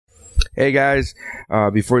Hey guys,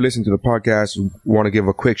 before you listen to the podcast, want to give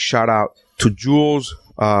a quick shout out to Jules.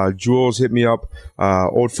 Jules hit me up,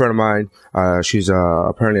 old friend of mine. She's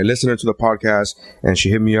apparently a listener to the podcast, and she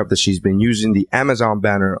hit me up that she's been using the Amazon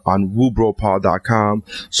banner on woobropod.com.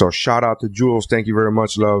 So shout out to Jules. Thank you very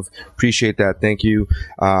much, love. Appreciate that. Thank you.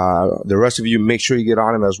 The rest of you, make sure you get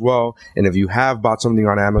on it as well. And if you have bought something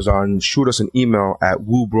on Amazon, shoot us an email at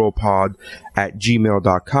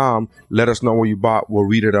woobropod@gmail.com. Let us know what you bought. We'll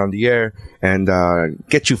read it on the air and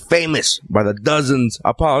get you famous by the dozens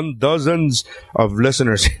upon dozens of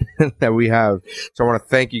listeners that we have. So I want to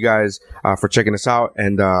thank you guys for checking us out.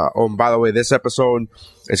 And by the way, this episode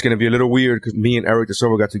is going to be a little weird because me and Eric De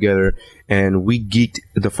Silva got together and we geeked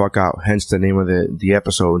the fuck out, hence the name of the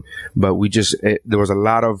episode. But there was a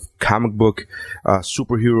lot of comic book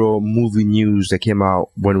superhero movie news that came out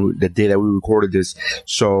the day that we recorded this.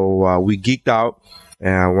 So we geeked out.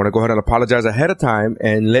 And I want to go ahead and apologize ahead of time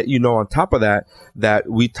and let you know on top of that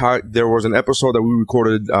there was an episode that we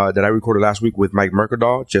recorded, that I recorded last week with Mike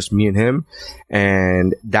Mercadal, just me and him.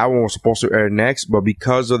 And that one was supposed to air next, but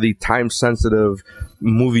because of the time sensitive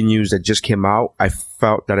movie news that just came out, I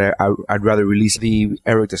felt that I'd rather release the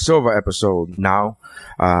Eric De Silva episode now,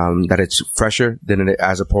 that it's fresher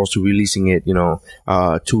as opposed to releasing it, 2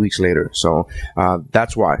 weeks later. So,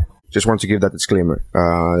 that's why. Just wanted to give that disclaimer.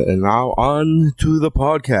 And now on to the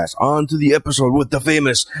podcast, on to the episode with the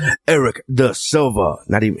famous Eric De Silva.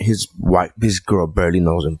 Not even his wife, his girl barely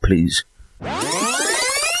knows him, please. Hello.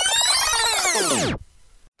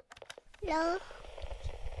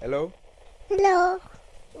 Hello? Hello.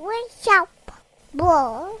 What's up,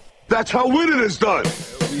 bro? That's how winning is done.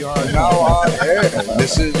 We are now on air.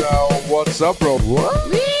 This is What's Up, Bro? What?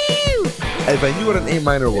 If I knew what an A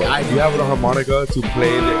minor was, you have it on harmonica to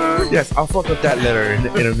play the... Yes, I'll fuck up that letter in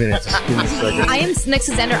a minute. Just give me a second. I am next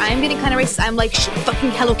to Xander. I am getting kind of racist. I'm like, fucking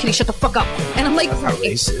Hello Kitty, shut the fuck up. And I'm like, that's not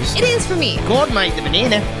racist. It is for me. God, mate, the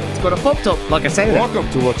banana. It's got a pop top, like I say. Welcome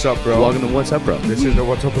to What's Up, Bro. Welcome to What's Up, Bro. This is the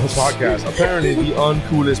What's Up, Bro podcast. Apparently the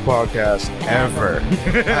uncoolest podcast ever.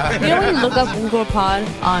 You know when you look up VibroPod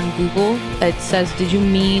on Google, it says, did you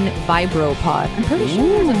mean VibroPod? I'm pretty sure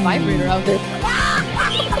there's a vibrator out there.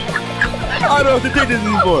 I don't have to take this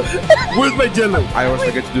anymore. Where's my jello? I always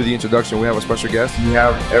forget to do the introduction. We have a special guest. We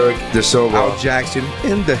have Eric De Silva, Al Jackson,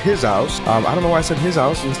 in his house. I don't know why I said his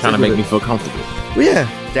house. Kind of make me feel comfortable. Well, yeah.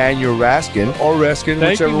 Daniel Raskin, or Raskin,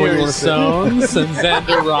 whichever one you want to say. Sons and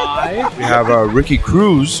Xander Rye. We have Ricky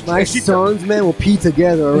Cruz. My sons, man, will pee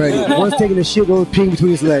together already. One's taking a shit, goes peeing between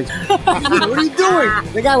his legs. What are you doing?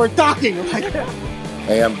 The guy we're talking.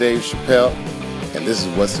 Hey, I'm Dave Chappelle, and this is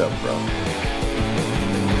What's Up, Bro.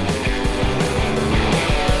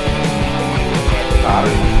 I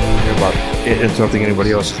don't care about interrupting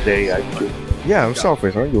anybody else's day. I'm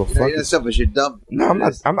selfish. I don't give a fuck. You're selfish. You're dumb. No, I'm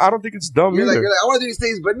not. I don't think it's dumb You're either. like, I want to do these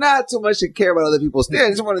things, but not so much to care about other people's things.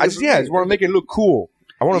 I just want to make it look cool.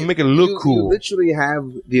 I want to make it look cool. You literally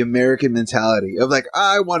have the American mentality of like,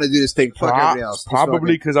 I want to do this thing. Fuck everybody else.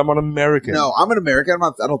 Probably because I'm an American. No, I'm an American.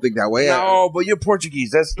 I don't think that way. No, but you're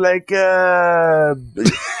Portuguese. That's like you can't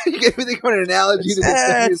even think of an analogy to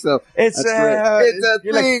describe yourself. It's a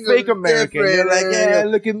you're like fake American. You're like, yeah,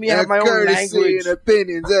 look at me. I have my own language. And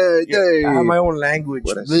opinions. I have my own language.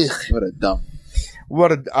 What a dumb.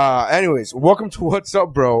 Anyways, welcome to What's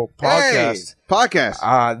Up, Bro podcast. Hey,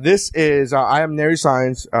 podcast. This is, I am Nary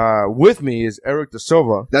Science. With me is Eric De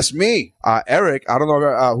Silva. That's me. Eric, I don't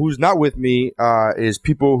know, who's not with me, is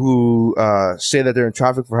people who, say that they're in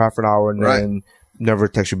traffic for half an hour and then never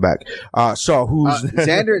text you back. So who's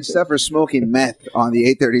Xander and Steph are smoking meth on the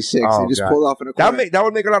 836. They just pulled off in a corner. That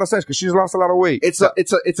would make a lot of sense because she's lost a lot of weight. It's a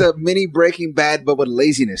mini Breaking Bad, but with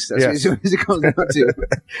laziness. That's what it comes down to.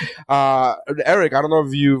 Eric, I don't know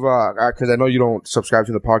if you've because I know you don't subscribe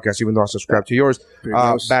to the podcast, even though I subscribe to yours.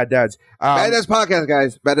 Bad Dads. Bad Dads podcast,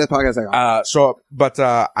 guys. Bad Dads podcast.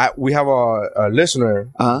 We have a listener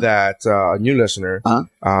that a new listener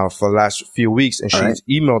for the last few weeks, and she's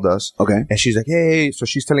emailed us. Okay, and she's like, hey. So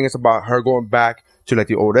she's telling us about her going back to like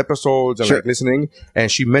the old episodes and like listening.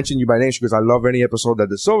 And she mentioned you by name. She goes, I love any episode that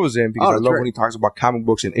De Silva's in because I love when he talks about comic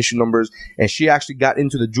books and issue numbers. And she actually got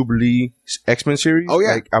into the Jubilee X-Men series. Oh,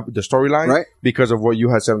 yeah. Like the storyline because of what you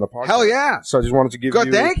had said on the podcast. Hell yeah. So I just wanted to give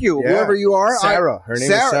you. Thank you. Whoever you are. Sarah. Her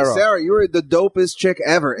name is Sarah. Sarah, you were the dopest chick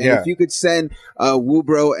ever. And if you could send Woo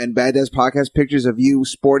Bro and Bad Dads podcast pictures of you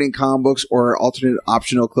sporting comic books or alternate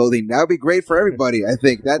optional clothing, that would be great for everybody. I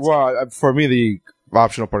think that's. Well, for me, the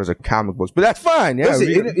optional part is a comic books, but that's fine. Yeah,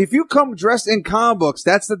 listen, if you come dressed in comic books,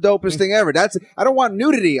 that's the dopest thing ever. I don't want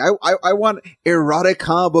nudity. I want erotic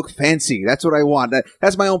comic book fancy. That's what I want.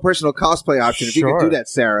 That's my own personal cosplay option. If you could do that,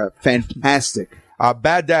 Sarah, fantastic.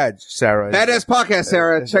 Bad Dad, Sarah. Badass podcast,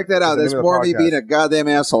 Sarah. Check that out. That's more me being a goddamn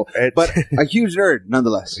asshole, but a huge nerd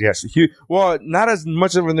nonetheless. Yes. Well, not as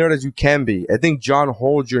much of a nerd as you can be. I think John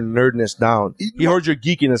holds your nerdness down. He holds your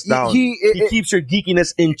geekiness down. He keeps your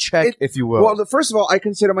geekiness in check, if you will. Well, first of all, I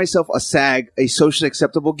consider myself a SAG, a socially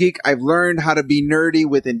acceptable geek. I've learned how to be nerdy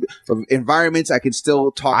within environments. I can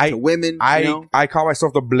still talk to women. I call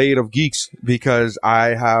myself the Blade of Geeks because I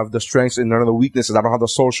have the strengths and none of the weaknesses. I don't have the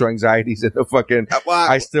social anxieties and the fucking.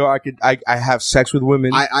 I have sex with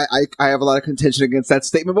women. I have a lot of contention against that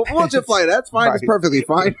statement, but we'll just fly. That's fine. It's perfectly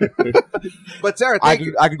fine. But Sarah, I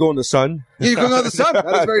could go in the sun. You can go in the sun.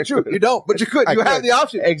 That is very true. You don't, but you could. You have the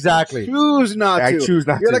option. Exactly. Choose not to. I choose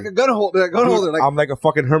not to. You're like a gun holder. Like, I'm like a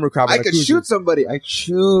fucking hermit crab. I could shoot somebody. I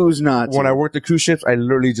choose not to. When I worked the cruise ships, I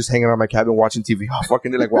literally just hanging out in my cabin watching TV. I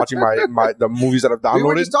fucking like watching the movies that I've downloaded. We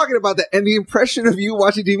were just talking about that, and the impression of you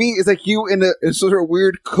watching TV is like you in a sort of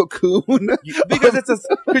weird cocoon.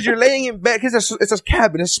 Because you're laying in bed. Because it's a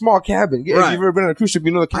cabin. It's a small cabin. Yeah, if you've ever been on a cruise ship,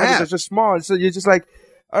 you know the cabins are just small. So you're just like,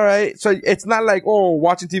 all right. So it's not like,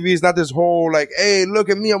 watching TV is not this whole like, hey, look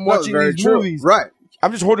at me, I'm watching these movies. Right.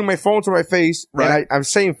 I'm just holding my phone to my face. Right. And I'm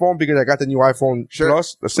saying phone because I got the new iPhone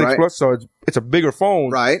Plus, the 6 Plus. So it's a bigger phone.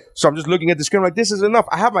 Right. So I'm just looking at the screen like, this is enough.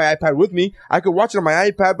 I have my iPad with me. I could watch it on my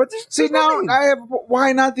iPad, but see, now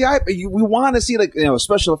why not the iPad? We want to see like,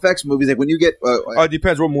 special effects movies. Like when you get, it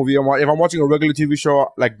depends what movie I'm watching. If I'm watching a regular TV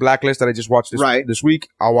show like Blacklist that I just watched this week,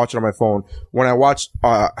 I'll watch it on my phone. When I watch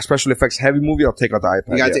a special effects heavy movie, I'll take out the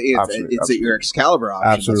iPad. You got it's your Excalibur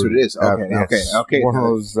option. Absolutely. That's what it is. Okay. One of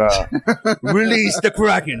those, release the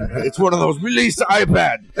Kraken. It's one of those, release the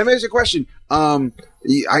iPad. Let me ask you a question.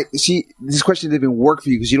 I see this question didn't even work for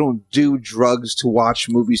you because you don't do drugs to watch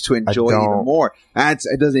movies to enjoy even more.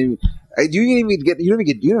 It doesn't even. You don't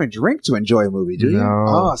even drink to enjoy a movie, do you? No.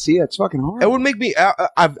 Oh, see, that's fucking hard. It would make me.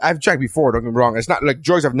 I've drank before. Don't get me wrong. It's not like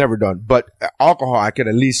drugs I've never done, but alcohol I can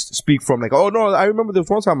at least speak from. Like, oh no, I remember this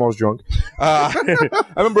one time I was drunk. I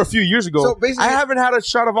remember a few years ago. So basically, I haven't had a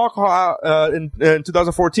shot of alcohol in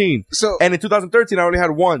 2014. And in 2013, I only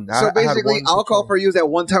had one. So basically, alcohol for you is that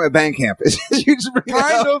one time at band camp. You just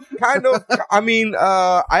kind of. I mean,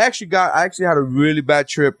 I actually had a really bad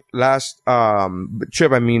trip last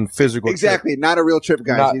trip. I mean, physical. Exactly, not a real trip,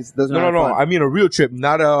 guys. No. I mean a real trip,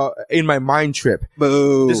 not a in my mind trip.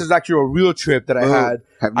 Boo. This is actually a real trip that I had.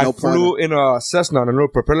 I flew in a Cessna, on a little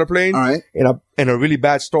propeller plane. All right. In a really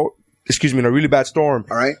bad storm. Excuse me, in a really bad storm.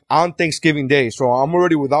 All right. On Thanksgiving Day, so I'm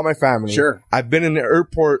already without my family. Sure. I've been in the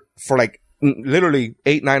airport for like literally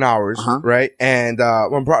 8-9 hours, right? And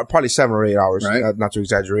probably 7 or 8 hours, right? Not to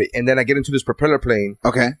exaggerate. And then I get into this propeller plane,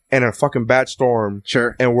 okay, and a fucking bad storm,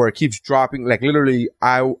 sure, and where it keeps dropping. Like literally,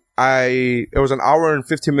 it was an hour and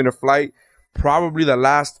 15-minute flight. Probably the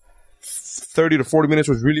last 30 to 40 minutes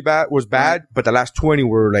was bad, right, but the last 20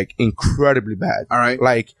 were like incredibly bad. All right,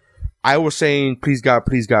 like. I was saying, please God,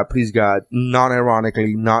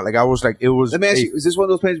 non-ironically, not like I was like, it was. Let me ask you, is this one of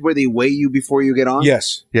those planes where they weigh you before you get on?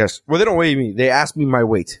 Yes. Well, they don't weigh me. They ask me my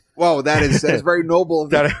weight. Whoa, that is very noble of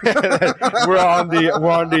them. We're on the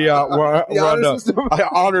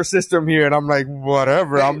honor system here, and I'm like,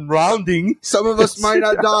 whatever. Hey, I'm rounding. Some of us might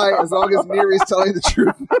not die as long as Neri's telling the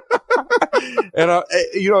truth. And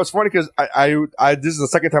it's funny because I this is the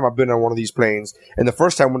second time I've been on one of these planes, and the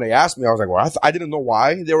first time when they asked me, I was like, well, I didn't know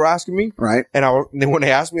why they were asking me, right? And when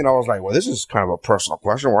they asked me, and I was like, well, this is kind of a personal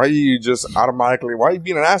question. Why are you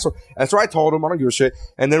being an asshole? And so I told him I don't give a shit.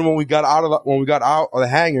 And then when we got out of the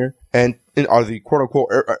hangar and or the quote unquote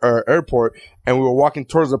airport, and we were walking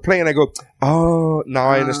towards the plane, I go, oh, now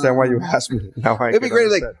I understand why you asked me. Now it'd be great,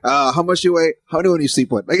 like, how much you weigh? How do you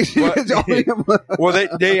sleep with? Like, well,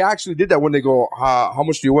 they actually did that when they go, how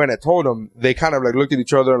much do you weigh? And I told them, they kind of like looked at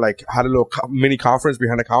each other and like had a little mini conference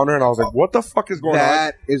behind the counter, and I was like, what the fuck is going on?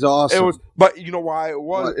 That is awesome. But you know why it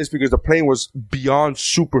was? What? It's because the plane was beyond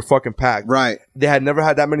super fucking packed. Right. They had never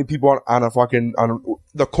had that many people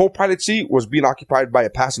the co-pilot seat was being occupied by a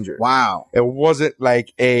passenger. Wow. It wasn't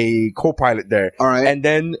like a co-pilot there. All right. And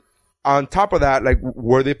then on top of that, like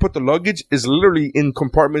where they put the luggage is literally in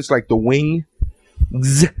compartments like the wing.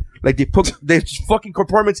 Like they put there's fucking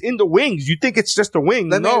compartments in the wings. You think it's just a wing.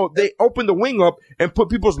 They opened the wing up and put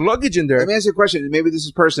people's luggage in there. Let me ask you a question. Maybe this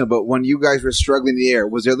is personal, but when you guys were struggling in the air,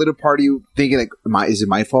 was there a little part of you thinking like, is it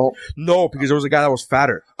my fault? No, because there was a guy that was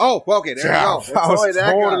fatter. Oh, well, okay, there you go.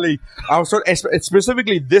 I was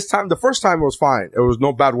specifically this time. The first time it was fine. It was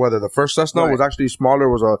no bad weather. The first Cessna was actually smaller.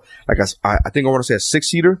 It was I think I want to say a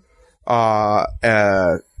 6-seater.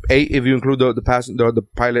 8 if you include the passenger, the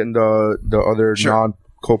pilot and the other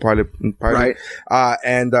co-pilot pilot.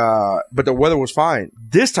 Right. But the weather was fine.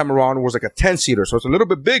 This time around it was like a 10-seater, so it's a little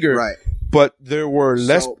bit bigger. Right. but there were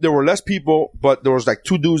less people, but there was like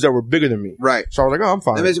 2 dudes that were bigger than me. Right. So I was like, oh, I'm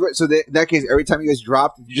fine. So in that case, every time you guys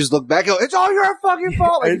dropped, you just look back and go, it's all your fucking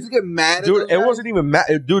fault. Like, you just get mad. Dude, it wasn't even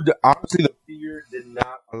mad. Dude, honestly, the fear did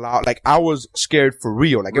not allow. Like, I was scared for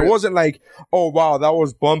real. Like, it wasn't like, oh wow, that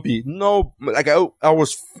was bumpy. No, like I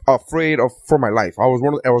was afraid for my life. I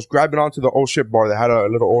was grabbing onto the old ship bar. They had a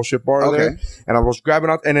little old ship bar there, and I was grabbing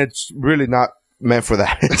on, and it's really not meant for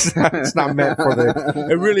that. It's not meant for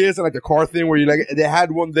it really isn't like a car thing where you like, they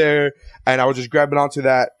had one there and I was just grabbing onto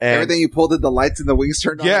that, and everything you pulled it, the lights and the wings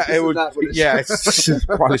turned on. Yeah, it was.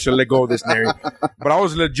 Probably should let go of this, Nary. But I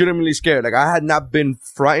was legitimately scared. Like, I had not been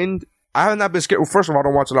frightened. I have not been scared. Well, first of all, I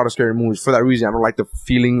don't watch a lot of scary movies for that reason. I don't like the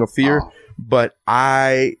feeling of fear. But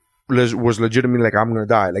I was legitimately like, I'm gonna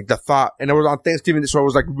die. Like, the thought, and it was on Thanksgiving, so it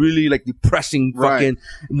was like really like depressing fucking,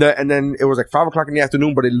 and then it was like 5 o'clock in the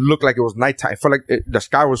afternoon, but it looked like it was nighttime. I felt like the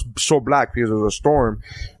sky was so black because it was a storm.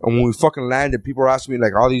 And when we fucking landed, people were asking me,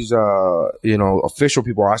 like, all these, official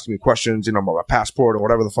people are asking me questions, about my passport or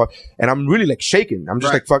whatever the fuck. And I'm really like shaking. I'm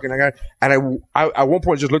just like fucking, and I at one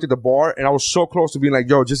point just looked at the bar and I was so close to being like,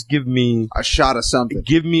 yo, just give me a shot of something.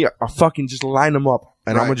 Give me a fucking, just line them up.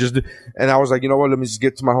 And I'm gonna just do, and I was like, you know what? Let me just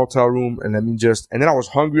get to my hotel room and and then I was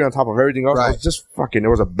hungry on top of everything else. I was just fucking, it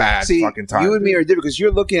was a bad fucking time. You and me are different because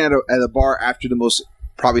you're looking at a bar after the most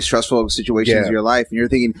probably stressful situations of your life, and you're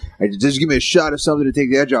thinking, just give me a shot of something to take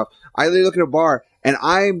the edge off. I literally look at a bar, and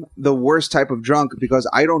I'm the worst type of drunk because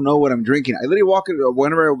I don't know what I'm drinking. I literally walk in,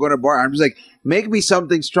 whenever I go to a bar, I'm just like, make me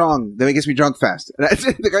something strong that gets me drunk fast. And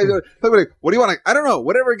the guy's like, what do you want? I don't know.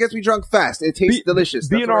 Whatever gets me drunk fast. It tastes delicious.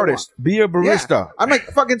 Be an artist. Be a barista. Yeah. I'm like,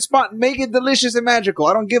 fucking make it delicious and magical.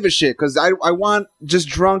 I don't give a shit because I want just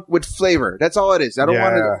drunk with flavor. That's all it is. I don't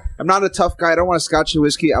want to. I'm not a tough guy. I don't want a scotch and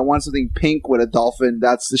whiskey. I want something pink with a dolphin.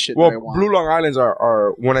 That's the shit that I want. Blue Long Islands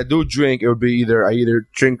are when I do drink, it would be I either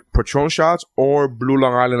drink Patron shots or Blue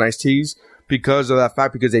Long Island iced teas because of that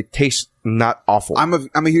fact, because they taste not awful. I'm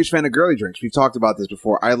a huge fan of girly drinks. We've talked about this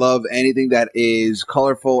before. I love anything that is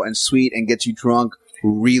colorful and sweet and gets you drunk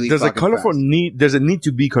really does fucking a colorful fast. Does it need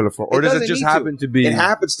to be colorful, or does it just happen to be? It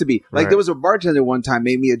happens to be. Like, there was a bartender one time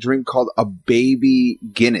made me a drink called a baby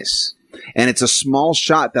Guinness. And it's a small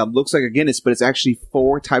shot that looks like a Guinness, but it's actually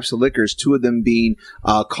 4 types of liquors, 2 of them being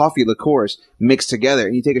coffee liqueurs mixed together.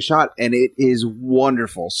 And you take a shot, and it is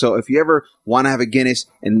wonderful. So if you ever want to have a Guinness,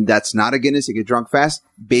 and that's not a Guinness, you get drunk fast,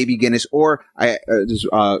 baby Guinness. Or I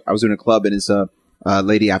was doing a club, and it's a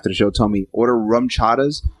lady after the show told me, order rum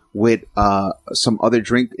chadas with some other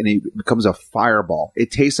drink, and it becomes a fireball.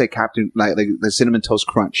 It tastes like like the Cinnamon Toast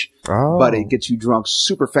Crunch, but it gets you drunk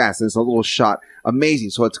super fast. It's a little shot, amazing.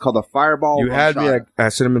 So it's called a fireball. You had me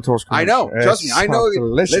at Cinnamon Toast Crunch. I know, trust me, I know.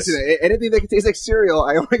 Delicious. Listen, anything that can taste like cereal,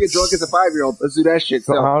 I want to get drunk as a 5-year-old. Let's do that shit.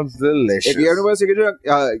 Sounds delicious. If you ever want to get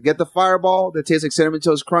drunk, get the fireball that tastes like Cinnamon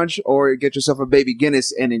Toast Crunch, or get yourself a baby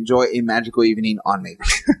Guinness and enjoy a magical evening on me.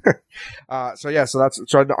 So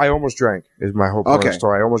I almost drank is my whole point of the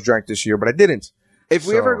story. I almost drank this year, but I didn't. If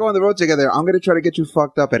we ever go on the road together, I'm going to try to get you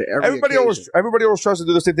fucked up at everybody always tries to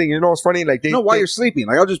do the same thing. You know what's funny? Like, while you're sleeping,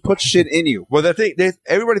 like, I'll just put shit in you. Well,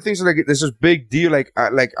 everybody thinks like there's this big deal. Like I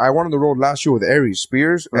went on the road last year with Aries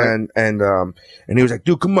Spears, and he was like,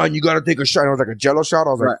 dude, come on, you got to take a shot. And it was like a Jello shot.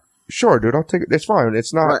 I was like, sure, dude, I'll take it. It's fine.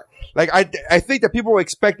 It's not like I think that people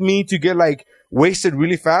expect me to get like wasted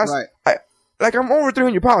really fast. Like, I'm over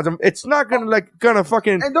 300 pounds. It's not gonna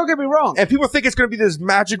fucking. And don't get me wrong. And people think it's gonna be this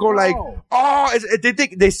magical,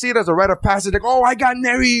 they see it as a rite of passage. Like, I got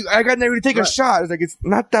Nary to take a shot. It's like, it's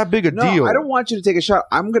not that big a deal. I don't want you to take a shot.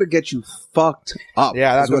 I'm gonna get you fucked up.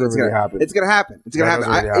 Yeah, that's what's gonna happen. It's gonna happen. It's gonna happen.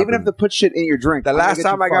 I even have to put shit in your drink. The last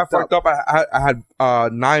time I got fucked up, I had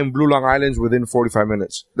 9 Blue Long Islands within 45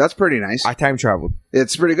 minutes. That's pretty nice. I time traveled.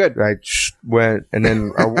 It's pretty good. I went, and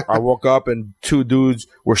then I woke up, and 2 dudes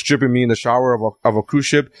were stripping me in the shower of a cruise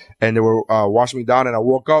ship, and they were washing me down, and I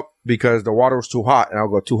woke up because the water was too hot, and I'll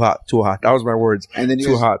go, too hot. That was my words. And then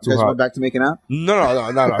you guys went back to making out?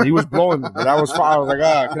 No. He was blowing me. That was fine. I was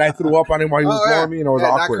like, can I throw up on him while he was blowing me? And it was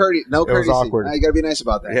awkward. It was awkward. You gotta be nice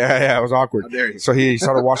about that. Yeah, it was awkward. So he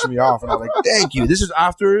started washing me off, and I was like, thank you. This is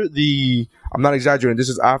after I'm not exaggerating, this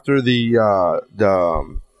is after they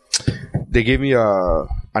gave me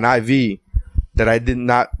an IV that I did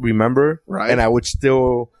not remember, and I would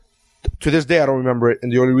still, to this day, I don't remember it.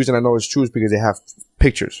 And the only reason I know it's true is because they have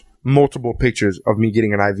multiple pictures of me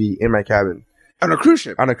getting an IV in my cabin on a cruise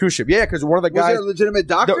ship. Yeah, because one of the guys, was it a legitimate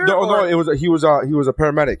doctor? No, he was a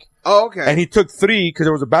paramedic. Oh, okay. And he took 3 because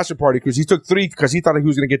it was a bachelor party. Because he took 3 because he thought he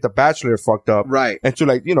was gonna get the bachelor fucked up, Right. And so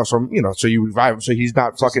so you revive him so he's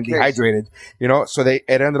not fucking in case. dehydrated, So it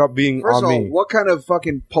ended up being First on of all, me. what kind of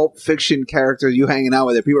fucking Pulp Fiction character are you hanging out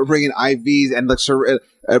with? There, people are bringing IVs and like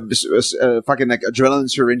fucking like adrenaline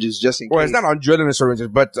syringes just in case. Well, it's not on adrenaline syringes,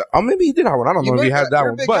 but maybe he did have one. I don't know if he had that You're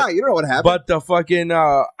a one. big But guy. You don't know what happened. But the fucking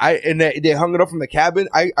they hung it up from the cabin.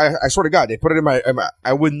 I swear to God, they put it in my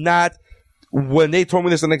I would not. When they told me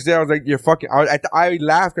this the next day, I was like, "You're fucking." I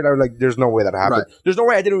laughed and I was like, "There's no way that happened. Right. There's no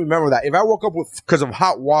way I didn't remember that. If I woke up because of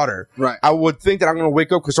hot water, Right. I would think that I'm gonna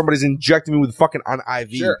wake up because somebody's injecting me with fucking an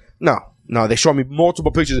IV. Sure. No, they show me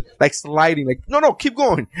multiple pictures, like sliding, like, no, keep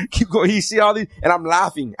going. You see all these, and I'm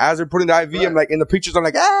laughing as they're putting the IV. Right. I'm like, in the pictures, I'm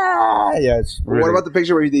like, yeah, it's really. What about the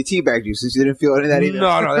picture where they teabagged you since you didn't feel any of that either?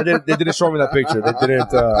 No, they didn't show me that picture. They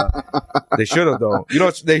didn't, they should have though.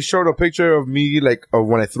 They showed a picture of me, like, of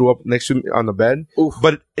when I threw up next to me on the bed, Oof.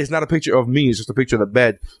 but it's not a picture of me. It's just a picture of the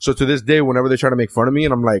bed. So to this day, whenever they try to make fun of me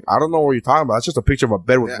and I'm like, I don't know what you're talking about. It's just a picture of a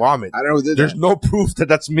bed with vomit. I don't know who did There's that. no proof that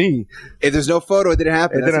that's me. If there's no photo, it didn't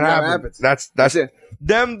happen. It didn't happen. Happens. That's it.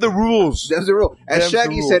 Them the rules. That's the rule. As Them's the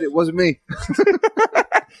Shaggy rules. said, it wasn't me.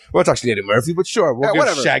 Well, it's actually Eddie Murphy, but sure, we'll Yeah, give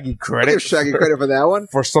whatever. Shaggy I'll credit. give Shaggy credit for that one.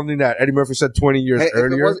 For something that Eddie Murphy said 20 years Hey,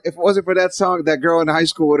 earlier. if it wasn't for that song, that girl in high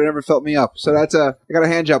school would have never felt me up. So that's I got a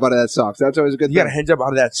hand job out of that song. So that's always a good You got a thing. hand job out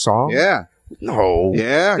of that song? Yeah. No.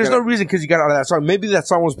 Yeah. There's no reason because you got out of that song. Maybe that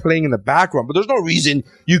song was playing in the background, but there's no reason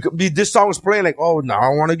you could be, this song was playing like, oh, now I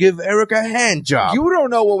want to give Eric a hand job. You don't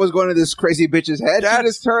know what was going to this crazy bitch's head. She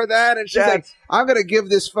just heard that and she's like, I'm going to give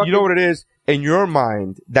this fucking... You know what it is? In your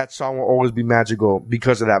mind, that song will always be magical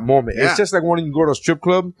because of that moment. Yeah. It's just like when you go to a strip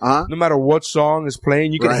club, no matter what song is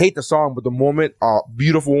playing, you can hate the song, but the moment a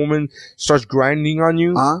beautiful woman starts grinding on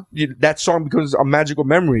you, that song becomes a magical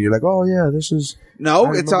memory. You're like, oh yeah, this is...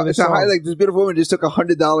 No, it's a high, like this beautiful woman just took $100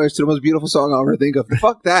 to the most beautiful song I'll ever think of.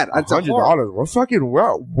 Fuck that. That's $100. Well, fucking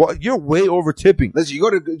what? You're way over tipping. Listen, you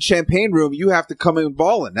go to champagne room, you have to come in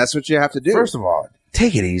balling. That's what you have to do. First of all,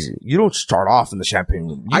 take it easy. You don't start off in the champagne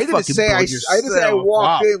room. I didn't say I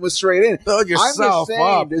walked in was straight in. Build yourself I'm just saying,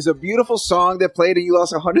 up. there's a beautiful song that played and you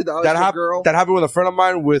lost $100 to a girl. That happened with a friend of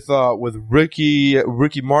mine with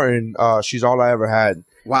Ricky Martin. She's all I ever had.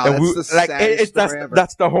 Wow, and that's the saddest story ever.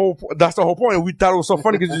 That's the whole point. And we thought it was so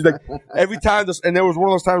funny because she's like every time and there was one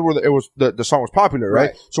of those times where it was the song was popular,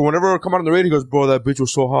 right? So whenever it would come out on the radio, he goes, "Bro, that bitch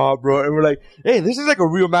was so hot, bro." And we're like, "Hey, this is like a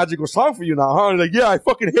real magical song for you now, huh?" And like, "Yeah, I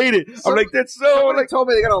fucking hate it." I'm like, "That's so." Somebody told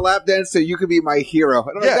me they got a lap dance so you could be my hero.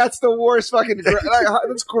 And I'm like, that's the worst fucking.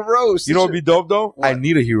 That's gross. You know what'd be dope though? I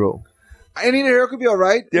need a hero. I Need a Hero could be all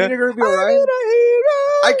right. Yeah. I Need a Hero could be all right.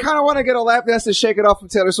 I kind of want to get a lap dance to Shake It Off from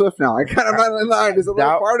Taylor Swift now. I kind of not in line. There's a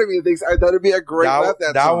little part of me that thinks that would be a great lap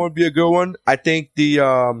dance. That would be a good one. I think the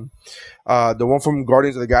one from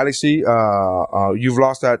Guardians of the Galaxy, You've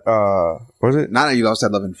Lost That, what was it? Not that You Lost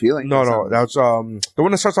That Love and Feeling. No, that's the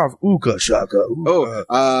one that starts off, Ooka Shaka.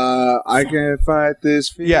 I Can't Fight This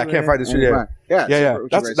Feeling. Yeah, I Can't Fight This Feeling. Yeah.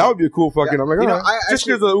 That would be a cool fucking. I'm like, just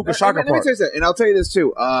because of the Ooka Shaka part. Let me tell you something, and I'll tell you this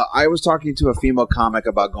too. I was talking to a female comic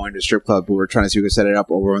about going to a strip club. We were trying to see who could set it up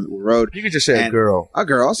over on the road. You could just say a girl. A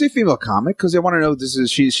girl. I'll say female comic because they want to know this is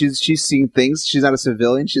she's seen things. She's not a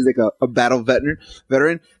civilian. She's like a battle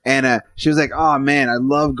veteran. And she was like, "Oh man, I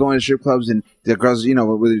love going to strip clubs and the girls,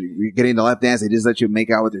 when you're getting the lap dance, they just let you make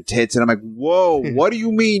out with their tits." And I'm like, "Whoa, what do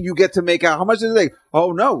you mean you get to make out? How much is it?" Like,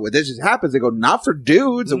 "Oh no, this just happens." They go, "Not for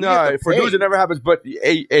dudes." No, for dudes it never happens. But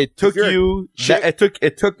it took you. It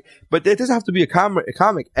took. But it doesn't have to be a comic.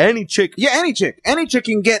 Any chick. Yeah, any chick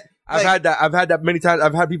can get. I've had that many times.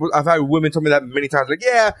 I've had women tell me that many times. Like,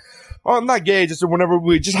 yeah. Oh, I'm not gay. Just whenever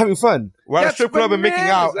we're just having fun. We're at a strip club and making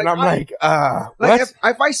out, and I'm like, what?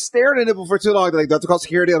 If I stare at a nipple for too long, they're like, "That's called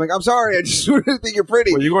security." I'm like, "I'm sorry, I just think you're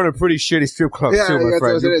pretty." Well, you're going to pretty shitty strip clubs too, my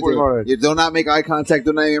friend. You do not make eye contact.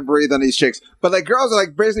 Do not even breathe on these chicks. But like, girls are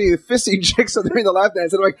like basically fisting chicks during the lap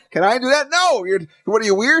dance. And I'm like, "Can I do that?" No. What are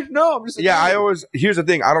you, weird? No, I'm just. Here's the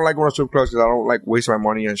thing. I don't like going to strip clubs because I don't like waste my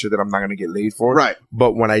money and shit that I'm not going to get laid for. Right.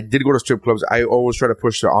 But when I did go to strip clubs, I always try to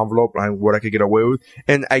push the envelope on what I could get away with,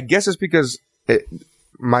 and I guess it's because.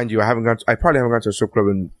 Mind you, I probably haven't gone to a strip club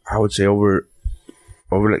in, I would say over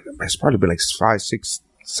like, it's probably been like 5, 6,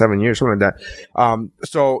 7 years, something like that.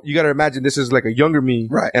 So you got to imagine this is like a younger me,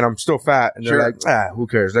 right? And I'm still fat, and they're like, who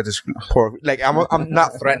cares? That's just poor. Like I'm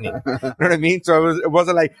not threatening. You know what I mean? So it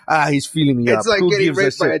wasn't like, he's feeling me up. It's like getting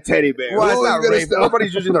raped by a teddy bear. Well, it's not rape.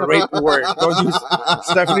 Nobody's using the rape word.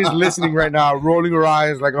 Stephanie's listening right now, rolling her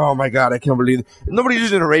eyes like, oh my God, I can't believe it. Nobody's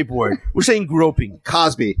using the rape word. We're saying groping.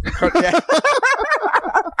 Cosby.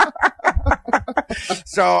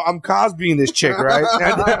 So I'm Cosbying this chick, right?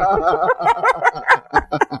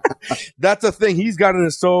 That's the thing. He's gotten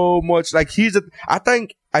in so much. Like I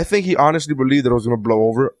think he honestly believed that it was going to blow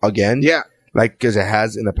over again. Yeah. Like, because it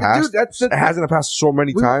has in the past. Dude, it has in the past so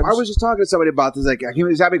many times. I was just talking to somebody about this. Like, I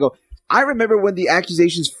came to go. I remember when the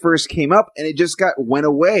accusations first came up, and it just went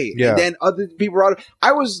away. Yeah. And then other people were out.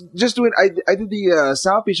 I was just doing. I did the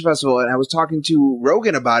South Beach Festival, and I was talking to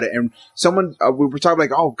Rogan about it, and someone we were talking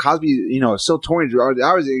like, "Oh, Cosby, still touring."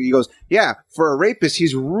 He goes, "Yeah, for a rapist,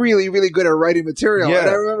 he's really, really good at writing material." Yeah. And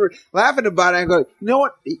I remember laughing about it. And going, "You know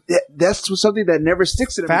what? That's something that never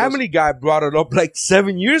sticks in him." Family Guy brought it up like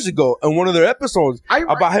 7 years ago in one of their episodes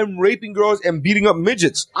about him raping girls and beating up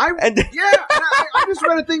midgets. I just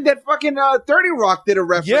read a thing that fucking 30 Rock did a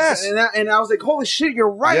reference. Yes. And I was like, holy shit, you're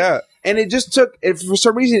right. Yeah. And it just took, for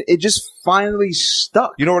some reason, it just finally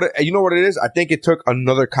stuck. You know what it is? I think it took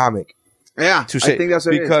another comic. Yeah. To say, I think that's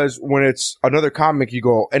what because when it's another comic, you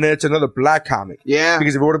go, and then it's another black comic. Yeah.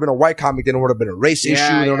 Because if it would have been a white comic, then it would have been a race issue.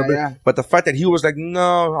 Yeah. But the fact that he was like,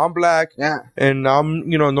 no, I'm black. Yeah. And I'm,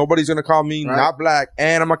 nobody's going to call me not black.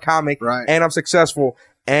 And I'm a comic. Right. And I'm successable.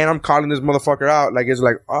 And I'm calling this motherfucker out. Like, it's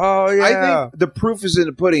like, oh, yeah. I think the proof is in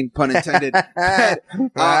the pudding, pun intended.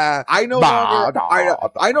 I no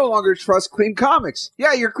longer trust clean comics.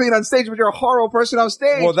 Yeah, you're clean on stage, but you're a horrible person on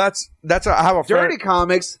stage. Well, that's I have a friend. Dirty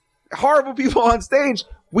comics, horrible people on stage.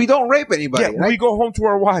 We don't rape anybody. Yeah, we go home to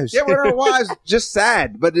our wives. Yeah, we're our wives, just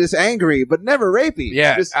sad, but just angry, but never rapey.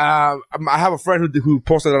 Yeah. I have a friend who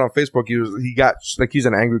posted that on Facebook. He's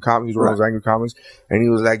an angry comic. He's one of those angry comics. And he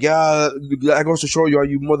was like, yeah, that goes to show you, all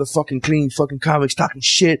you motherfucking clean fucking comics talking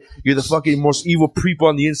shit. You're the fucking most evil people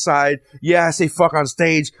on the inside. Yeah, I say fuck on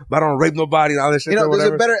stage, but I don't rape nobody and all this shit. There's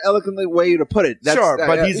a better eloquently way to put it. But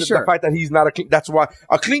the fact that he's not a clean, that's why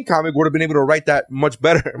a clean comic would have been able to write that much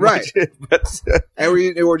better. Right.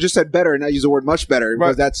 Or just said better and not use the word much better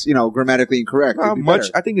because that's, grammatically incorrect.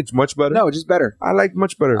 Much. I think it's much better. No, just better. I like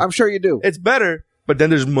much better. I'm sure you do. It's better. But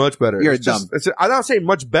then there's much better. You're dumb. I'm not saying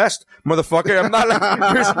much best, motherfucker. I'm not like,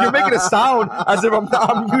 you're making it sound as if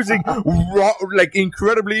I'm using raw, like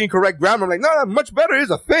incredibly incorrect grammar. I'm like, no, much better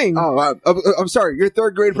is a thing. Oh, I'm sorry. Your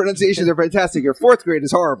third grade pronunciations are fantastic. Your fourth grade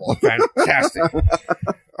is horrible. Fantastic.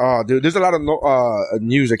 Oh, dude, there's a lot of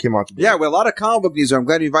news that came out today. Yeah, well, a lot of comic book news. I'm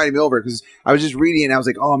glad you invited me over because I was just reading and I was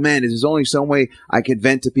like, oh man, there's only some way I could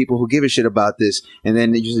vent to people who give a shit about this. And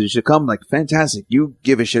then you should come like, fantastic, you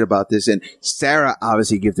give a shit about this. And Sarah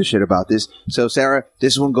obviously gives a shit about this. So Sarah,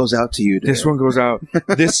 this one goes out to you today. This one goes out.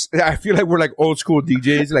 I feel like we're like old school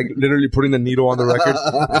DJs, like literally putting the needle on the record.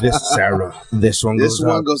 This one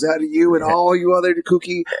goes out to you and all you other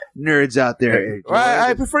kooky nerds out there.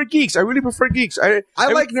 I prefer geeks. I really prefer geeks. I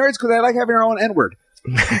like nerds because I like having our own N-word.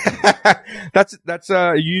 That's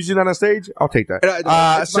you using it on a stage? I'll take that.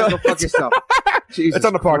 Fuck yourself. It's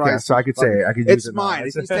on the podcast, Christ, so I could say it. I could use it. It's mine.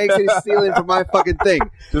 If he takes it, he's stealing from my fucking thing.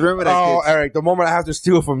 Just remember that. Oh, Eric, the moment I have to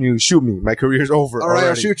steal from you, shoot me. My career's over. All right,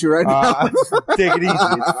 I'll shoot you right now. Take it easy.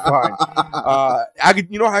 It's fine. I could.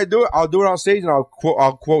 You know how I do it? I'll do it on stage and I'll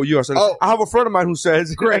quote you. I have a friend of mine who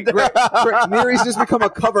says, "Great. Neri's just become a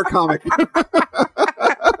cover comic."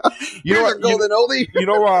 You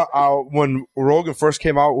know what? When Rogan first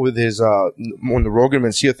came out with his when the Rogan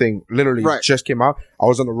Mencia thing literally just came out, I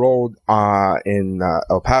was on the road in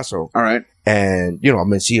El Paso. All right. And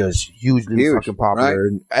Mencia is hugely fucking popular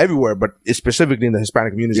everywhere, but specifically in the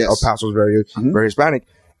Hispanic community. Yes. El Paso is very very Hispanic.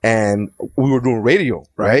 And we were doing radio,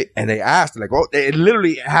 right? And they asked, like, oh, it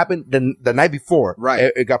literally happened the night before.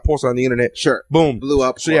 Right. It got posted on the internet. Sure. Boom. Blew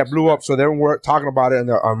up. So, blew up. So, then we're talking about it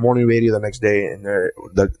on morning radio the next day. And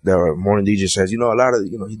the morning DJ says, a lot of,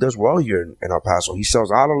 he does well here in El Paso. He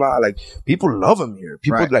sells out a lot. Like, people love him here.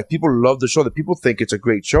 People love the show. That people think it's a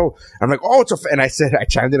great show. I'm like, oh, and I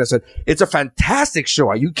chimed in. I said, it's a fantastic show.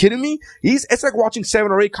 Are you kidding me? It's like watching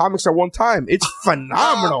 7 or 8 comics at one time. It's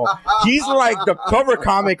phenomenal. He's like the cover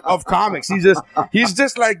comic of comics. He's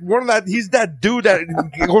just like he's that dude that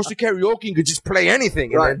goes to karaoke and could just play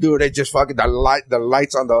anything. And then, dude, they just fucking the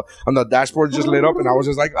lights on the dashboard just lit up, and I was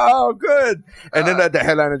just like, oh, good. And then the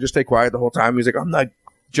headliner just stay quiet the whole time. He's like, I'm not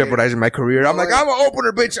jeopardizing my career. I'm like, I'm an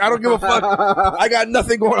opener, bitch. I don't give a fuck. I got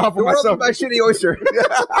nothing going on for myself. My shitty oyster.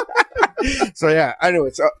 So yeah,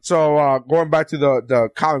 anyway, so going back to the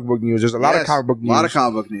comic book news, there's a lot of comic book news. A lot of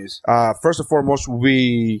comic book news. First and foremost,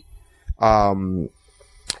 we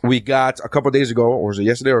got a couple of days ago, or was it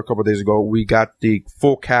yesterday or a couple of days ago, we got the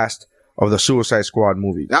full cast of the Suicide Squad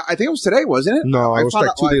movie. I think it was today, wasn't it? No, it was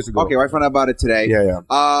like 2 days ago. Okay, I found out about it today. Yeah.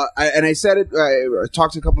 And I said it, I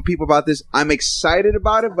talked to a couple of people about this. I'm excited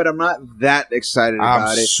about it, but I'm not that excited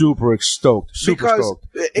about it. I'm super stoked.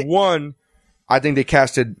 One, I think they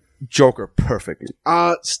casted Joker perfectly.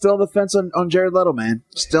 Still on the fence on Jared Leto, man.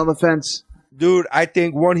 Still on the fence. Dude, I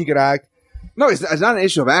think one, he could act. No, it's not an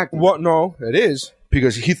issue of acting. What? No, it is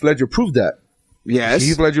because Heath Ledger proved that. Yes,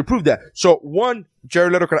 Heath Ledger proved that. So one,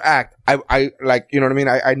 Jared Leto could act. I like, you know what I mean.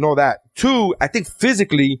 I know that. Two, I think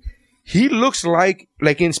physically, he looks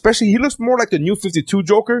especially he looks more like the New 52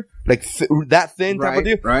 Joker, like that thin type of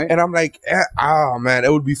deal. Right. And I'm like, oh man,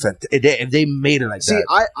 it would be fantastic if they made it like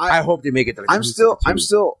that. I hope they make it. I'm still.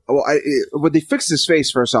 Well, but they fixed his face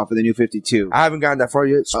first off in the New 52. I haven't gotten that far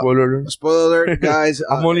yet. Spoiler alert. Spoiler alert, guys.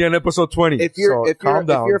 I'm only on episode 20. If you're a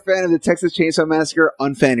fan of the Texas Chainsaw Massacre,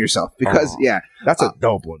 unfan yourself because that's a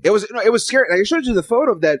dope one. It was scary. Like, I showed you the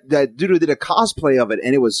photo of that dude who did a cosplay of it,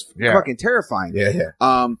 and it was fucking terrifying. Yeah.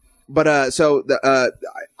 But I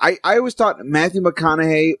always thought Matthew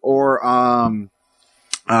McConaughey or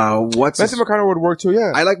Matthew McConaughey would work too.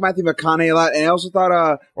 Yeah, I like Matthew McConaughey a lot, and I also thought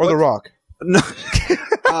or The Rock. No,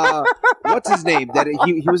 what's his name? That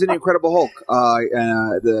he was in Incredible Hulk.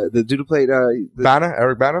 The dude who played Eric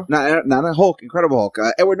Bana. Not a Hulk, Incredible Hulk.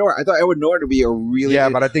 Edward Norton. I thought Edward Norton would be a really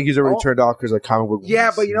but I think he's already turned off because of comic book.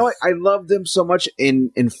 Yeah, but you know what? I loved him so much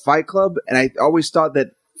in Fight Club, and I always thought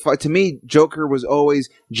that. To me, Joker was always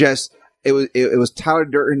just it was Tyler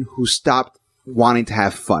Durden who stopped wanting to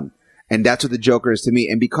have fun, and that's what the Joker is to me.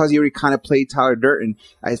 And because he already kind of played Tyler Durden,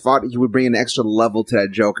 I thought he would bring an extra level to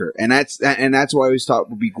that Joker, and that's what I always thought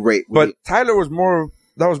would be great. But Tyler was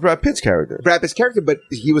that was Brad Pitt's character. But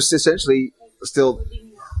he was essentially still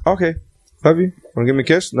okay. Love you. Want to give me a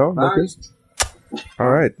kiss? No kiss. All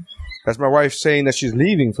right. That's my wife saying that she's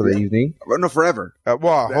leaving for the evening. No, forever. That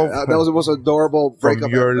was the most adorable breakup.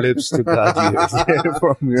 From your lips to God's ears.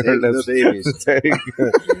 From your lips.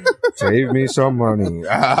 Save me some money.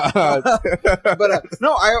 But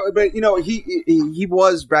you know, he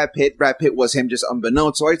was Brad Pitt. Brad Pitt was him, just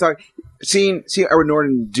unbeknownst. So I thought seeing Edward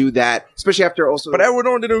Norton do that, especially after also. But Edward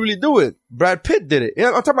Norton didn't really do it. Brad Pitt did it.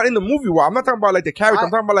 I'm talking about in the movie. I'm not talking about like the character. I'm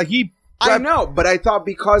talking about like he. I know, but I thought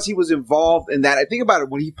because he was involved in that, I think about it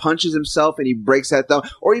when he punches himself and he breaks that thumb,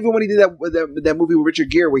 or even when he did that movie with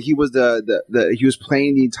Richard Gere where he was he was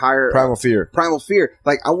playing the entire Primal Fear.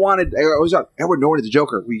 Like I was like, Edward Norton as the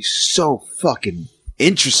Joker would be so fucking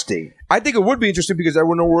interesting. I think it would be interesting because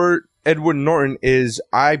Edward Norton is,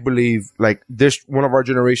 I believe, like this one of our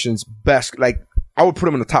generation's best. Like I would put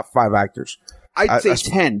him in the top 5 actors. I'd say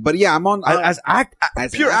 10, but yeah, I'm on as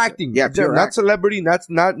pure acting. Yeah, not celebrity, not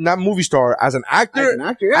movie star. As an actor,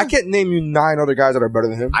 yeah. I can't name you 9 other guys that are better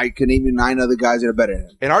than him. I can name you 9 other guys that are better than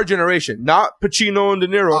him in our generation, not Pacino and De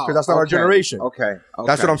Niro, because that's not our generation. Okay,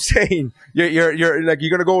 that's what I'm saying. You're like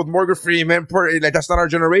you're gonna go with Morgan Freeman. Like that's not our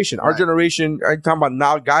generation. Our generation. I'm talking about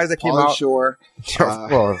now guys that came out. Sure.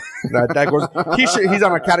 Well, that goes. He's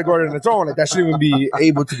on a category on its own. Like that shouldn't even be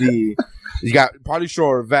able to be. You got Pauly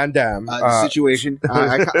Shore, Van Damme. Situation.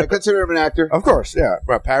 I consider him an actor. Of course, yeah.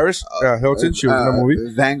 Paris Hilton, she was in the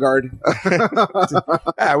movie. Vanguard.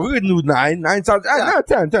 We would do 9 sounds.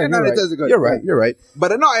 10. You're right.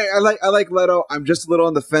 But no, I like Leto. I'm just a little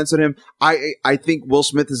on the fence on him. I think Will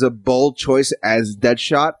Smith is a bold choice as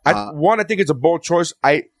Deadshot. I think it's a bold choice.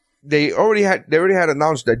 They already had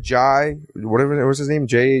announced that Jai, whatever was his name,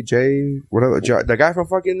 whatever, the guy from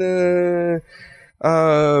fucking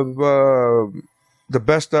the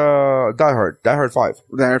best Die Hard 5. Die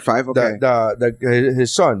Hard 5, okay.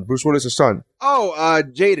 His son, Bruce Willis' son. Oh,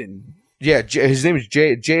 Jaden. Yeah, his name is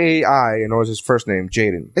J.I. and was his first name,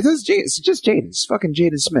 Jaden. It's just Jaden. It's fucking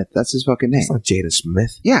Jaden Smith. That's his fucking name. It's not Jaden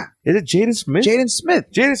Smith. Yeah. Is it Jaden Smith? Jaden Smith.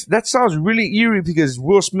 That sounds really eerie because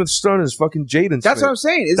Will Smith's son is fucking Jaden Smith. That's what I'm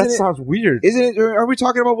saying. That sounds weird. Isn't it? Are we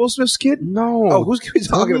talking about Will Smith's kid? No. Oh, who's we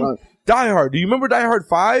talking about? Die Hard. Do you remember Die Hard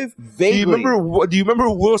 5? Vaguely. Do you remember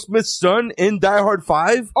Will Smith's son in Die Hard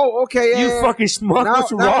 5? Oh, okay. Yeah, you fucking schmuck.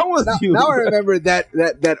 What's wrong with you? Now I remember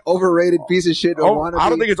that overrated piece of shit. I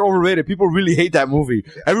don't think it's overrated. People really hate that movie.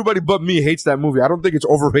 Everybody but me hates that movie. I don't think it's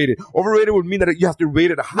overrated. Overrated would mean that you have to rate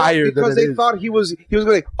it higher because they thought he was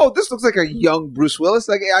going, oh, this looks like a young Bruce Willis.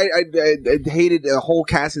 Like I hated the whole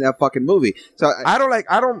cast in that fucking movie. So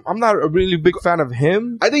I'm not a really big fan of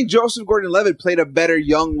him. I think Joseph Gordon-Levitt played a better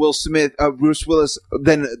young Bruce Willis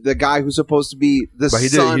than the guy who's supposed to be the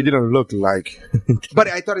son. He didn't look like. But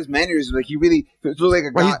I thought his mannerisms, like he really looked like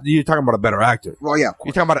a guy. You're talking about a better actor. Well, yeah,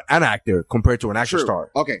 you're talking about an actor compared to an action star.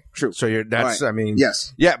 Okay, true. So that's, right. I mean,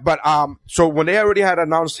 yes, yeah. But so when they already had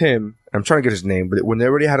announced him, I'm trying to get his name, but when they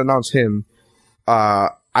already had announced him,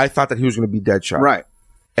 I thought that he was going to be Deadshot, right?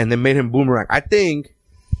 And they made him Boomerang. I think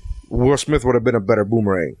Will Smith would have been a better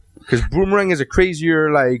Boomerang. Because Boomerang is a crazier,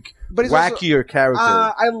 wackier character.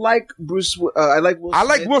 I like Bruce. I like Will Smith. I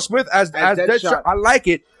like Will Smith as Deadshot. I like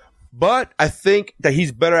it, But I think that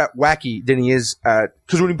he's better at wacky than he is at,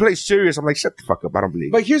 because when he plays serious, I'm like, shut the fuck up. I don't believe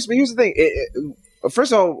it. But here's the thing.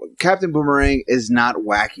 First of all, Captain Boomerang is not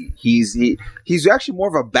wacky. He's actually more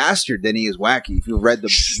of a bastard than he is wacky. If you've read the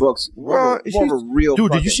books, more of a real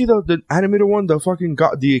dude. Did you see the animated one? The fucking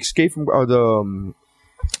the escape from the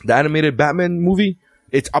animated Batman movie.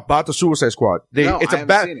 It's about the Suicide Squad.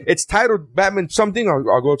 It's titled Batman something.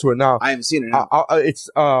 I'll go to it now. I haven't seen it.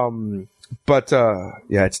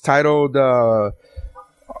 It's titled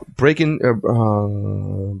Breaking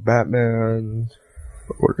Batman.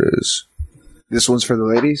 What is this one's for the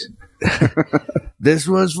ladies? This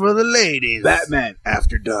one's for the ladies. Batman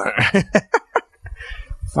After Dark.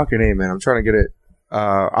 Fucking A, man. I'm trying to get it.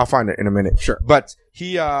 I'll find it in a minute. Sure. But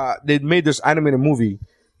they made this animated movie,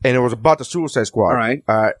 and it was about the Suicide Squad. All right.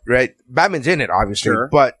 Right. Batman's in it, obviously. Sure.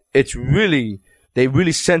 But they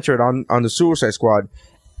really centered on the Suicide Squad.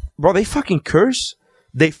 Bro, they fucking curse.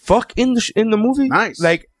 They fuck in the movie. Nice.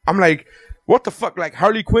 Like, I'm like, what the fuck? Like,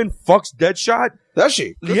 Harley Quinn fucks Deadshot? Does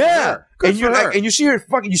she? Good yeah. Good for her. And you see her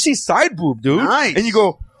fucking, you see side boob, dude. Nice. And you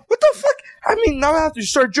go, what the fuck? I mean, now I have to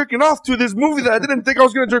start jerking off to this movie that I didn't think I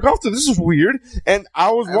was going to jerk off to. This is weird. And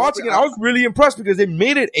I was watching it. I was really impressed because they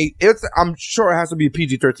made it I'm sure it has to be a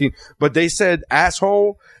PG-13, but they said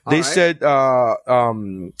asshole. They said,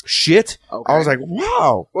 shit. Okay. I was like,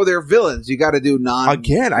 wow. Well, they're villains. You got to do I'm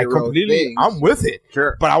with it.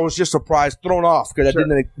 Sure. But I was just surprised, thrown off because I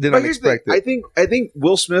didn't expect it. I think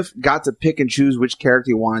Will Smith got to pick and choose which character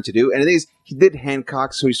he wanted to do. And the thing is, he did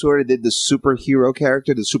Hancock, so he sort of did the superhero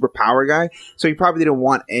character, the superpower guy. So he probably didn't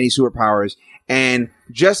want any superpowers. And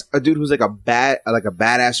just a dude who's like a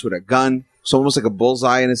badass with a gun. So almost like a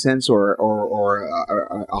Bullseye in a sense, or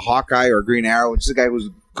a Hawkeye or a Green Arrow, which is a guy who's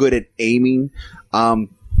good at aiming.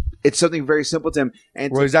 It's something very simple to him.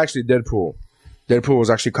 And he's actually Deadpool. Deadpool was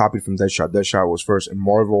actually copied from Deadshot. Deadshot was first, and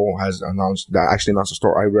Marvel has announced a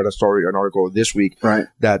story. I read an article this week, right,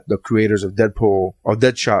 that the creators of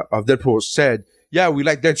Deadpool said, yeah, we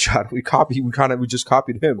like Deadshot. We just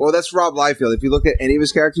copied him. Well, that's Rob Liefeld. If you look at any of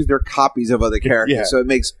his characters, they're copies of other characters. Yeah. So it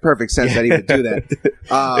makes perfect sense that he would do that.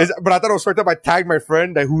 But I thought it was fucked up. I tagged my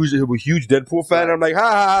friend who's a huge Deadpool fan. And I'm like,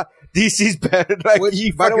 ha, DC's bad. Like,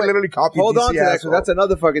 he fucking literally copied DC. Hold on to that. So that's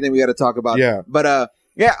another fucking thing we got to talk about. Yeah. But,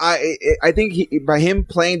 yeah, I think by him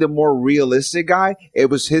playing the more realistic guy, it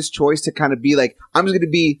was his choice to kind of be like, I'm just going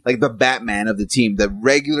to be like the Batman of the team, the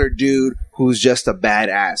regular dude who's just a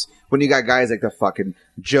badass. When you got guys like the fucking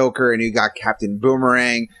Joker and you got Captain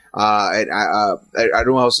Boomerang, I don't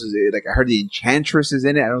know what else is it. Like, I heard the Enchantress is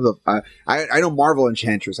in it. I don't know. I know Marvel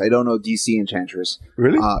Enchantress. I don't know DC Enchantress.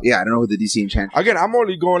 Really? Yeah, I don't know who the DC Enchantress. Again, I'm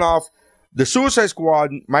only going off the Suicide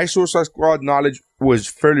Squad. My Suicide Squad knowledge was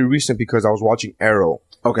fairly recent because I was watching Arrow.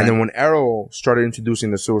 Okay. And then when Arrow started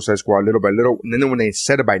introducing the Suicide Squad little by little, and then when they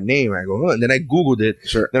said it by name, I go, and then I Googled it.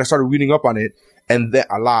 Sure. Then I started reading up on it, and then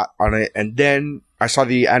a lot on it. And then I saw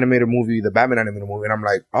the animated movie, the Batman animated movie, and I'm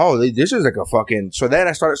like, oh, this is like a fucking. So then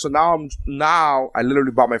I started. So now I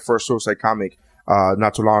literally bought my first Suicide comic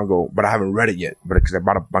not too long ago, but I haven't read it yet, but because I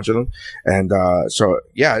bought a bunch of them. And so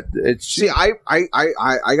yeah, it's. See, I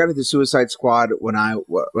got into Suicide Squad when I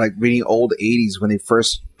like reading old 80s when they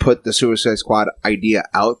first put the Suicide Squad idea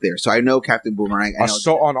out there. So I know Captain Boomerang.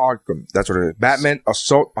 Assault on Arkham. That's what it is. Batman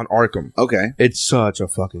Assault on Arkham. Okay. It's such a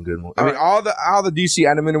fucking good movie. I mean, all the DC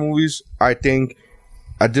animated movies, I think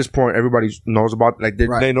at this point everybody knows about. Like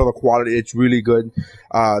they know the quality. It's really good.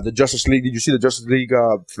 The Justice League. Did you see the Justice League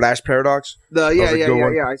Flash Paradox? Yeah.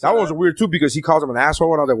 That was weird too because he calls him an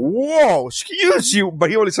asshole, and I was like, "Whoa, excuse you!"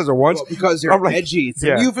 But he only says it once. Well, because they're edgy. It's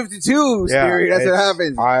a New 52 theory. That's what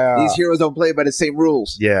happens. These heroes don't play by the same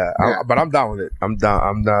rules. Yeah. But I'm down with it. I'm down.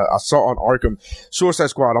 I'm the Assault on Arkham,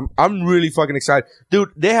 Suicide Squad. I'm really fucking excited,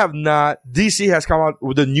 dude. They have not. DC has come out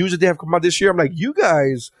with the news that they have come out this year. I'm like, you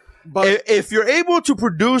guys. But if you're able to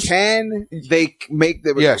produce, can they make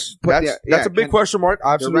the? Yes, that's a big question mark.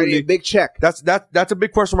 Absolutely, a big check. That's a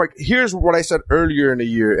big question mark. Here's what I said earlier in the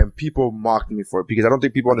year, and people mocked me for it because I don't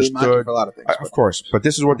think people understood. For a lot of things, of course, but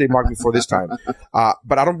this is what they mocked me for this time.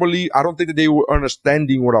 But I don't think that they were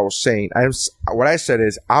understanding what I was saying. What I said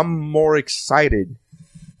is, I'm more excited.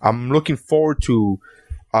 I'm looking forward to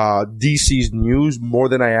DC's news more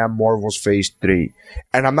than I am Marvel's Phase 3.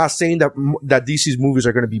 And I'm not saying that DC's movies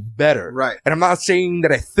are going to be better. Right. And I'm not saying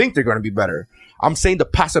that I think they're going to be better. I'm saying the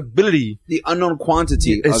possibility. The unknown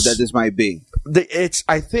quantity of that this might be.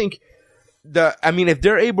 I think if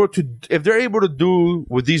they're able to do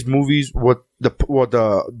with these movies what the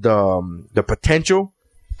potential,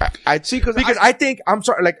 I see, because I think, I'm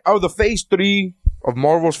sorry, like, the Phase 3 of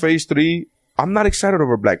Marvel's Phase 3, I'm not excited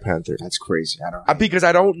over Black Panther. That's crazy. I don't know. Because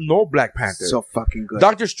I don't know Black Panther. So fucking good.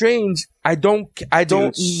 Doctor Strange, I don't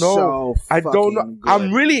know. So I don't know. fucking good.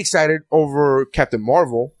 I'm really excited over Captain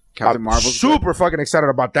Marvel. Captain Marvel's super fucking excited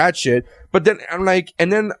about that shit. But then I'm like,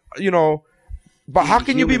 and then, but how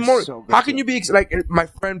can you be more, how can you be, like, my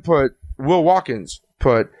friend Will Watkins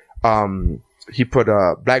he put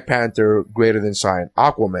Black Panther greater than sign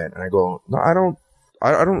Aquaman. And I go, no,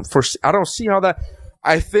 I don't see how that,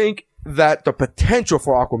 I think that the potential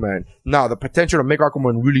for Aquaman, the potential to make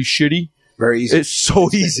Aquaman really shitty, very easy. It's so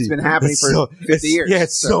easy. It's been happening for 50 years. Yeah,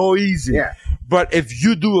 it's so easy. Yeah. But if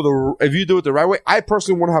you do it the right way, I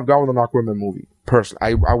personally wouldn't have gone with an Aquaman movie.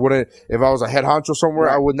 Personally, I wouldn't. If I was a head honcho somewhere,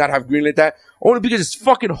 I would not have greenlit that. Only because it's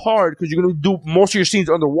fucking hard. Because you're gonna do most of your scenes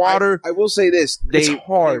underwater. I will say this: it's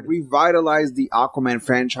hard. They revitalized the Aquaman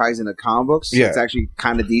franchise in the comic books. Yeah, it's actually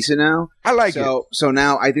kind of decent now. I like it. So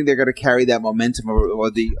now I think they're gonna carry that momentum or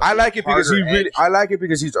the. I like it because I like it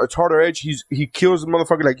because it's harder edge. He kills the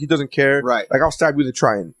motherfucker like he doesn't care. Right. Like I'll stab you with a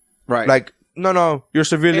trying. Right. Like. No, you're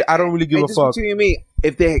severely. I don't really give a fuck. Between me,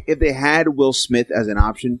 if they had Will Smith as an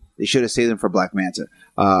option, they should have saved him for Black Manta.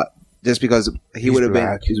 Just because he would have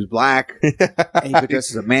been, he was black, and he could dress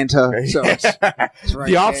as a manta. So it's right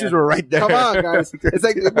the options were right there. Come on, guys! It's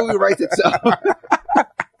like the movie writes itself.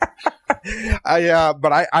 I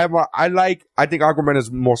think Aquaman is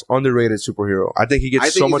the most underrated superhero. I think he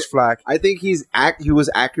gets so much flack. I think he was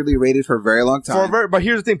accurately rated for a very long time. But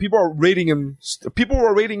here's the thing: people were rating him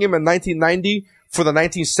in 1990 for the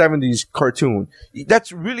 1970s cartoon.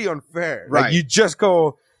 That's really unfair. Right? Like, you just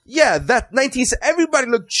go. Yeah, everybody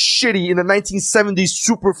looked shitty in the 1970s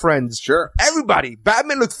Super Friends. Sure. Everybody.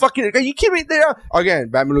 Batman looked fucking, are you kidding me? Again,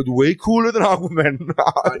 Batman looked way cooler than Aquaman.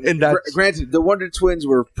 Granted, the Wonder Twins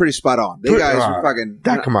were pretty spot on. They guys were fucking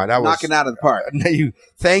knocking out of the park.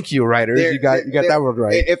 Thank you, writers. You got that word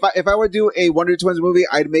right. If I would do a Wonder Twins movie,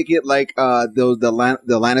 I'd make it like the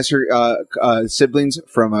Lannister siblings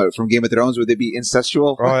from Game of Thrones, where they'd be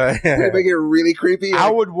incestual. I'd make it really creepy. I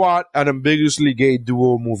would want an ambiguously gay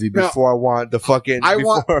duo movie before I want the fucking. I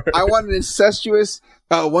want an incestuous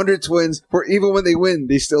Wonder Twins where even when they win,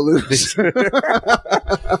 they still lose. Their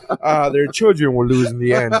children will lose in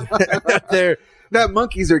the end. That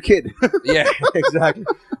monkey's their kid. Yeah, exactly.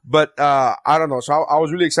 But I don't know. So I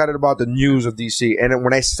was really excited about the news of DC, and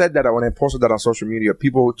when I said that, when I posted that on social media,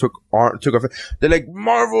 people took offense. They're like,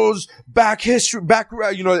 Marvel's back history,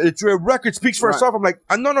 its record speaks for itself. I'm like,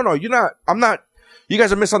 no, you're not. I'm not. You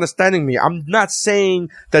guys are misunderstanding me. I'm not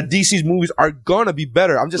saying that DC's movies are gonna be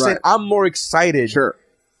better. I'm just saying I'm more excited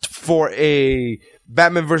for a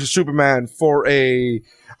Batman versus Superman,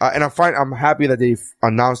 and I'm happy that they've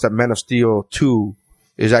announced that Man of Steel 2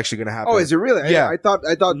 is actually gonna happen. Oh, is it really? Yeah. I thought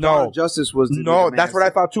Dawn of Justice was that's what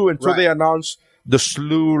I thought too until they announced the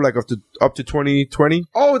slew like up to 2020.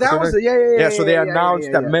 Oh, that was yeah. So they announced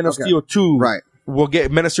that Man of Steel 2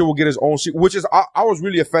 Man of Steel will get his own sequel, which is I was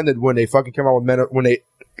really offended when they fucking came out with when they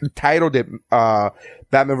titled it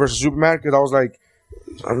Batman vs Superman, because I was like,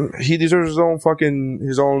 he deserves his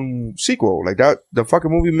own sequel. Like that, the fucking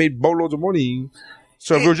movie made boatloads of money.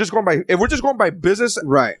 So if we're just going by business,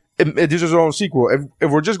 it deserves its own sequel. If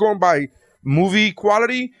we're just going by movie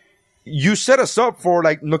quality, you set us up for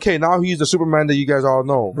like, okay, now he's the Superman that you guys all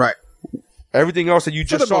know. Right. Everything else that you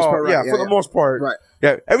just saw, for the most part. Right.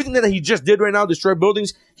 Yeah, everything that he just did right now, destroy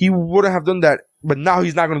buildings, he wouldn't have done that, but now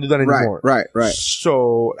he's not going to do that anymore. Right.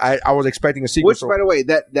 So I was expecting a sequel. Which, by the way,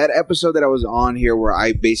 that episode that I was on here where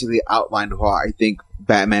I basically outlined how I think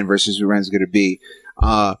Batman versus Superman is going to be.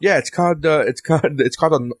 It's called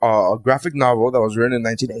a graphic novel that was written in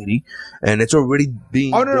 1980, and it's already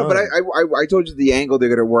being. Oh no, but I told you the angle they're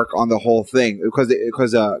going to work on the whole thing because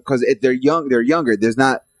they're younger. There's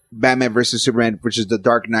not Batman versus Superman, which is the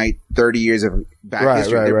Dark Knight, 30 years of back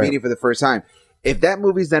history. They're meeting for the first time. If that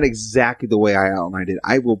movie's not exactly the way I outlined it,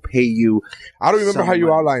 I will pay you. I don't remember how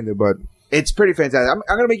you outlined it, but it's pretty fantastic. I'm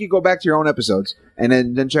going to make you go back to your own episodes and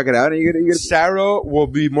then check it out. And you're gonna Sarah will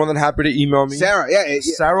be more than happy to email me.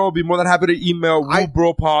 Sarah will be more than happy to email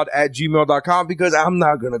woobropod@gmail.com because I'm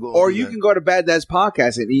not going to go. Or you can go to Bad Dad's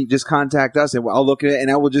Podcast and you just contact us and I'll look at it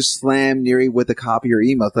and I will just slam Neri with a copy or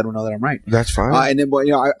email to let him know that I'm right. That's fine. And then,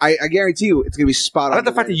 I guarantee you it's going to be spot on. I like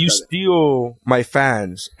the fact that you steal my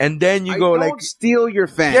fans and then you go don't steal your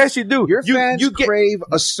fans. Yes, you do. Your fans crave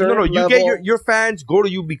a certain level. Get your fans go to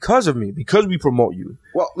you because of me, because we promote you.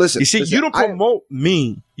 Well, listen. You see, you don't promote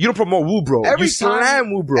me. You don't promote Woobro. You slam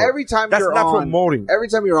Woobro. Every time that's not promoting. Every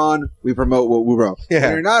time you're on, we promote Woobro. Yeah.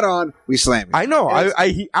 When you're not on, we slam you. I know.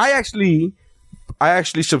 I actually I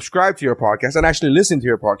actually subscribe to your podcast and actually listen to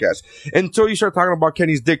your podcast. Until you start talking about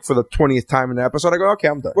Kenny's dick for the 20th time in the episode, I go, okay,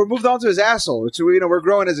 I'm done. We're moved on to his asshole. It's, we're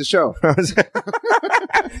growing as a show. It's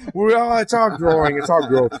all growing. It's all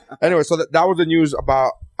growing. Anyway, so that was the news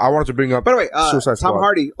about. I wanted to bring up. By the way, Suicide Squad. Tom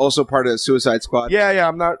Hardy also part of the Suicide Squad. Yeah. I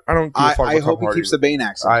don't. Give a fuck I about hope Tom he keeps the Hardy. Bane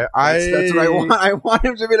accent. That's what I want. I want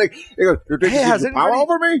him to be like, he goes, has "You're power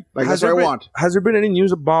over me." Like that's what I want. Has there been any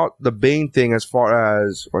news about the Bane thing as far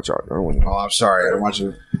as watch out? I don't want Oh, I'm sorry. I don't want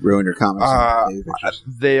you to ruin your comments.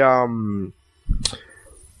 the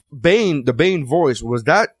Bane voice, was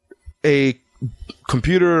that a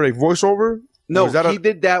computer, a voiceover? No, was that he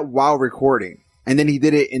did that while recording. And then he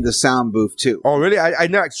did it in the sound booth too. Oh, really? I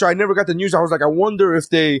never got the news. I was like, I wonder if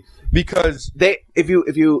because if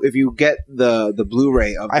you get the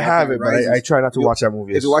Blu-ray of I have it, but I try not to watch that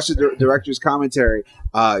movie. If you watch the director's commentary,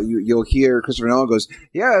 you'll hear Christopher Nolan goes,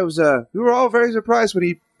 "Yeah, it was. We were all very surprised when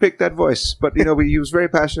he picked that voice, but he was very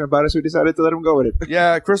passionate about it, so we decided to let him go with it."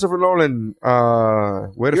 Yeah, Christopher Nolan.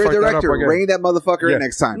 Way to You're fuck a director. that up again. Rein that motherfucker in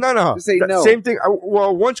next time. No. Just say no. Same thing.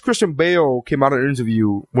 Well, once Christian Bale came out in an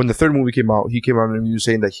interview, when the third movie came out, he came out in an interview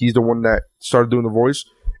saying that he's the one that started doing the voice.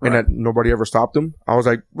 And that nobody ever stopped him. I was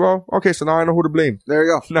like, well, okay, so now I know who to blame. There you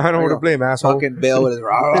go. Now I know who to blame, asshole. Fucking Bale with his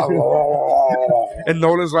And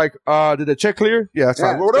Nolan's like, did the check clear? Yeah, that's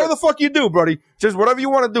fine. Well, whatever the fuck you do, buddy. Just whatever you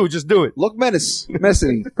want to do, just do it. Look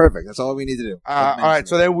menacing. Perfect. That's all we need to do. All right,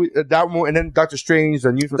 so then and then Doctor Strange,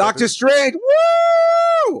 the news. Doctor Strange.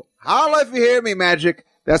 Woo! Holla if you hear me, Magic.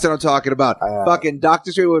 That's what I'm talking about. Fucking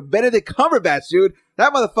Doctor Strange with Benedict Cumberbatch, dude.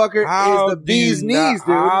 That motherfucker is the bee's knees,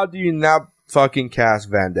 dude. How do you not fucking cast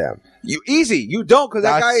Van Damme? You don't, because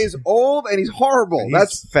that guy is old and he's horrible.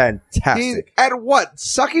 That's fantastic. At what?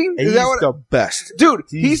 Sucking? He's the best. Dude,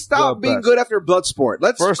 he stopped being good after Bloodsport.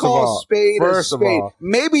 Let's call a spade a spade.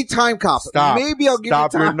 Maybe Time Cop. Stop. Maybe I'll give you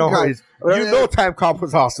Time Cop. You know Time Cop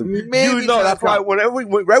was awesome. Maybe that's why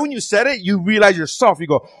right when you said it, you realize yourself. You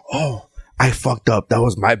go, oh, I fucked up. That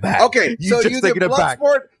was my bad. Okay, so you did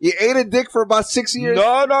Bloodsport. You ate a dick for about 6 years.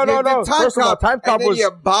 No. First of all, Time Cop was you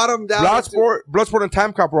bottomed out. Bloodsport and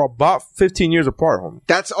Time Cop were about 15 years apart, homie.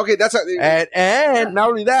 That's okay. That's and not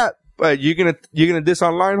only that, but you're gonna diss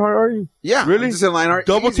on Lionheart, are you? Yeah, really? Diss on Lionheart.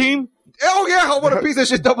 Double team. Oh yeah, what a piece of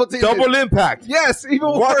shit! Double team. Double Impact. Yes, even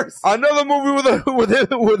worse. Another movie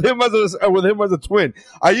with him as a twin.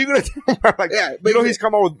 Are you gonna like? Yeah, he's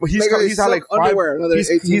come out with he's had like underwear another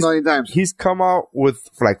 18 million times. He's come out with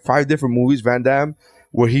like 5 different movies, Van Damme,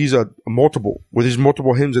 where he's a multiple with his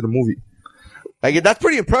multiple hymns in the movie. Like that's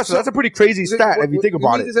pretty impressive. That's a pretty crazy stat if you think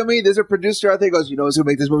about it. There's a producer out there who goes, you know what's gonna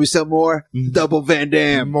make this movie sell more? Double Van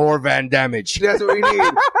Damme. More Van Damage. That's what we need.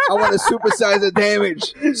 I want to supersize the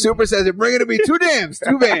damage. Supersize it. Bring it to me. 2 dams.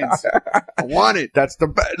 2 vans. I want it. That's the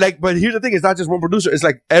but here's the thing, it's not just one producer, it's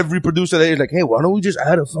like every producer there is like, hey, why don't we just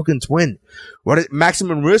add a fucking twin?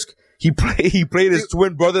 Maximum Risk? He played his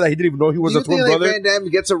twin brother that he didn't even know he was a twin brother. Van Damme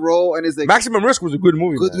gets a role and is like, Maximum Risk was a good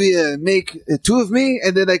movie. Could we make 2 of me?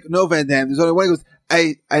 And then like, no, Van Damme. There's only one. He goes,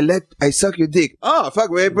 I suck your dick. Oh fuck,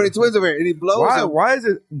 we're putting twins over here, and he blows. Why is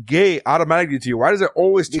it gay automatically to you? Why does it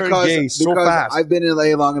always turn gay so fast? I've been in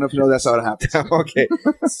LA long enough to know that's how it happens. Okay,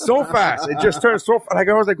 so fast. It just turns so fast. Like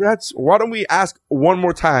I was like, why don't we ask one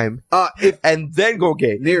more time and then go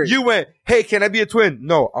gay? You went, hey, can I be a twin?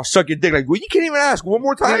 No, I'll suck your dick. Like, well, you can't even ask one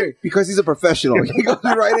more time because he's a professional. He goes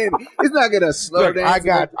right in. He's not gonna slow down.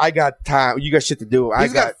 I got time. You got shit to do.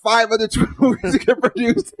 He's got 5 other twin movies to get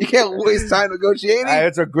produced. You can't waste time negotiating.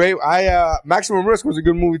 It's a great. Maximum Risk was a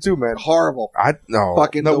good movie too, man. Horrible.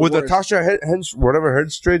 Fucking with Natasha Hemstridge, whatever.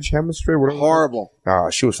 Horrible.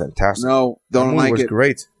 She was fantastic. No, don't like it. Was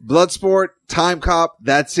great. Bloodsport, Time Cop.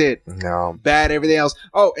 That's it. No, bad. Everything else.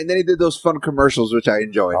 Oh, and then he did those fun commercials, which I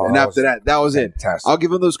enjoyed. And after that was fantastic. It. I'll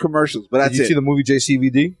give him those commercials, but that's it. Did you see the movie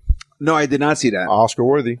JCVD? No, I did not see that. Oscar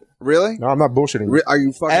worthy. Really? No, I'm not bullshitting. Are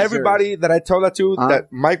you fucking Everybody serious? that I tell that to,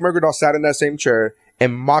 that Mike Mercadal sat in that same chair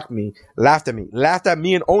and mocked me, laughed at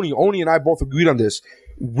me and Oni. Oni and I both agreed on this.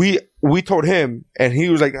 We told him, and he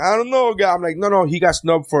was like, I don't know, guy. I'm like, no, he got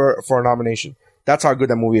snubbed for a nomination. That's how good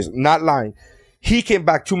that movie is. Not lying. He came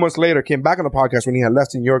back 2 months later, came back on the podcast when he had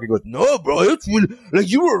left in New York. He goes, no, bro, it's really, like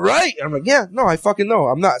you were right. And I'm like, yeah, no, I fucking know.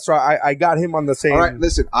 I'm not. So I got him on the same. All right,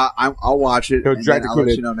 listen, I'll watch it. He'll drag I'll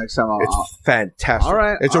let you know next time. It's fantastic. All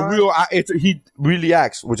right. It's a real, he really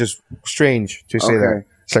acts, which is strange to say that.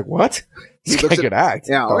 It's like, what? This guy can act.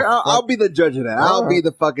 Yeah, I'll be the judge of that. I'll be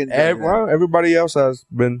the fucking judge. Well, everybody else has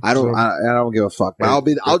been. I don't give a fuck. But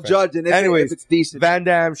I'll judge. And if it's decent, Van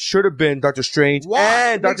Damme should have been Doctor Strange.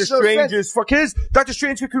 Why? And Doctor Strange is fuck his. Doctor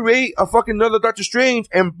Strange could create a fucking another Doctor Strange,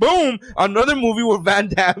 and boom, another movie where Van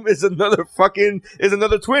Damme is another twin.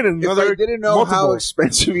 And if I didn't know how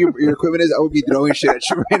expensive your equipment is, I would be throwing shit at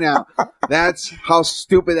you right now. That's how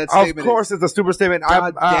stupid that statement is. Of course, it's a stupid statement.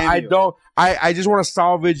 I just want to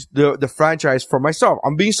salvage the franchise for myself.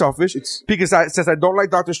 I'm being selfish because since I don't like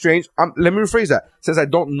Doctor Strange, let me rephrase that. Since I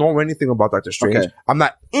don't know anything about Doctor Strange, I'm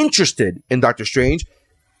not interested in Doctor Strange.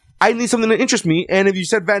 I need something to interest me. And if you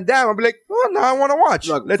said Van Damme, I'll be like, oh, now I want to watch.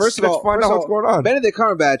 Look, let's find out what's going on. Benedict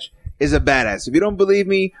Cumberbatch is a badass. If you don't believe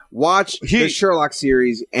me, watch the Sherlock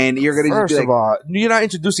series, and you're going to just be like... First of all, you're not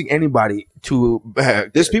introducing anybody to...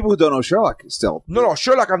 there's people who don't know Sherlock still. No,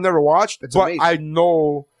 Sherlock I've never watched, but amazing. I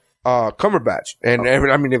know Cumberbatch. And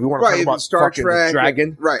if you want to talk about Star Trek,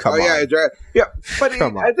 Dragon, right? Yeah, but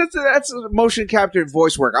that's motion captured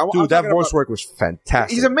voice work. Dude, that voice work was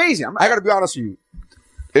fantastic. He's amazing. I got to be honest with you.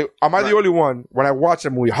 Am I the only one? When I watched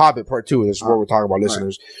that movie, Hobbit Part 2, this is what we're talking about,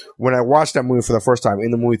 listeners. When I watched that movie for the first time in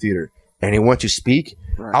the movie theater, and he went to speak,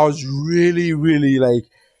 I was really, really like,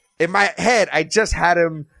 in my head, I just had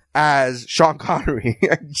him as Sean Connery.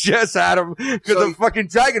 I just had him because of fucking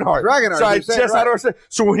Dragonheart. So I just had him.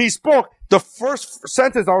 So when he spoke, the first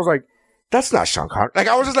sentence, I was like, that's not Sean Connery. Like,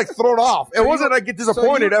 I was just like thrown off. It wasn't like get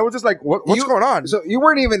disappointed. I was just like, what's going on? So you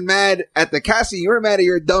weren't even mad at the casting. You were mad at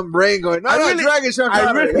your dumb brain going, Dragon Sean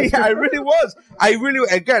Connery. I really was.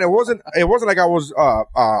 Again, it wasn't like I was,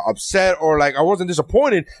 upset or like I wasn't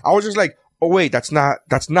disappointed. I was just like, oh wait, that's not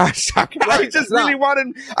Sean Connery.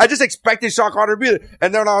 I just expected Sean Connery to be there.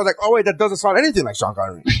 And then I was like, oh wait, that doesn't sound anything like Sean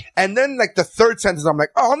Connery. And then like the third sentence, I'm like,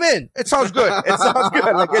 oh I'm in. It sounds good. Like but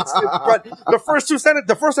the first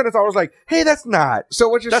sentence, I was like, hey, that's not. So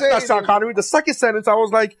what you're saying? That's not Sean Connery. The second sentence, I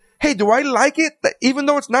was like, hey, do I like it? Even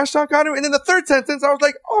though it's not Sean Connery? And then the third sentence, I was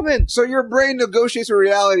like, oh man. So your brain negotiates with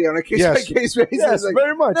reality on a case-by-case basis. Yes, like,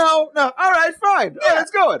 very much. No. All right, fine. Yeah, let's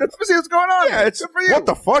go. Let's see what's going on. Yeah, it's good for you. What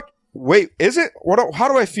the fuck? Wait, is it? How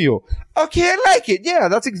do I feel? Okay, I like it. Yeah,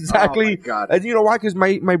 that's exactly. Oh my God. And you know why? Because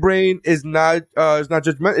my brain is not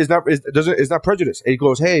judgmental. It's not prejudiced. It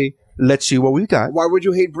goes, hey, let's see what we got. Why would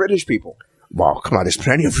you hate British people? Well, come on, there's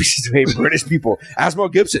plenty of reasons to hate British people. Ask Mel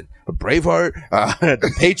Gibson, Braveheart,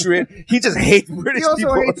 The Patriot. He just hates British people. He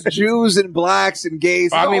also hates Jews and blacks and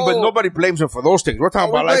gays. But nobody blames him for those things. We're talking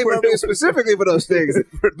about like specifically for those things.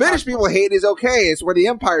 British people hate is okay. It's where the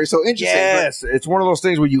empire is so interesting. Yes, it's one of those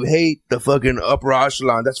things where you hate the fucking upper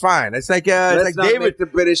echelon. That's fine. It's like let's not David. Make the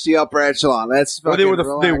British the upper echelon. That's fucking they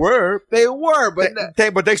were,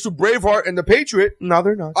 but thanks to Braveheart and The Patriot, no,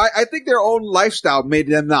 they're not. I think their own lifestyle made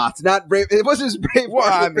them not brave. It wasn't just Braveheart.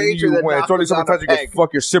 Well, it's only sometimes you can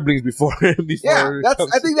fuck your siblings before. I think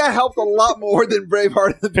that helped a lot more than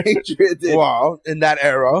Braveheart and The Patriot did. Wow, in that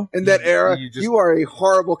era, you are a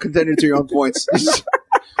horrible contender to your own points.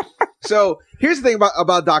 So here's the thing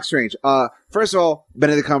about Doc Strange. First of all,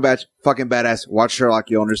 Benedict Cumberbatch, fucking badass. Watch Sherlock,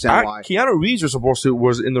 you'll understand why. Keanu Reeves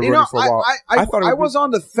was in the running for a while. I was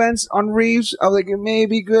on the fence on Reeves. I was like, it may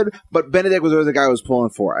be good, but Benedict was always the guy I was pulling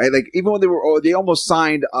for. Even when they almost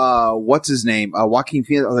signed, what's his name, Joaquin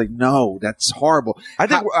Phoenix. I was like, no, that's horrible. I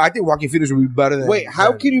think Joaquin Phoenix would be better than. Wait,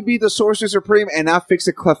 how can you be the Sorcerer Supreme and not fix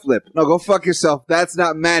a cleft lip? No, go fuck yourself. That's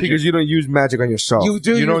not magic. Because you don't use magic on yourself. You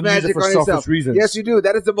do. You don't use it for selfish reasons. Yes, you do.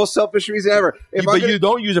 That is the most selfish reason ever. But you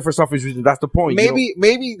don't use it for selfish reasons. That's the point.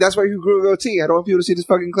 Maybe that's why you grew a goatee. I don't want people to see this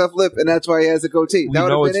fucking cleft lip, and that's why he has a goatee. That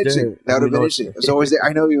would have been interesting. That would have been interesting. It's always there.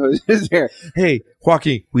 I know you was there. Hey,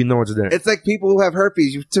 Joaquin, we know it's there. It's like people who have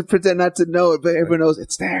herpes. You pretend not to know it, but everyone knows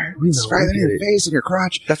it's there. It's right in your face and your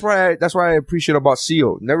crotch. That's why I appreciate about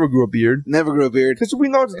Seal. Never grew a beard. Because we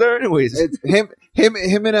know it's there anyways. It's him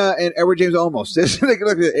and Edward James Olmos.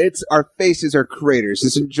 It's our faces are craters.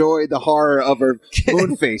 Just enjoy the horror of our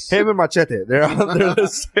moon face. Him and Machete. They're on there.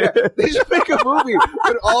 They should make a movie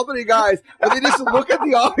with all three guys, and they just look at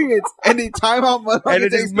the audience and they time out and they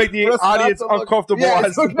just make the audience uncomfortable. Yeah,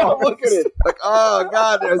 look at it. Like, oh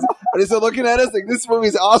God, they're still looking at us like this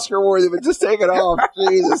movie's Oscar worthy, but just take it off.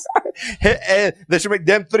 Jesus. And they should make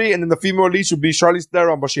them three, and then the female lead should be Charlize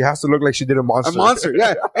Theron, but she has to look like she did a monster. A monster,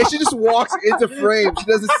 yeah. And she just walks into frame. She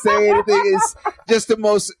doesn't say anything. It's just the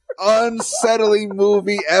most unsettling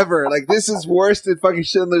movie ever. Like, this is worse than fucking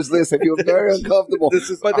Schindler's List. I feel very uncomfortable.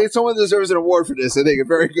 Someone deserves an award for this. I think it's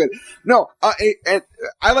very good. No,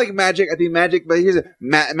 I like Magic. I think Magic, but here's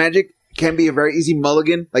Magic can be a very easy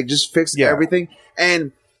mulligan. Like, just fix everything.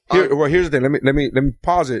 And Here's the thing. Let me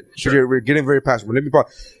pause it. Sure. We're getting very passionate. Let me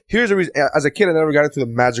pause. Here's the reason. As a kid, I never got into the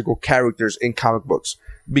magical characters in comic books.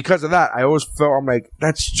 Because of that, I always felt, I'm like,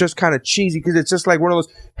 that's just kind of cheesy, because it's just like one of those,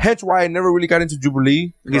 hence why I never really got into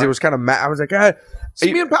Jubilee, because it was kind of I was like,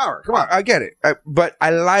 Speed and power. Come on. I get it. But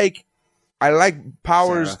I like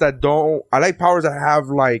powers that have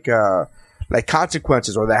like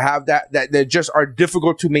consequences, or that have that just are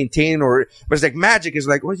difficult to maintain, but it's like magic is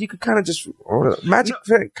like, well, you could kind of just magic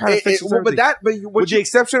kind of fixes everything. With the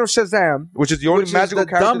exception of Shazam, which is the only magical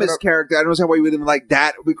character. Dumbest character. I don't understand why you wouldn't like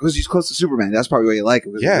that, because he's close to Superman. That's probably why you like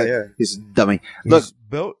him. Yeah. He's a dummy. Look,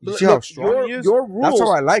 built. You see how strong he is? Your rules. That's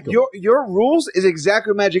how I like him. Your rules is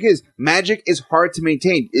exactly what magic is. Magic is hard to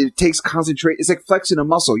maintain. It takes concentration. It's like flexing a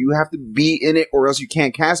muscle. You have to be in it, or else you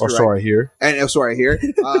can't cast it. So I hear. And as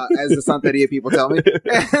the Santeria people tell me.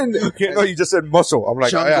 And no, you just said muscle. I'm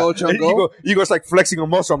like, Chungo. You go, it's like flexing a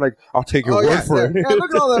muscle. I'm like, I'll take your word for it. Yeah,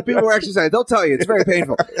 look at all the people who exercise. They'll tell you it's very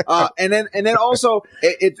painful. And then also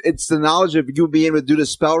it's the knowledge of you being able to do the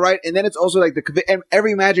spell right, and then it's also like and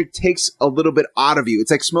every magic takes a little bit out of you. It's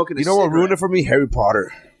like smoking. You know what ruined it for me? Harry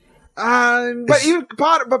Potter. But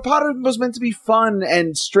Potter was meant to be fun,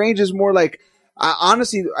 and Strange is more like.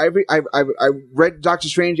 Honestly, I read Doctor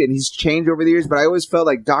Strange, and he's changed over the years, but I always felt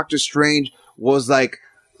like Doctor Strange was like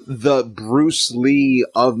the Bruce Lee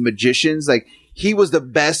of magicians. Like, he was the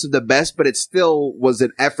best of the best, but it still was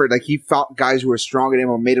an effort. Like, he fought guys who were stronger than him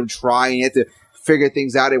or made him try, and he had to figure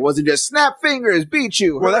things out. It wasn't just snap fingers, beat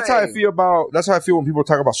you. Well, that's how I feel when people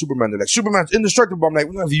talk about Superman. They're like, Superman's indestructible. I'm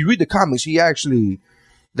like, well, if you read the comics,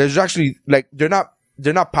 there's actually like, they're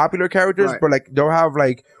not popular characters, but like they'll have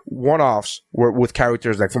like one-offs with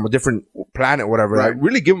characters like from a different planet, whatever. Right. Like,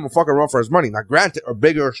 really give him a fucking run for his money. Now, granted, or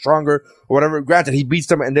bigger or stronger or whatever. Granted, he beats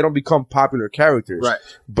them and they don't become popular characters. Right.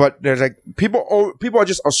 But there's like people are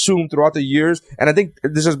just assumed throughout the years, and I think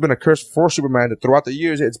this has been a curse for Superman that throughout the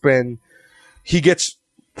years he gets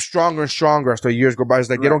stronger and stronger as the years go by. It's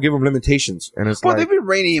like they don't give him limitations, and it's they've been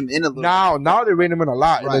reining him in a little. Now they rein him in a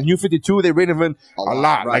lot. In the New 52, they rein him in a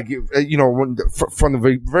lot. Right. Like, from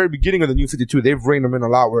the very beginning of the New 52, they've reined him in a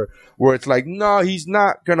lot. Where it's like, no, he's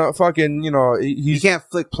not gonna fucking, he can't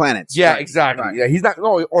flick planets. Yeah, exactly. Right. Yeah, he's not.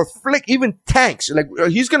 No, or flick even tanks. Like,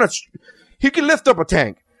 he can lift up a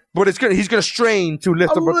tank. But he's gonna strain to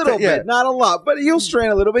lift up a little bit, not a lot, but he'll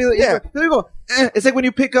strain a little bit. Yeah, there you go. It's like when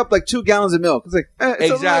you pick up like 2 gallons of milk. It's like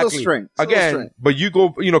it's a little strain. But you go,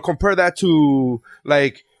 compare that to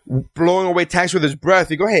like blowing away tanks with his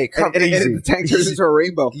breath. You go, hey, come easy. And the tank turns into a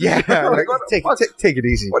rainbow. Yeah, like, take it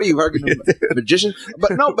easy. What are you arguing about? Magician?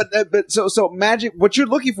 But no, but so magic. What you're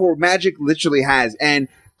looking for, magic literally has, and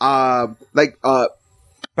But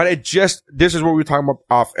this is what we were talking about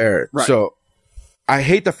off air. Right. So. I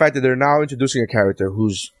hate the fact that they're now introducing a character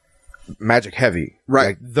who's magic heavy. Right.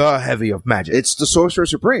 Like the heavy of magic. It's the Sorcerer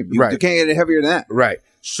Supreme. You can't get it heavier than that. Right.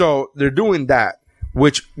 So they're doing that,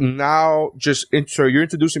 which now so you're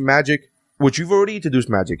introducing magic, which you've already introduced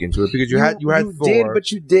magic into it because you had Thor. You did, but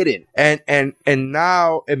you didn't. And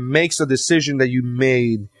now it makes a decision that you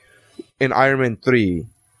made in Iron Man 3.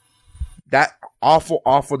 That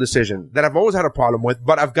awful decision that I've always had a problem with,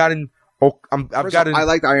 but I've gotten... I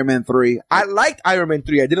liked Iron Man 3. I liked Iron Man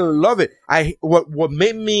 3. I didn't love it. What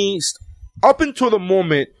made me up until the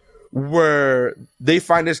moment where they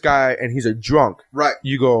find this guy and he's a drunk. Right.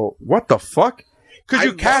 You go, what the fuck? Because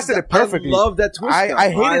you casted it perfectly. I love that twist.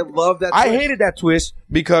 I hated that twist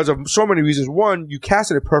because of so many reasons. One, you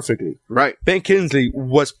casted it perfectly. Right. Ben Kingsley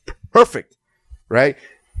was perfect. Right.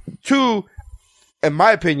 2, in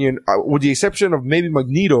my opinion, with the exception of maybe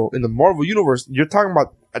Magneto in the Marvel Universe, you're talking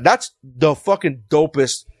about that's the fucking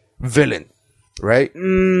dopest villain, right?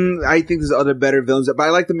 I think there's other better villains, but I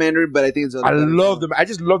like the Mandarin. But I think there's other. I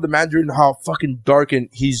just love the Mandarin. How fucking dark and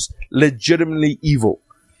he's legitimately evil.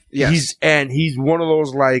 Yes. He's one of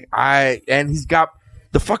those and he's got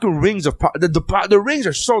the fucking rings of the rings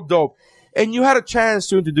are so dope. And you had a chance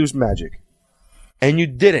to introduce magic, and you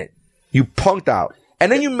didn't. You punked out, and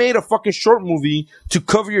then you made a fucking short movie to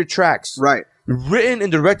cover your tracks, right? Written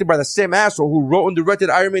and directed by the same asshole who wrote and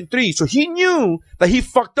directed Iron Man 3. So he knew that he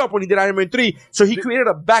fucked up when he did Iron Man 3. So he created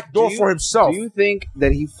a back door for himself. Do you think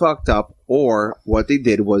that he fucked up, or what they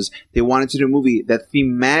did was they wanted to do a movie that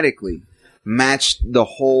thematically matched the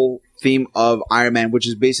whole theme of Iron Man, which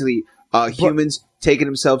is basically humans taking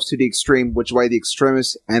themselves to the extreme, which is why the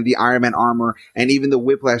Extremis and the Iron Man armor and even the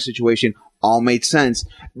Whiplash situation all made sense.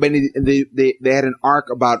 But they had an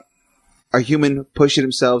arc about a human pushing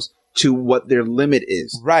themselves to what their limit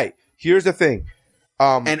is. Right. Here's the thing.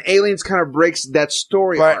 And Aliens kind of breaks that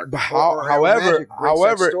story arc. However,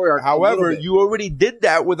 you already did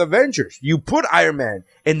that with Avengers. You put Iron Man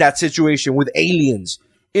in that situation with aliens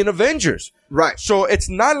in Avengers. Right. So it's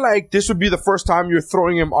not like this would be the first time you're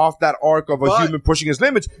throwing him off that arc of a human pushing his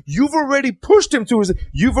limits. You've already pushed him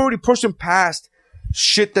you've already pushed him past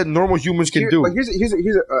shit that normal humans can do. But here's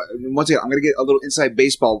once again, I'm gonna get a little inside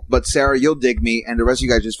baseball, but Sarah, you'll dig me, and the rest of you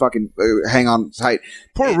guys just fucking hang on tight.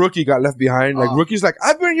 Poor Rookie got left behind. Like Rookie's like,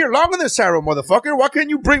 I've been here longer than Sarah, motherfucker. Why can't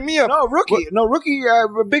you bring me up? No, Rookie,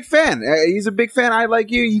 a big fan. He's a big fan. I like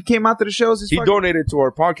you. He came out to the shows. He donated to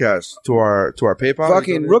our podcast, to our PayPal.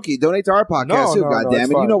 Fucking Rookie, donate to our podcast too.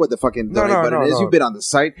 Goddamn it, you know what the fucking donate button is. You've been on the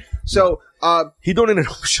site, so. He donated a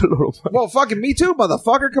shitload of money. Well, fucking me too,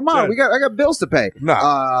 motherfucker. Come on, I got bills to pay.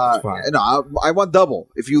 Nah, I want double.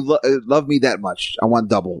 If you love me that much, I want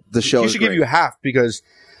double. The show. He should give you half because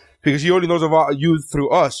he only knows about you through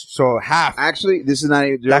us. So half. Actually, this is not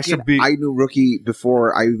even joking. I knew Rookie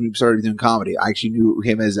before I even started doing comedy. I actually knew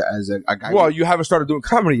him as a guy. Well, you haven't started doing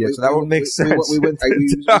comedy yet, so that would make sense.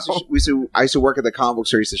 I used to work at the comic book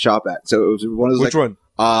store I used to shop at. So it was one of those. Which one?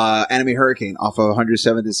 Anime Hurricane off of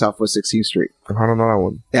 107th and Southwest 16th Street. I don't know that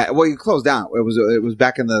one. Yeah, well, you closed down. It was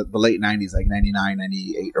back in the late 90s, like 99,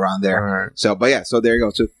 98, around there. Right. So, but yeah, so there you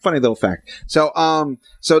go. So, funny little fact. So,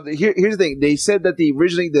 here's the thing. They said that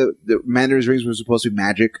originally the Mandarin's rings were supposed to be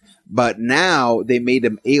magic, but now they made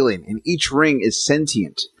them alien, and each ring is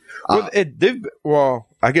sentient. I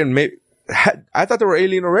thought they were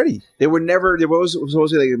alien already. They were never. They were always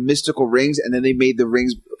supposed to be like mystical rings, and then they made the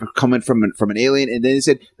rings coming from an alien, and then they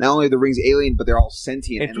said not only are the rings alien, but they're all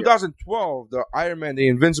sentient. In 2012, the Iron Man, the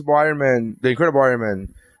Invincible Iron Man, the Incredible Iron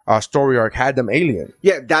Man story arc had them alien.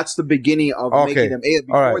 Yeah, that's the beginning of making them alien.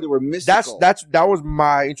 Before they were mystical. That was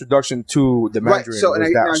my introduction to the Mandarin. Right. So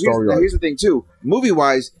here's the thing too. Movie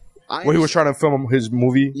wise. When he was trying to film his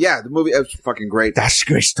movie? Yeah, the movie was fucking great. That's a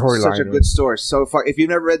great storyline. Such a good story. So if you've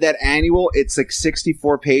never read that annual, it's like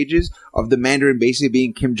 64 pages of the Mandarin basically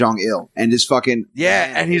being Kim Jong-il and just fucking...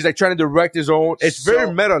 Yeah, and he's like trying to direct his own... It's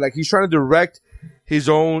very meta. Like he's trying to direct his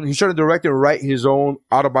own... He's trying to direct and write his own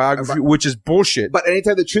autobiography, which is bullshit. But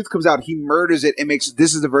anytime the truth comes out, he murders it and makes...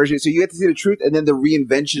 This is the version. So you get to see the truth and then the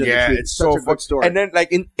reinvention of the truth. It's such a good story. And then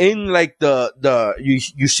like in like you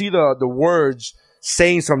see the words...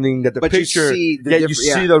 saying something that but picture, you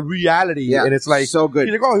see the reality, and it's like so good.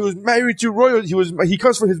 He's like, oh, he was married to royalty. He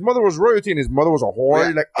comes from his mother was royalty, and his mother was a whore.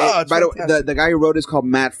 Yeah. Like, by the way, the guy who wrote it is called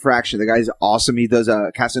Matt Fraction. The guy's awesome. He does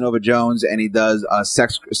Casanova Jones, and he does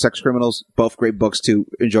Sex Criminals. Both great books too.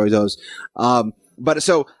 Enjoy those. But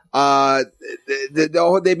so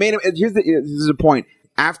they made him. This is the point.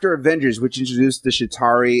 After Avengers, which introduced the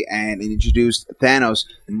Chitauri and introduced Thanos,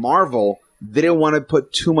 Marvel. They didn't want to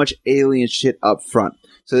put too much alien shit up front.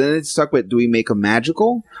 So then it's stuck with, do we make them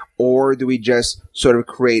magical or do we just sort of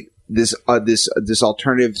create this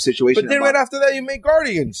alternative situation? But then right after that, you make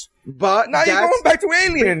Guardians. But now you're going back to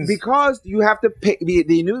aliens. Because you have to pay,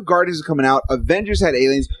 the new Guardians are coming out. Avengers had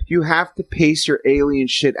aliens. You have to pace your alien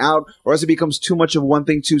shit out or else it becomes too much of one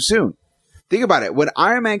thing too soon. Think about it. When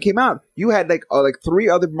Iron Man came out, you had like 3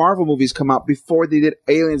 other Marvel movies come out before they did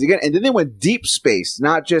Aliens again. And then they went deep space,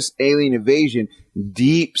 not just alien invasion,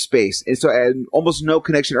 deep space. And so almost no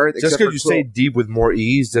connection to Earth. Just because you say deep with more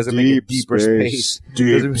ease doesn't make it deeper space.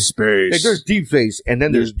 Deep space. Like there's deep space and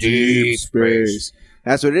then there's deep space.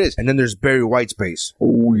 That's what it is. And then there's Barry White space.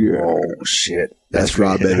 Oh, yeah. Oh, shit. That's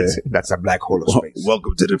Rob Bennett. That's a black hole of space.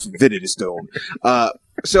 Welcome to the Infinity Stone.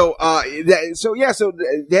 So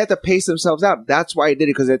they had to pace themselves out. That's why I did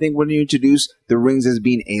it, because I think when you introduce the rings as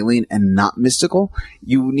being alien and not mystical,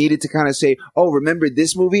 you needed to kind of say, oh, remember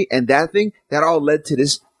this movie and that thing? That all led to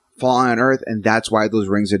this fall on Earth, and that's why those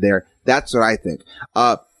rings are there. That's what I think.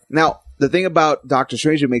 Now, the thing about Doctor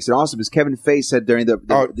Strange that makes it awesome is Kevin Feige said during the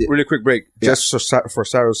really quick break, just for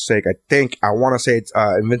Sarah's sake, I want to say it's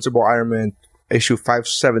Invincible Iron Man issue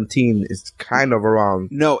 517 is kind of around.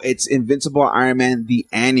 No, it's Invincible Iron Man, the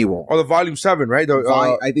annual. Oh, the volume 7, right?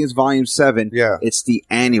 I think it's volume 7. Yeah. It's the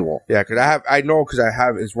annual. Yeah, because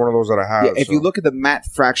it's one of those that I have. Yeah, if you look at the Matt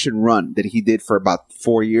Fraction run that he did for about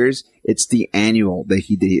 4 years, it's the annual that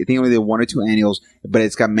he did. I think only did 1 or 2 annuals, but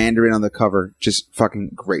it's got Mandarin on the cover. Just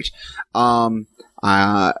fucking great. I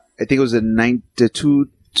think it was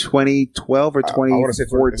 2012 or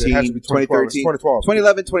 2014, 2013,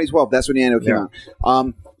 2011, 2012. That's when the annual came out.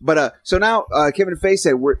 So now Kevin Feige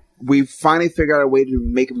said we finally figured out a way to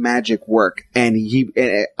make magic work, and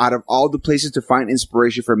out of all the places to find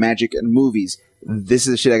inspiration for magic and movies, this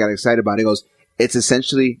is the shit I got excited about. He goes, it's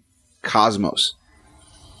essentially Cosmos.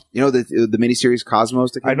 You know the miniseries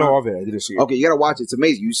Cosmos? That came I know out? of it. I didn't see it. Okay, you gotta watch it. It's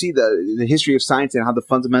amazing. You see the history of science and how the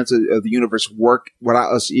fundamentals of the universe work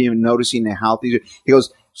without us even noticing how these. He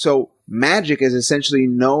goes, so magic is essentially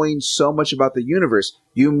knowing so much about the universe.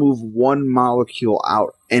 You move one molecule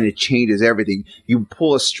out and it changes everything. You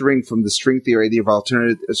pull a string from the string theory of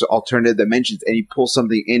alternative dimensions, and you pull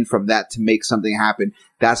something in from that to make something happen.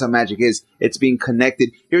 That's how magic is. It's being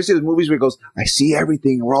connected. You ever see those movies where it goes, I see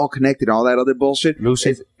everything, and we're all connected, all that other bullshit?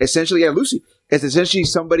 Lucy. It's essentially, Lucy. It's essentially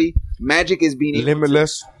somebody, magic is being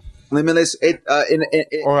Limitless. Limitless.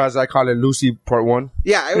 Or as I call it, Lucy Part 1.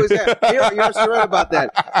 Yeah, it was that. You're absolutely right about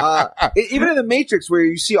that. Even in the Matrix, where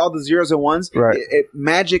you see all the zeros and ones, right.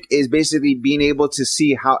 Magic is basically being able to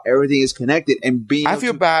see how everything is connected and being. I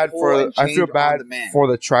feel bad for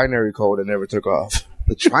the trinary code that never took off.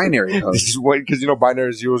 The trinary code, because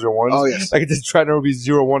binary zeros or ones. Oh yes, like this trinary would be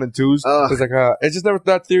 0, 1, and 2s. It's like it's just never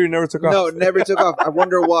that theory never took off. No, it never took off. I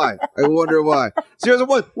wonder why. Zeros and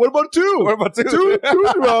ones. What about 2? What about 2?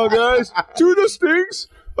 2's wrong, guys. 2 just stinks.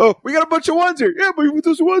 Oh, we got a bunch of ones here. Yeah, but with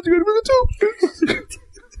those ones, you gotta bring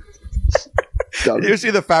a 2. You see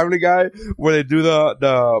the Family Guy where they do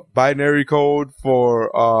the binary code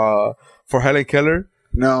for Helen Keller?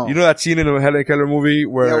 No. You know that scene in the Helen Keller movie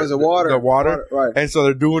where it was the water, right? And so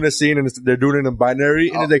they're doing a scene and they're doing it in binary,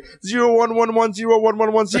 and it's like 0 1 1 1 0 1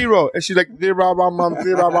 1 1 0, and she's like 0 1 1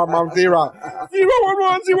 0 1 1 0 0 1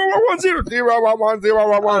 1 0 1 1 0 0 1 1 0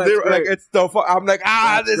 1 1 0. Like it's so fun. I'm like,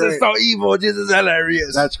 this is so evil. This is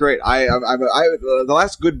hilarious. That's great. The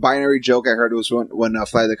last good binary joke I heard was when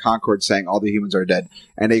Flight of the Conchords sang "All the humans are dead,"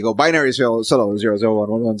 and they go binary solo 0 0 1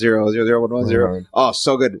 1 1 0 0 0 1 1 0. Oh,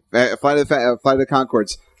 so good. Flight of the Conchords.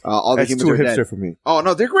 All the humans are dead. That's too hipster for me. Oh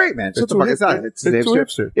no, they're great, man. It's too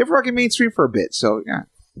hipster. They're fucking mainstream for a bit, so yeah.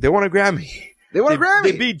 They want a Grammy.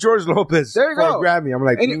 They beat George Lopez. There you go. For a Grammy. I'm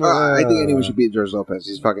like, I think anyone should beat George Lopez.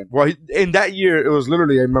 He's fucking. Well, in that year, it was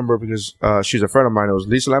literally, I remember because she's a friend of mine. It was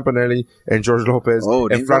Lisa Lampanelli and George Lopez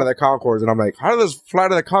and Flight of the Conchords, and I'm like, how does Flight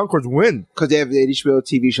of the Conchords win? Because they have the HBO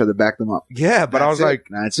TV show to back them up. Yeah, but I was like,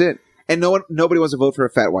 that's it. And nobody wants to vote for a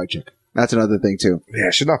fat white chick. That's another thing too. Yeah,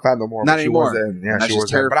 she's not fat no more. Not anymore. She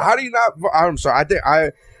was there. But how do you not? I'm sorry.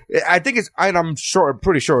 I think it's. I'm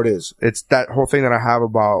pretty sure it is. It's that whole thing that I have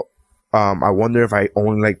about. I wonder if I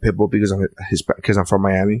only like Pitbull because I'm from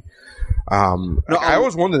Miami. I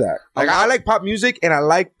always wonder that. Like I like pop music and I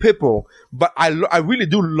like Pitbull, but I really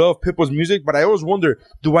do love Pitbull's music. But I always wonder,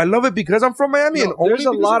 do I love it because I'm from Miami? No, there's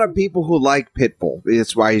a lot of people who like Pitbull.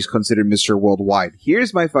 That's why he's considered Mr. Worldwide.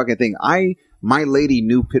 Here's my fucking thing. My lady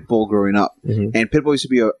knew Pitbull growing up, and Pitbull used to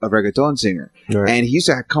be a reggaeton singer, and he used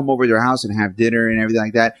to come over to their house and have dinner and everything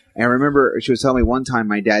like that. And I remember she was telling me one time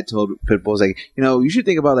my dad told Pitbull, was like, you should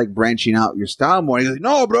think about like branching out your style more. And he goes,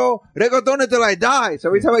 no, bro, reggaeton until I die. So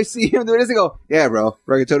every time I see him doing this, I go, yeah, bro,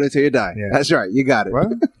 reggaeton until you die. Yeah. That's right, you got it.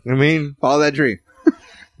 Well, I mean, follow that dream.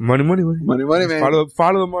 Money, man.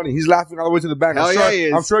 Follow the money. He's laughing all the way to the back.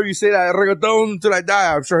 I'm sure if you say that reggaeton until I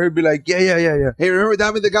die, I'm sure he'll be like, yeah. Hey, remember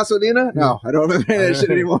Dame de Gasolina? No, I don't remember that shit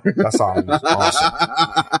anymore. That song is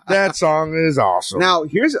awesome. That song is awesome. Now,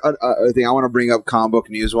 here's a thing I want to bring up comic book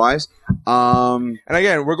news-wise. And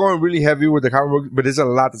again, we're going really heavy with the comic book, but there's a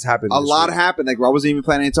lot that's happened. A lot happened. Like, I wasn't even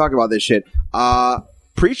planning to talk about this shit.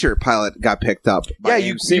 Preacher pilot got picked up by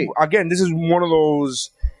AMC. Again, this is one of those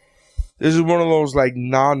like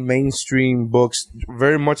non-mainstream books,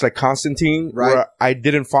 very much like Constantine, right? Where I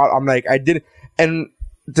didn't follow. I'm like, I didn't. And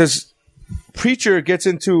this Preacher gets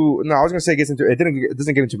into. No, I was gonna say gets into. It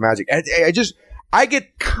doesn't get into magic. I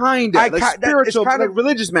get kind of like spiritual, kind of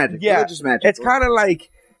religious magic. Yeah, religious magic. It's kind of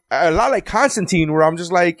like a lot like Constantine, where I'm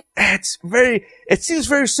just like, it seems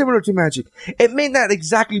very similar to magic. It may not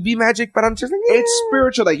exactly be magic, but I'm just like, it's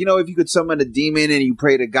spiritual. Like, if you could summon a demon and you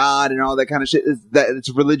pray to God and all that kind of shit, it's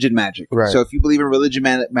religion magic. Right. So if you believe in religion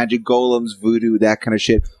magic, golems, voodoo, that kind of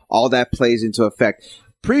shit, all that plays into effect.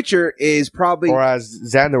 Preacher is probably, or as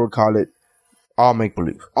Xander would call it, all make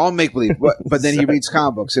believe. All make believe. But then he reads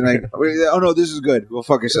comic books and like, oh no, this is good. Well,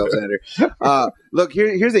 fuck yourself, Xander. Look,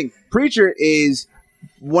 here's the thing. Preacher is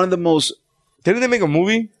one of the most. Didn't they make a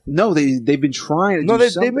movie? No, they've been trying to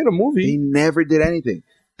they made a movie. They never did anything.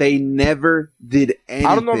 I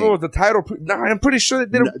don't know if it was the title. No, I'm pretty sure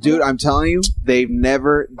they did. Dude, I'm telling you, they've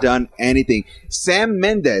never done anything. Sam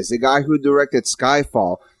Mendes, the guy who directed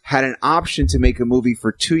Skyfall, had an option to make a movie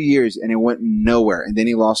for 2 years and it went nowhere. And then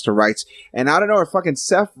he lost the rights. And I don't know, fucking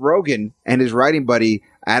Seth Rogen and his writing buddy,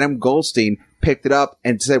 Adam Goldstein, picked it up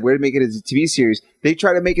and said, we're going to make it as a TV series. They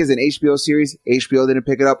tried to make it as an HBO series. HBO didn't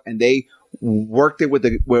pick it up, and they worked it with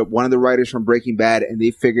one of the writers from Breaking Bad, and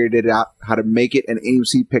they figured it out how to make it, and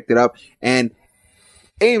AMC picked it up. And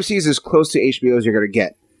AMC is as close to HBO as you're going to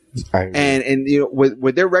get. And you know,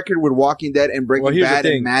 with their record with Walking Dead and Breaking Bad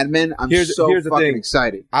and Mad Men, I'm here's fucking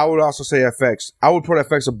excited. I would also say FX. I would put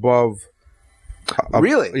FX above.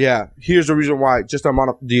 Really? Yeah. Here's the reason why. Just the amount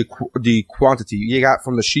of the quantity you got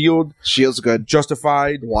from The Shield. Shield's good.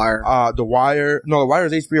 Justified. The Wire. The Wire. No, The Wire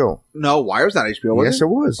is HBO. No, Wire's not HBO. Was yes, it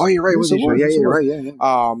was. Oh, you're right. Yes, it was. Yeah, you're right.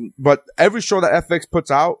 Yeah. But every show that FX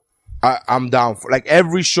puts out, I'm down for. Like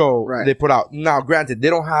every show they put out. Now, granted, they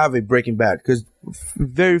don't have a Breaking Bad because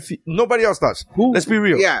very few, nobody else does. Let's be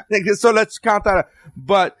real. Yeah. So let's count that.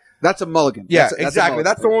 But that's a mulligan. Yeah, exactly.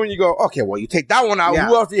 That's the one you go, okay, well, you take that one out. Yeah.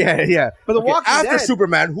 Who else? Yeah. But The Walking Dead. After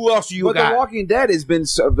Superman, who else do you got? But The Walking Dead has been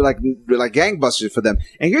like gangbusters for them.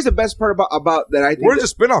 And here's the best part about that I think. Where's the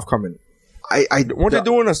spinoff coming? Weren't they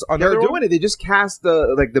doing this? They're doing it. They just cast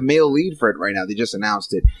the male lead for it right now. They just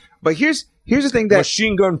announced it. But here's the thing that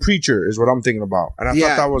Machine Gun Preacher is what I'm thinking about, and I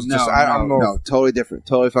thought that was I don't know. No, totally different,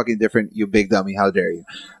 totally fucking different. You big dummy! How dare you?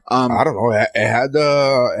 I don't know. It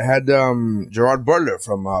had Gerard Butler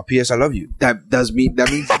from P.S. I Love You. That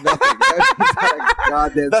means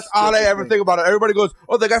nothing. That's all I ever think about it. Everybody goes,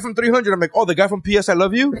 "Oh, the guy from 300." I'm like, "Oh, the guy from P.S. I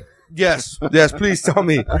Love You." Yes. Please tell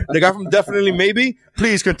me the guy from Definitely Maybe.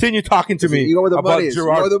 Please continue talking to me. You know where the money is. Gerard.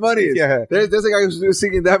 You know where the money is. Yeah. There's a guy who's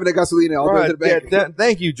singing "That with Gasolina." All the way to the bank.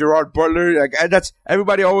 Thank you, Gerard Butler. Like, that's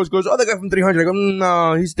everybody always goes, "Oh, the guy from 300." I go,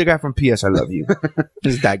 "No, he's the guy from P.S. I Love You."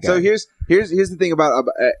 He's that guy. So here's the thing about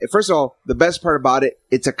first of all, the best part about it,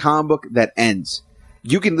 it's a comic book that ends.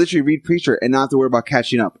 You can literally read Preacher and not have to worry about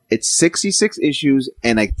catching up. It's 66 issues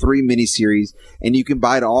and like 3 miniseries, and you can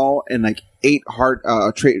buy it all in like 8 hard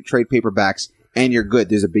trade paperbacks, and you're good.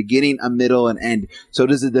 There's a beginning, a middle, and end. So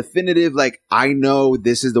there's a definitive, like, I know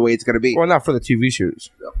this is the way it's going to be. Well, not for the TV series.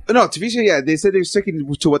 No, TV series, yeah. They said they're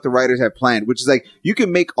sticking to what the writers have planned, which is like, you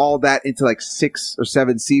can make all that into like 6 or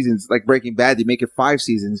 7 seasons, like Breaking Bad. You make it 5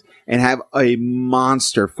 seasons and have a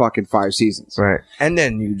monster fucking 5 seasons. Right. And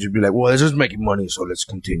then you just be like, well, this is making money, so let's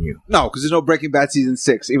continue. No, because there's no Breaking Bad season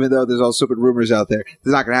 6, even though there's all stupid rumors out there. It's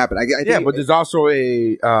not going to happen. But there's also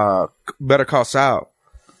a Better Call Saul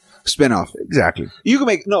spinoff. Exactly. You can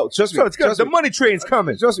make trust me. So it's good. The money train's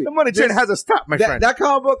coming. Trust me. The money train hasn't stopped, my friend. That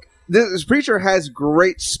comic book, this Preacher has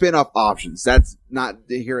great spinoff options. That's not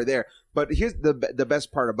here or there. But here's the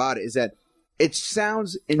best part about it is that it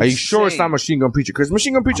sounds insane. Are you sure it's not Machine Gun Preacher? Because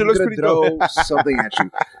Machine Gun Preacher looks pretty dope. Throw something at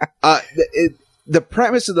you. The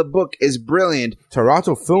premise of the book is brilliant.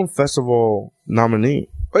 Toronto Film Festival nominee.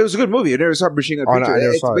 It was a good movie. I never saw Machine Gun Preacher.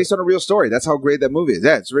 It's based on a real story. That's how great that movie is.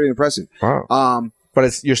 Yeah, it's really impressive. Wow.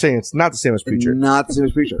 But you're saying it's not the same as Preacher. Not the same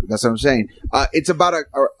as Preacher. That's what I'm saying. It's about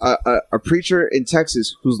a preacher in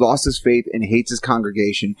Texas who's lost his faith and hates his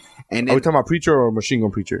congregation. And are we talking about Preacher or Machine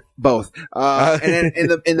Gun Preacher? Both. And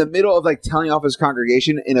then in the middle of like telling off his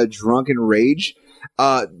congregation in a drunken rage,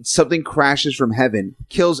 something crashes from heaven,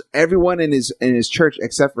 kills everyone in his church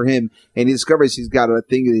except for him, and he discovers he's got a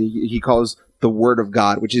thing that he calls the word of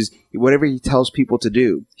God, which is whatever he tells people to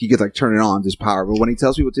do, he could like turn it on, this power. But when he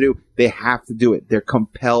tells people to do, they have to do it. They're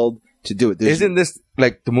compelled to do it. Isn't this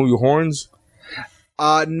like the movie Horns?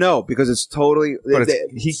 No, because it's totally.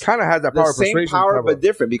 He kind of has that power. The same power, but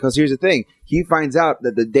different. Because here's the thing: he finds out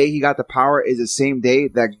that the day he got the power is the same day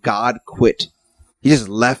that God quit. He just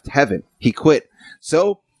left heaven. He quit.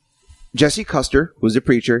 So Jesse Custer, who's a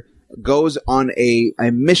preacher, goes on a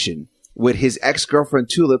mission with his ex-girlfriend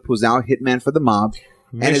Tulip, who's now a hitman for the mob.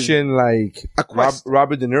 Mission like a quest.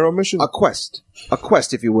 Robert De Niro mission? A quest,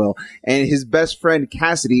 if you will. And his best friend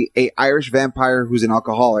Cassidy, a Irish vampire who's an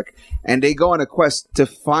alcoholic, and they go on a quest to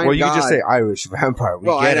find God. Well, you can just say Irish vampire. We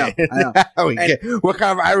get it. I know. What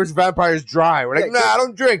kind of Irish vampire is dry? We're like, I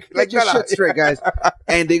don't drink. Like, your shit straight, guys.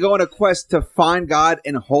 And they go on a quest to find God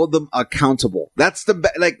and hold them accountable. That's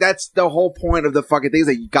that's the whole point of the fucking thing. Is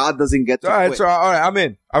that God doesn't get to quit. All right, I'm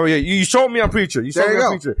in. Oh, yeah, you sold me on Preacher. You sold me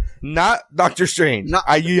on Preacher. Not Doctor Strange.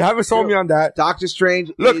 You haven't sold me on that. Doctor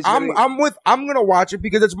Strange. Look, I'm gonna watch it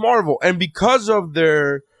because it's Marvel, and because of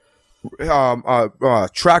their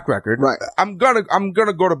track record, right? I'm gonna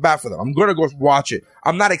go to bat for them. I'm gonna go watch it.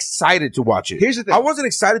 I'm not excited to watch it. Here's the thing: I wasn't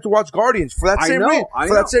excited to watch Guardians for that same reason.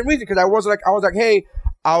 That same reason, because I was like, hey,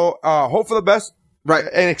 I'll hope for the best. Right.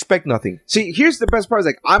 And expect nothing. See, here's the best part. Is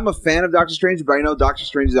like, I'm a fan of Doctor Strange, but I know Doctor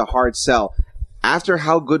Strange is a hard sell. After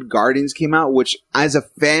how good Guardians came out, which as a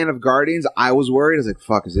fan of Guardians, I was worried. I was like,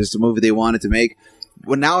 fuck, is this the movie they wanted to make?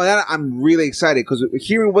 Well, now that I'm really excited because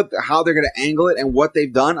hearing how they're going to angle it and what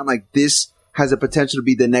they've done, I'm like, this has the potential to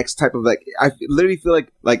be the next type of like. I literally feel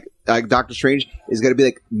like Doctor Strange is going to be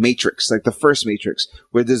like Matrix, like the first Matrix,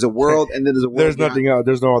 where there's a world and then there's a world. There's nothing else.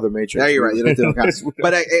 There's no other Matrix. Yeah, you're right. You don't count.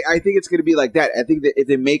 But I think it's going to be like that. I think that if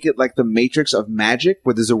they make it like the Matrix of magic,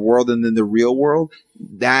 where there's a world and then the real world,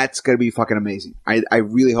 that's going to be fucking amazing. I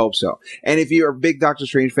really hope so. And if you're a big Doctor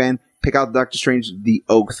Strange fan, pick out Doctor Strange: The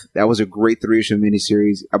Oath. That was a great 3-issue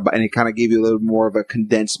miniseries, and it kind of gave you a little more of a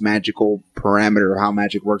condensed magical parameter of how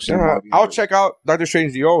magic works. I'll check out Doctor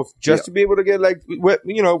Strange: The Oath just to be able to get like wet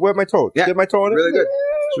my toe. Yeah, get my toe in it. Really good.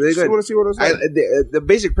 It's really good. See what it's like. The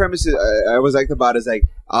basic premise I always liked about is like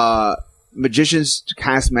magicians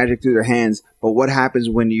cast magic through their hands, but what happens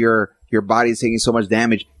when your body is taking so much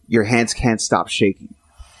damage, your hands can't stop shaking?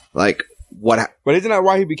 Like what? But isn't that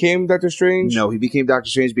why he became Doctor Strange? No, he became Doctor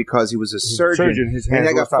Strange because he was a surgeon. His hands and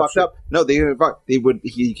that got fucked up. No, they didn't fuck.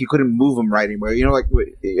 He couldn't move them right anymore. You know, like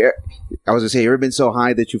I was gonna say, you ever been so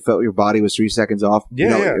high that you felt your body was 3 seconds off?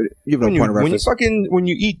 Yeah, you have no point of reference. When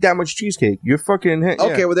you eat that much cheesecake, you're fucking.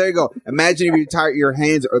 Okay, well there you go. Imagine if your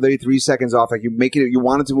hands are literally 3 seconds off. Like you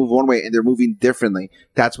wanted to move one way and they're moving differently.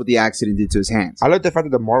 That's what the accident did to his hands. I like the fact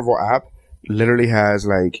that the Marvel app literally has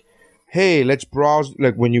like, hey, let's browse.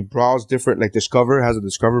 Like when you browse different, like Discover has a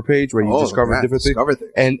Discover page where you discover different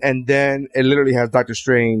things. And then it literally has Doctor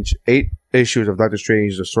Strange, 8 issues of Doctor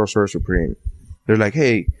Strange, the Sorcerer Supreme. They're like,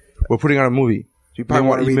 hey, we're putting out a movie. You probably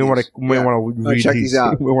want to read check these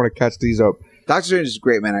out. We want to catch these up. Doctor Strange is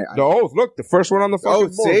great, man. The Oath, look, the first one on the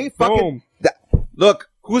fucking board. See? Fucking, look,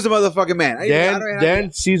 who's the motherfucking man?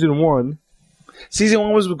 Then season 1. Season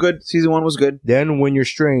 1 was good. Then When You're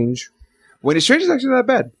Strange. When You're Strange is actually not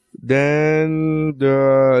bad. Then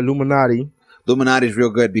the Illuminati. Illuminati is real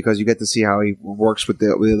good because you get to see how he works with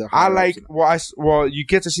the. I like you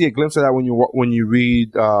get to see a glimpse of that when you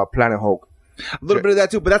read Planet Hulk. A little bit of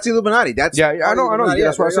that too, but that's the Illuminati. I know.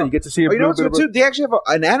 That's why I said you get to see a little bit of it. They actually have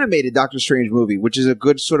an animated Doctor Strange movie, which is a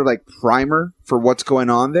good sort of like primer for what's going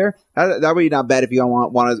on there. That way, you're not bad if you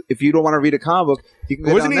don't want to. If you don't want to read a comic book, you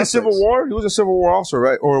can. Wasn't he in Civil War? He was in Civil War also,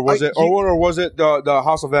 right? Or was it? Or was it the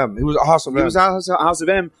House of M? He was a House of M. He was House of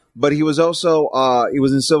M. But he was also he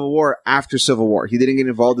was in Civil War after Civil War. He didn't get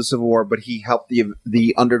involved in Civil War, but he helped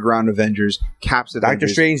the underground Avengers, Caps Avengers. Doctor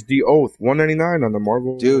Strange: The Oath, $1.99 on the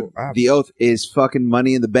Marvel. Dude, app. The Oath is fucking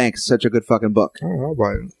money in the bank. It's such a good fucking book. Oh, I'll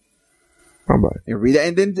buy it. You read it,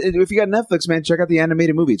 and then if you got Netflix, man, check out the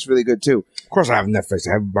animated movie. It's really good too. Of course, I have Netflix.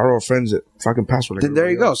 I have borrowed friends that fucking password. Then there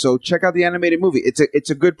you go. So check out the animated movie. It's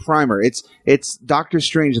a good primer. It's Doctor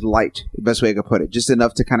Strange light, the best way I could put it. Just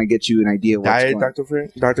enough to kind of get you an idea. Of what's Diet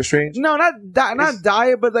Doctor Strange. No, not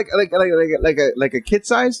diet, but like a kid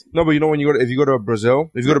size. No, but you know when if you go to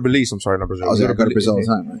Brazil, if you go to Belize, I'm sorry, not Brazil. I was go to Brazil all the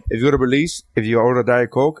time. Right? If you go to Belize, if you order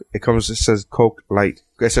Diet Coke, it says Coke Light.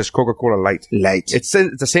 It says Coca-Cola Light. It's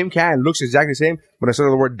the same can, looks exactly the same, but instead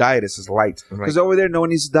of the word diet, it says light. Because over there, no one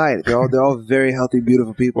needs to diet. They're all very healthy,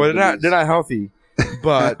 beautiful people. Well, they're not healthy,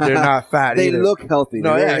 but they're not fat. They either. look healthy.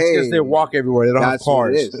 No, it's because they walk everywhere. They don't have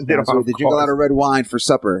cars. They drink a lot of red wine for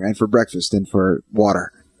supper and for breakfast and for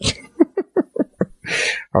water.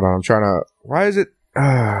 Hold on, I'm trying to. Why is it?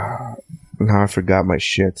 Now I forgot my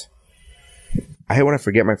shit. I hate when I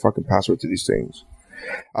forget my fucking password to these things.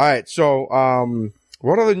 All right, so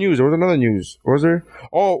what other news? There was another news. Was there?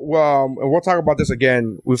 Oh, well, we'll talk about this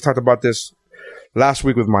again. We've talked about this last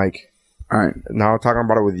week with Mike. All right. Now I'm talking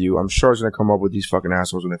about it with you. I'm sure it's going to come up with these fucking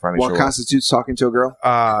assholes when they finally show up. What constitutes talking to a girl?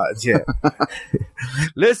 Yeah.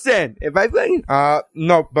 Listen, if I play...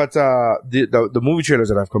 no, but the movie trailers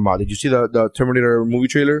that have come out. Did you see the Terminator movie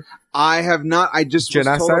trailer? I have not. I just was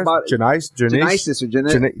told about it. Genesis.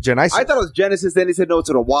 I thought it was Genesis. Then he said no, it's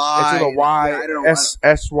with a Y. It's with a Y. I don't know.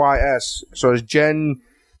 SYS. So it's Gen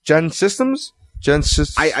Systems?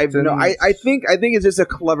 Genesis. I think it's just a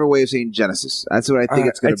clever way of saying Genesis. That's what I think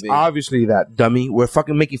it's going to be. It's obviously that, dummy. We're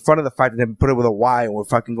fucking making fun of the fact that they put it with a Y and we're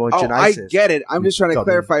fucking going Genesis. I get it. I'm just trying to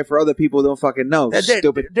clarify for other people who don't fucking know.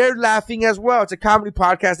 Stupid. They're laughing as well. It's a comedy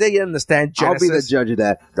podcast. They understand Genesis. I'll be the judge of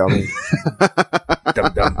that, dummy.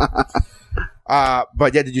 Dumb.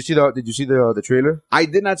 But yeah, did you see the trailer? I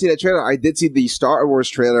did not see that trailer. I did see the Star Wars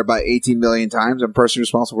trailer about 18 million times. I'm personally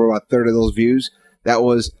responsible for about a third of those views. That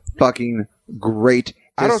was fucking great.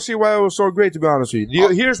 I don't see why it was so great, to be honest with you.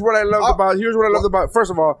 Here's what I loved about.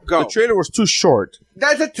 First of all, the trailer was too short.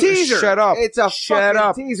 That's a teaser. Shut up. It's a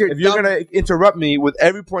fucking teaser. If you're gonna interrupt me with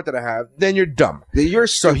every point that I have, then you're dumb.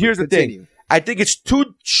 So here's the thing. I think it's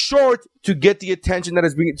too short to get the attention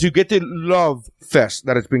to get the love fest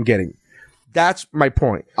that it's been getting. That's my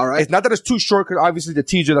point. All right. It's not that it's too short because obviously the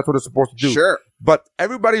teaser, that's what it's supposed to do. Sure. But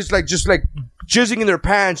everybody's just jizzing in their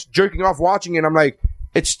pants, jerking off, watching it. And I'm like,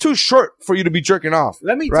 it's too short for you to be jerking off.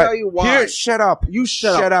 Let me right? tell you why. Here, shut up. You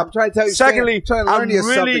shut up. I'm trying to tell you. Secondly,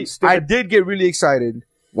 I did get really excited.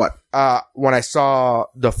 What? When I saw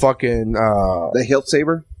the fucking the hilt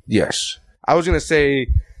saber. Yes, I was gonna say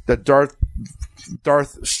the Darth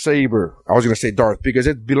Saber. I was gonna say Darth because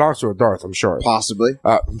it belongs to a Darth. I'm sure. Possibly.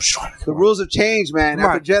 I'm sure. The rules have changed, man.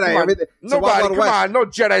 After Jedi, everything. Nobody, come on. No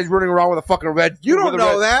Jedi's running around with a fucking red. You don't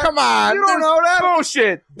know that. Come on. You don't know that.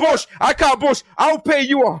 Bullshit. Bush. I call Bush. I'll pay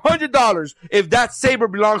you $100 if that saber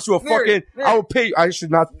belongs to a fucking. I will pay you. I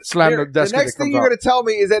should not slam the desk. The next thing you're going to tell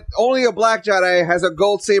me is that only a black Jedi has a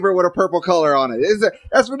gold saber with a purple color on it.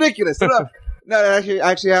 That's ridiculous. No, that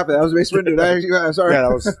actually happened. That was Mace Windu. I'm sorry. Yeah,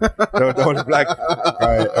 that was black.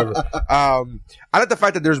 Ever. I like the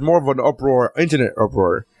fact that there's more of an uproar, internet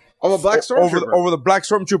uproar. Of a black stormtrooper. Over the black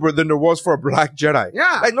stormtrooper than there was for a black Jedi.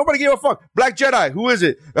 Yeah. Like, nobody gave a fuck. Black Jedi, who is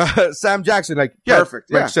it? Sam Jackson. Like, yeah.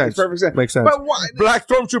 Perfect. Makes sense. Perfect sense. Makes sense. But why? Black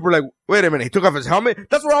stormtrooper, like, wait a minute, he took off his helmet?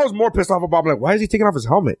 That's what I was more pissed off about. I'm like, why is he taking off his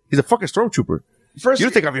helmet? He's a fucking stormtrooper. First, you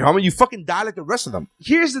don't take off your helmet. You fucking die like the rest of them.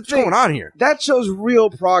 Here's the thing. What's going on here? That shows real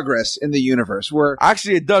progress in the universe. Where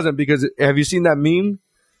actually it doesn't, because have you seen that meme?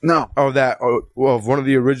 No. Of one of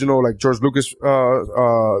the original, like, George Lucas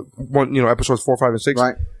episodes 4, 5, and 6.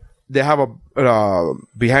 Right. They have a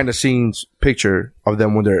behind the scenes picture of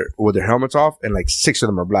them with their helmets off, and like 6 of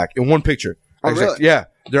them are black in one picture. Oh, really? Like, yeah,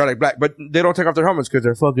 they're like black, but they don't take off their helmets because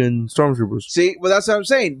they're fucking stormtroopers. See, well, that's what I'm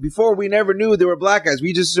saying. Before, we never knew they were black guys.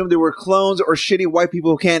 We just assumed they were clones or shitty white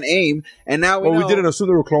people who can't aim. And now we know. We didn't assume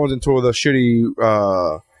they were clones until the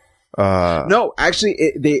shitty. No,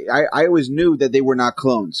 actually, I always knew that they were not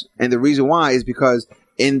clones, and the reason why is because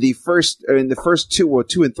in the first 2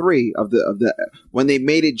 and 3 of the when they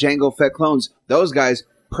made it Jango Fett clones, those guys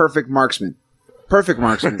perfect marksmen.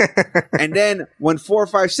 And then when 4,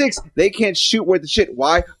 5, 6, they can't shoot worth the shit.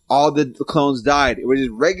 Why? All the clones died. It was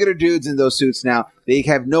just regular dudes in those suits now. They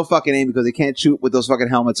have no fucking aim because they can't shoot with those fucking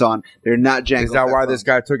helmets on. They're not Jango. Is that why this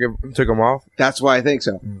guy took him off? That's why I think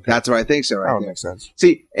so. That's why I think so. Right? That makes sense.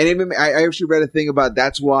 See, and even, I actually read a thing about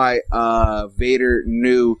that's why Vader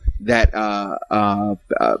knew that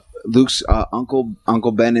Luke's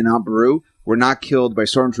Uncle Ben and Aunt Beru were not killed by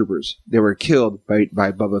stormtroopers. They were killed by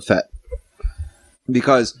Boba Fett.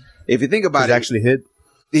 Because if you think about it, actually hid.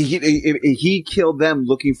 He killed them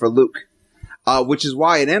looking for Luke, which is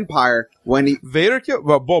why in Empire when Vader killed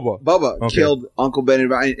Boba killed Uncle Ben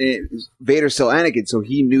and Vader still Anakin, so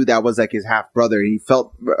he knew that was like his half brother. He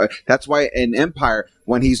felt that's why in Empire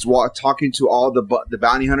when he's talking to all the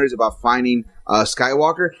bounty hunters about finding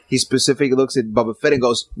Skywalker, he specifically looks at Boba Fett and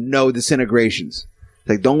goes, "No disintegrations.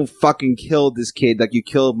 Like, don't fucking kill this kid like you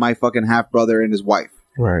killed my fucking half brother and his wife."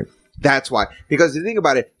 Right. That's why. Because the thing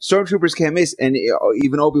about it, stormtroopers can't miss, and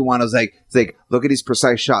even Obi-Wan was like, look at these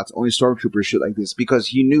precise shots. Only stormtroopers shoot like this, because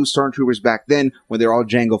he knew stormtroopers back then when they're all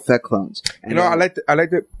Jango Fett clones. And I like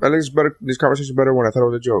this conversation better when I thought it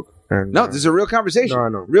was a joke. And, no, this is a real conversation. No, I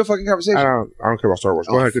know, real fucking conversation. I don't care about Star Wars.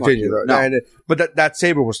 Go ahead, continue. No. But that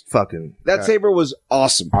saber was fucking. That saber was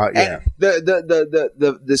awesome. Yeah. And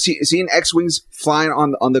the seeing X-wings flying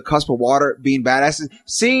on the cusp of water, being badasses,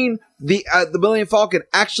 seeing the Millennium Falcon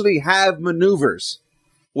actually have maneuvers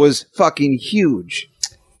was fucking huge.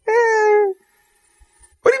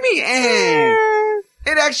 What do you mean?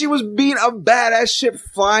 It actually was being a badass ship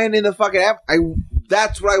flying in the fucking app.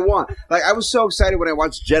 That's what I want. Like, I was so excited when I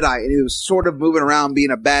watched Jedi and it was sort of moving around being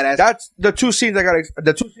a badass. That's the two scenes where I was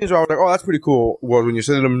like, oh, that's pretty cool. Was when you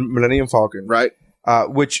said the Millennium Falcon, right?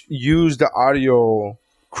 Which used the audio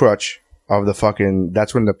crutch of the fucking.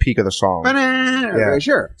 That's when the peak of the song. Yeah,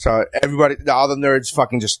 sure. So everybody, all the nerds,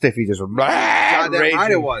 fucking just stiffy, just goddamn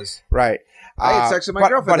right it was right. I had sex with my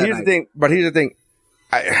girlfriend. But here's the thing.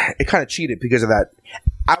 It kind of cheated because of that.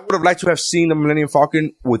 I would have liked to have seen the Millennium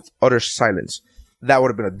Falcon with utter silence. That would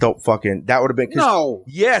have been a dope fucking. That would have been no.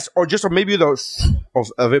 Yes, or maybe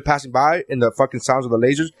of it passing by and the fucking sounds of the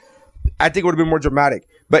lasers. I think it would have been more dramatic.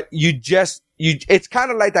 But it's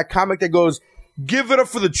kind of like that comic that goes, "Give it up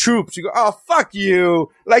for the troops." You go, "Oh, fuck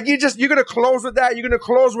you!" Like you're gonna close with that. You're gonna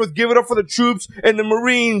close with "Give it up for the troops" and the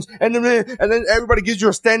Marines, and then everybody gives you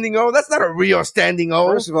a standing O. That's not a real standing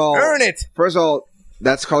O. First of all, earn it. First of all,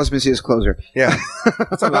 that's Carlos Mencia's closer. Yeah,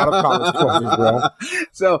 that's a lot of college closers, bro.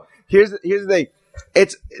 So here's the thing.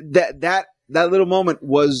 It's that little moment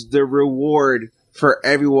was the reward for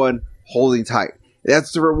everyone holding tight.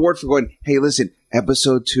 That's the reward for going, hey, listen,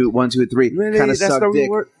 episode 1, 2, and 3 kind of sucked dick.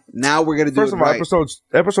 Reward? Now we're gonna do First it of all, right.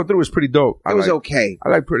 episode 3 was pretty dope. It was okay. I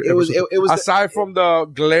like pretty. It was aside from the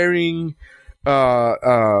glaring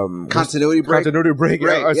Continuity break. Continuity break.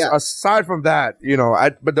 Right, yeah. Aside from that, you know,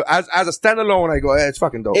 as a standalone, I go, it's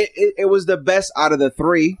fucking dope. It was the best out of the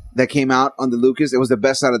 3 that came out on the Lucas. It was the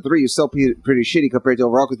best out of 3. It's still pretty shitty compared to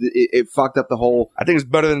overall because it fucked up the whole. I think it's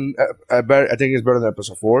better than. I think it's better than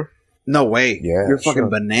episode 4. No way. Yeah, you're fucking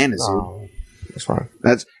bananas, dude. Oh, that's fine.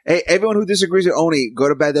 Hey, everyone who disagrees with Oni, go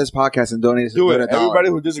to Bad Dad's podcast and donate. Do it. Everybody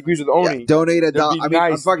who disagrees with Oni, donate $1. I mean,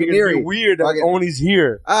 I'm fucking Neary. Weird that Oni's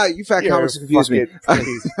here. You fat comics confuse me.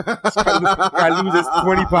 I loses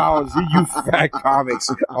 20 pounds. You fat comics.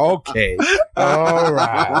 Okay. All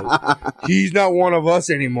right. He's not one of us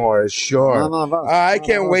anymore. Sure. I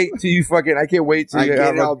can't wait till you fucking. I can't wait till you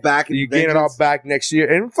gain it all back. You gain it all back next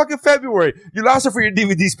year in fucking February. You lost it for your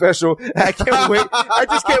DVD special. I can't wait. I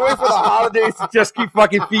just can't wait for the holidays to just keep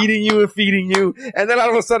fucking feeding you, and then all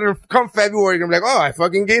of a sudden, come February, you're gonna be like, oh, I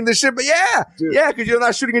fucking gained this shit, but because you're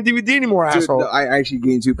not shooting a DVD anymore, asshole. No, I actually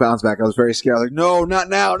gained 2 pounds back. I was very scared. I was like, no, not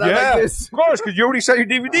now, not like this. Of course, because you already shot your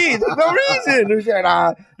DVD. There's no reason.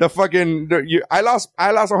 I lost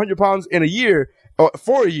 100 pounds in a year.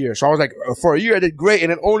 For a year. So I was like, for a year I did great.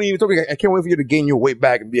 And then Oni even told me, I can't wait for you to gain your weight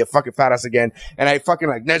back and be a fucking fat ass again. And I fucking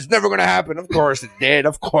like, that's never going to happen. Of course it did.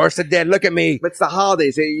 Of course it did. Look at me. But it's the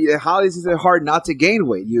holidays. The holidays is hard not to gain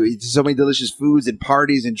weight. You eat so many delicious foods and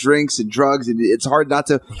parties and drinks and drugs. And it's hard not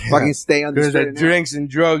to fucking stay on the straight and drinks and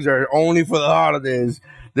drugs are only for the holidays.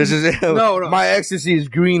 This is it. No. My ecstasy is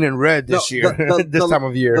green and red this year. This time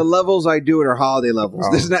of year. The levels I do it are holiday levels.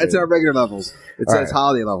 Oh, it's not regular levels. It says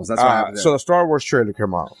holiday levels. That's what happened. So the Star Wars trailer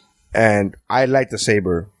came out, and I liked the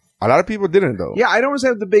saber. A lot of people didn't though. Yeah, I don't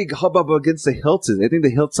understand the big hubbub against the hilts is. I think the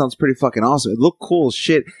hilt sounds pretty fucking awesome. It looked cool as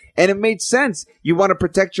shit, and it made sense. You want to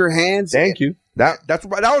protect your hands. Thank you. That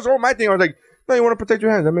was all my thing. I was like, no, you want to protect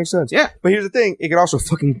your hands. That makes sense. Yeah, but here's the thing: it could also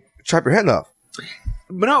fucking chop your hand off.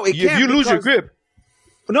 But no, it can't. If you lose your grip.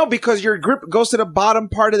 No, because your grip goes to the bottom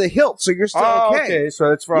part of the hilt, so you're still okay. Okay, so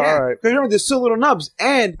that's fine. All right. Because remember, there's still little nubs,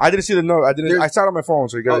 and I didn't see the nub. I saw it on my phone,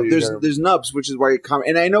 so you got. There's nubs, which is why you come.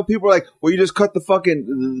 And I know people are like, "Well, you just cut the fucking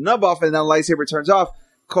nub off, and then the lightsaber turns off."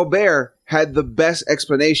 Colbert had the best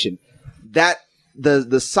explanation that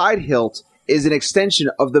the side hilt is an extension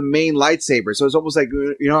of the main lightsaber. So it's almost like,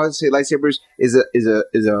 you know how I say lightsabers is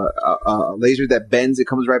a laser that bends, it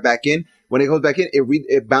comes right back in. When it goes back in,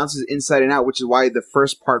 it bounces inside and out, which is why the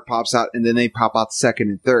first part pops out and then they pop out second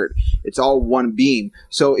and third. It's all one beam.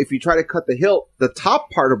 So if you try to cut the hilt, the top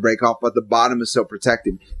part will break off, but the bottom is still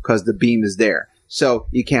protected because the beam is there. So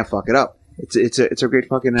you can't fuck it up. It's a great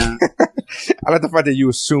fucking. I like the fact that you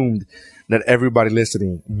assumed that everybody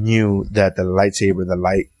listening knew that the lightsaber, the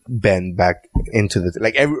light bend back into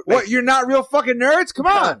the what? You're not real fucking nerds? Come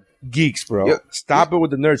on. Geeks, bro. Stop it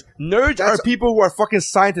with the nerds. Nerds are people who are fucking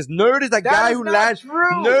scientists. Nerd is a guy who landed.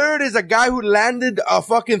 Nerd is a guy who landed a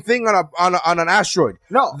fucking thing on an asteroid.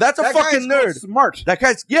 No, that's a fucking nerd. Smart. That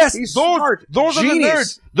guy's he's smart. Those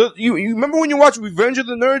Genius. are the nerds. You remember when you watch Revenge of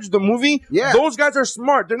the Nerds, the movie? Yeah. Those guys are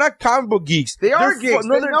smart. They're not comic book geeks. They are geeks.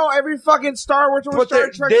 They know every fucking Star Wars or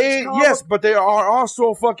Star Trek. Yes, but they are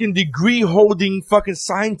also fucking degree holding fucking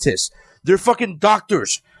scientists. They're fucking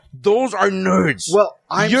doctors. Those are nerds. Well,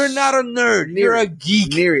 you're not a nerd. You're a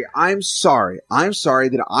geek. Neary, I'm sorry. I'm sorry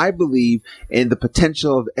that I believe in the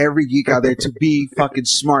potential of every geek out there to be fucking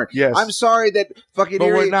smart. Yes. I'm sorry that fucking But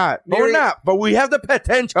we're not. But we're not. But we have the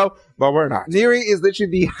potential, but we're not. Neary is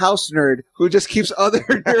literally the house nerd who just keeps other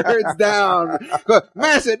nerds down.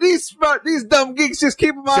 Master, these dumb geeks just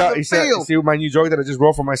keep them out of the field. See my new joke that I just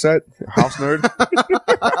wrote for my set? House nerd.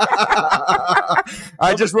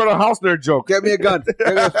 I just wrote a house nerd joke. Get me a gun.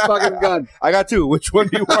 Get me a fucking gun. I got 2. Which one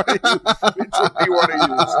do you want to use? Which one do you want to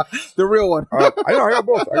use? The real one. I know. I got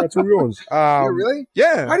both. I got 2 real ones. Really?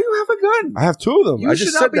 Yeah. How do you have a gun? I have 2 of them. You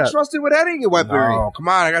should not be trusted with any weaponry. No, come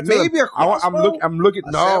on. I got 2. Maybe a crossbow? I'm looking.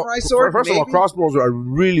 A no. samurai sword? First of all, crossbows are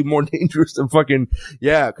really more dangerous than fucking.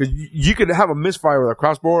 Yeah, because you could have a misfire with a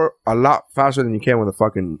crossbow a lot faster than you can with a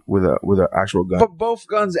fucking with an actual gun. But both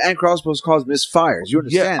guns and crossbows cause misfires. You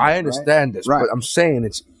understand? Yeah, I understand this. Right. But I'm saying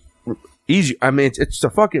it's easy. I mean, it's the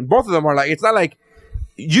fucking. Both of them are like. It's not like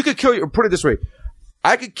you could kill you. Put it this way,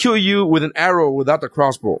 I could kill you with an arrow without the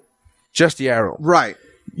crossbow, just the arrow. Right.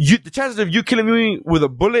 The chances of you killing me with a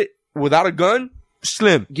bullet without a gun,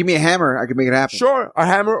 slim. Give me a hammer, I can make it happen. Sure, a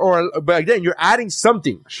hammer but again, you're adding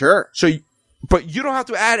something. Sure. So, but you don't have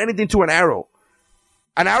to add anything to an arrow.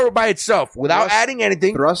 An arrow by itself, without adding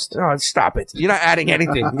anything. Thrust? No, stop it. You're not adding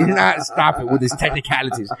anything. You're not, stop it with these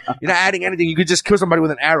technicalities. You're not adding anything. You could just kill somebody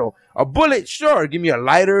with an arrow. A bullet, sure. Give me a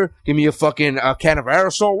lighter. Give me a fucking can of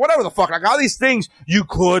aerosol. Whatever the fuck. Like all these things you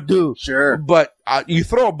could do. Sure. But you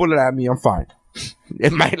throw a bullet at me, I'm fine.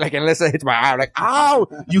 It might, like, unless it hits my eye, I'm like, ow,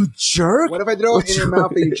 you jerk. What if I throw it in your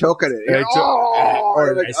mouth and you choke on it? Yeah,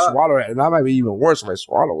 or like, I swallow it, and that might be even worse if I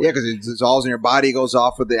swallow it. Yeah, because it dissolves in your body, goes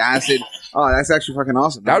off with the acid. Oh, that's actually fucking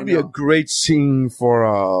awesome. That would be a great scene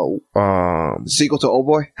for sequel to Old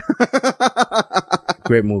Boy.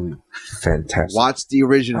 Great movie, fantastic. Watch the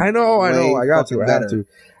original. I know. I got to.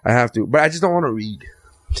 I have to. But I just don't want to read.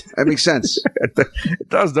 That makes sense. It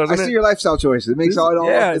does, doesn't it? I see your lifestyle choices. It makes all.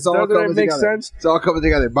 Yeah, it's all coming make together. sense? It's all coming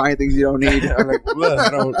together. Buying things you don't need. I'm like,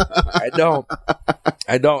 I don't.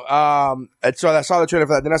 And so I saw the trailer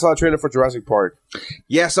for that. Then I saw the trailer for Jurassic Park.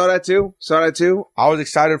 Yeah, saw that too. I was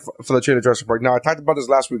excited for the trailer for Jurassic Park. Now I talked about this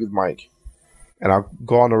last week with Mike, and I'll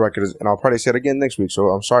go on the record, and I'll probably say it again next week. So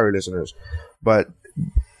I'm sorry, listeners, but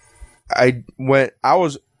I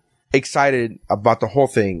was excited about the whole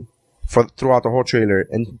thing throughout the whole trailer,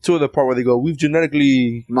 and to the part where they go, we've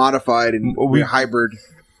genetically modified and we're hybrid.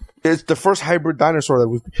 It's the first hybrid dinosaur that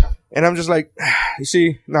we've, and I'm just like, you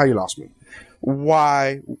see, now you lost me.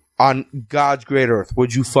 Why on God's great earth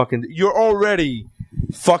would you you're already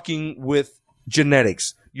fucking with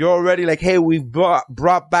genetics. You're already like, hey, we've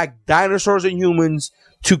brought back dinosaurs and humans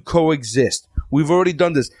to coexist. We've already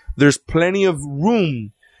done this. There's plenty of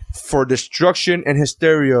room for destruction and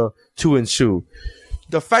hysteria to ensue.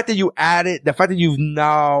 The fact that you added, the fact that you've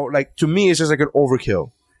now, like, to me, it's just like an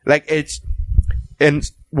overkill. Like,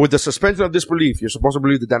 and with the suspension of disbelief, you're supposed to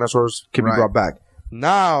believe the dinosaurs can be brought back.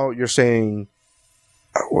 Now you're saying,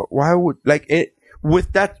 why would, like, it,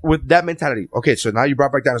 with that mentality, okay, so now you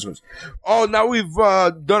brought back dinosaurs. Oh, now we've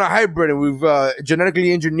done a hybrid and we've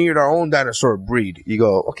genetically engineered our own dinosaur breed. You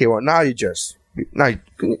go, okay, well, now you just. Why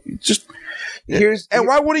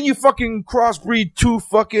wouldn't you fucking crossbreed two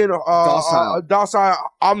fucking docile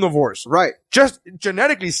omnivores? Right. Just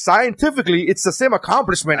genetically, scientifically, it's the same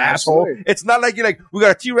accomplishment, asshole. It's not like you're like, we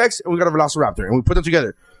got a T-Rex and we got a Velociraptor and we put them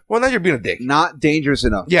together. Well, now you're being a dick. Not dangerous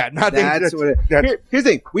enough. Yeah, not dangerous. Here's the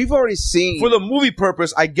thing. We've already seen. For the movie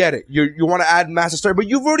purpose, I get it. You want to add massive story, but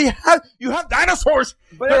you have dinosaurs.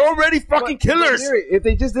 They're already fucking killers. If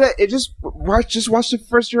they just did that, just watch the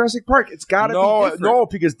first Jurassic Park. It's gotta be different. No,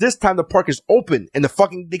 because this time the park is open and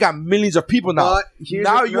they got millions of people now.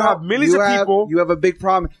 Now you have millions of people. You have a big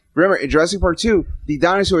problem. Remember, in Jurassic Park 2, the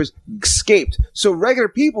dinosaurs escaped. So regular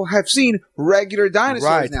people have seen regular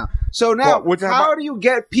dinosaurs now. So now, how do you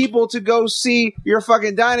get people to go see your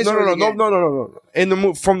fucking dinosaurs? No. In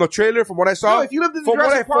the from the trailer, from what I saw, if you lived in the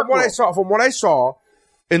Jurassic Park, from what I saw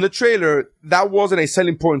in the trailer, that wasn't a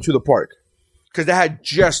selling point to the park because they had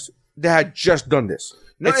just done this.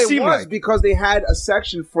 No, it was because they had a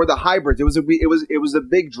section for the hybrids. It was a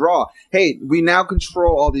big draw. Hey, we now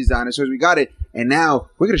control all these dinosaurs. We got it, and now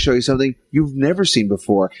we're going to show you something you've never seen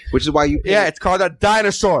before, which is why you. Yeah, it's called a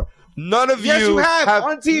dinosaur. None of you have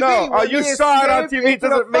on TV. No, you saw it on TV. It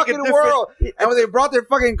doesn't make it different. World. And when they brought their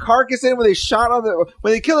fucking carcass in, when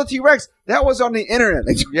they killed the T-Rex, that was on the internet.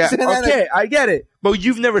 Yeah, okay, I get it, but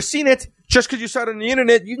you've never seen it. Just because you saw it on the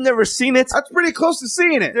internet, you've never seen it. That's pretty close to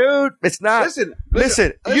seeing it, dude. It's not.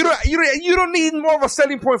 Listen. You don't need more of a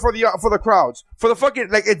selling point for the crowds. For the fucking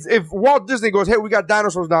like, if Walt Disney goes, hey, we got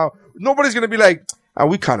dinosaurs now, nobody's gonna be like,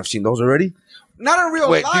 we kind of seen those already. Not in real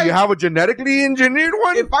life. Do you have a genetically engineered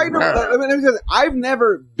one? If I know, I've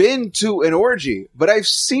never been to an orgy, but I've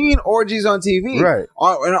seen orgies on TV, right?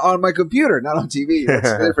 On my computer, not on TV.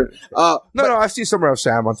 That's different. No, I've seen Summer of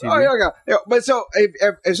Sam on TV. Oh yeah. But so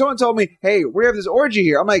if someone told me, hey, we have this orgy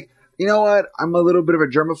here, I'm like, you know what? I'm a little bit of a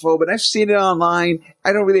germaphobe, and I've seen it online.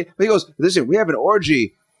 I don't really. But he goes, listen, we have an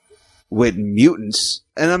orgy with mutants.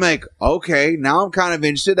 And I'm like, okay, now I'm kind of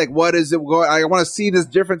interested. Like, what is it going? I want to see this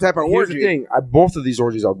different type of orgy. Here's the thing. Both of these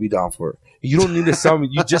orgies I'll be down for. You don't need to sell me.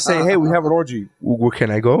 You just say, hey, we have an orgy. Where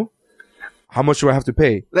can I go? How much do I have to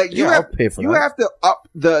pay? Like I'll pay for that. You have to up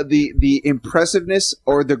the impressiveness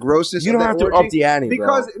or the grossness. You don't have to up the ante,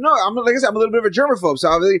 because I'm like I said, I'm a little bit of a germaphobe.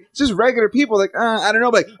 So it's just regular people. Like I don't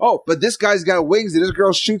know, but like but this guy's got wings and this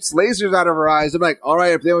girl shoots lasers out of her eyes. I'm like, all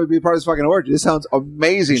right, if they would be part of this fucking orgy, this sounds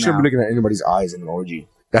amazing. You shouldn't be looking at anybody's eyes in an orgy.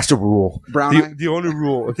 That's the rule. The only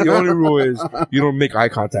rule is you don't make eye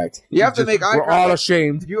contact. You have to make eye contact. We're all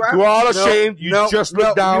ashamed. We're all ashamed. You just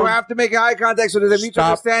look down. You have to make eye contact so there's a mutual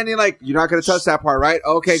understanding. Like, you're not going to touch that part, right?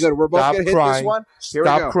 Okay, good. We're both going to hit this one.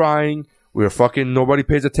 Stop crying. We're fucking, nobody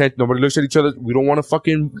pays attention. Nobody looks at each other. We don't want to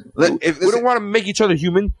fucking, we don't want to make each other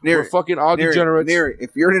human. We're fucking all degenerates.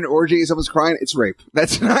 If you're in an orgy and someone's crying, it's rape.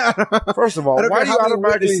 That's not. First of all, why do you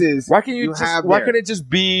automatically, why can't it just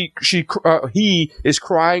be, he is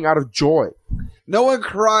crying out of joy? No one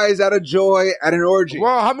cries out of joy at an orgy.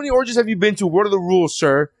 Well, how many orgies have you been to? What are the rules,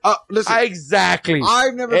 sir? Listen. Exactly.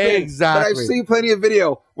 I've never been. But I've seen plenty of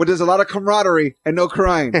video. where there's a lot of camaraderie and no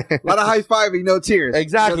crying. A lot of high-fiving, no tears.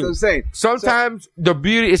 Exactly. That's what I'm saying. Sometimes the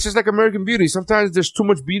beauty, it's just like American Beauty. Sometimes there's too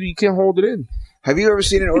much beauty, you can't hold it in. Have you ever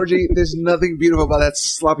seen an orgy? There's nothing beautiful about that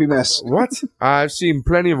sloppy mess. What? I've seen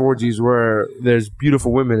plenty of orgies where there's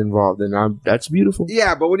beautiful women involved, and that's beautiful.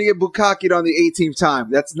 Yeah, but when you get bukkakied on the 18th time,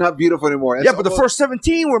 that's not beautiful anymore. That's But the first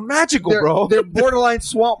 17 were magical, bro. They're borderline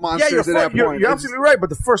swamp monsters at that point. You're absolutely right, but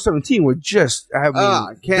the first 17 were just,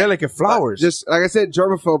 delicate flowers. Just, like I said,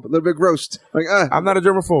 germaphobe, a little bit grossed. Like, I'm not a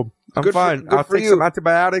germaphobe. I'm fine. I'll take some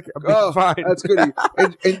antibiotic. I'll be fine. That's good.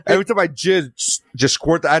 Every time I jizz, just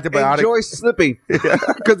squirt the antibiotic. Enjoy slipping.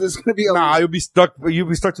 Because it's going to be you'll be stuck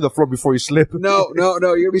to the floor before you slip. No. You're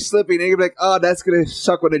going to be slipping. And you're going to be like, that's going to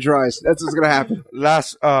suck when it dries. That's what's going to happen.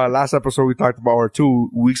 Last episode we talked about, or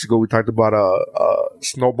 2 weeks ago, we talked about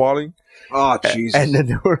snowballing. Oh, jeez. And then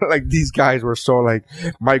they were like, these guys were so like,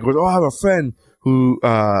 Mike goes, I have a friend who,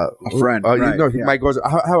 Mike goes, I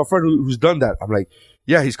have a friend who's done that. I'm like,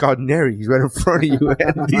 yeah, he's called Neri. He's right in front of you.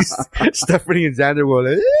 And these Stephanie and Xander were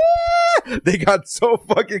like, they got so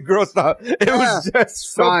fucking grossed out. It was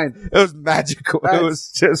just fine. It was magical. It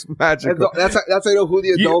was just magical. That's how I know who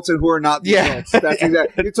the adults and who are not the adults. That's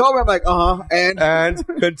exactly. You told me, I'm like, and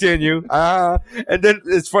continue. And then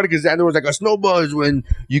it's funny because Xander was like, a snowball is when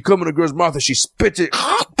you come in a girl's mouth and she spits it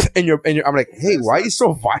in your. I'm like, hey, why are you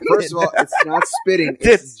so violent? First of all, it's not spitting.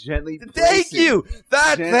 It's gently. Thank you.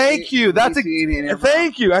 Thank you.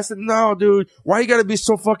 Thank you. I said, no, dude. Why you gotta be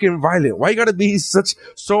so fucking violent? Why you gotta be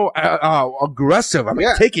so aggressive? I'm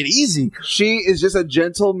like, take it easy. She is just a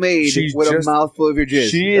gentle maid with a mouthful of your jizz.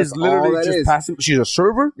 She is literally just passing. She's a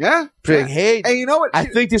server. Yeah. Saying, hey, and you know what? I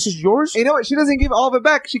think this is yours. You know what? She doesn't give all of it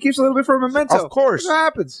back. She keeps a little bit for a memento. Of course. What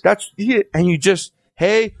happens? That's it. And you just,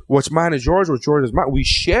 hey, what's mine is yours. What's yours is mine. We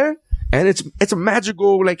share. And it's a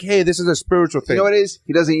magical, like, hey, this is a spiritual thing. You know what it is?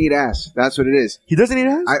 He doesn't eat ass. That's what it is. He doesn't eat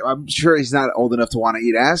ass? I'm sure he's not old enough to want to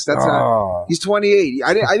eat ass. That's not. He's 28.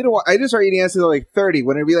 I didn't start eating ass until like 30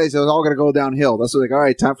 when I realized it was all going to go downhill. That's like, all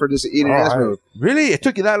right, time for just eating ass move. Really? It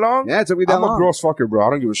took you that long? Yeah, it took me that long. I'm a gross fucker, bro. I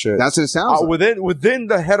don't give a shit. That's what it sounds like. Within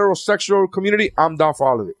the heterosexual community, I'm down for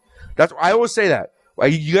all of it. I always say that.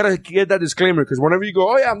 You gotta get that disclaimer because whenever you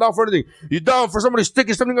go, oh yeah, I'm down for anything. You're down for somebody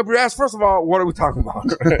sticking something up your ass. First of all, what are we talking about?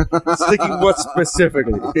 Sticking what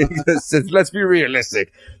specifically? Let's be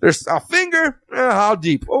realistic. There's a finger. How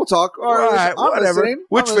deep? We'll talk. All right, whatever.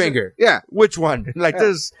 Which finger? Yeah. Which one? Like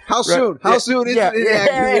this? How soon? How soon is it?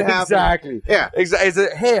 Exactly. Yeah. Exactly.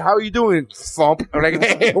 Hey, how are you doing? Thump. I'm like,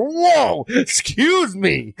 hey, whoa, excuse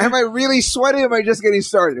me. Am I really sweating? Or am I just getting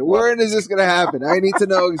started? When is this gonna happen? I need to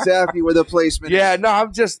know exactly where the placement. Yeah. No,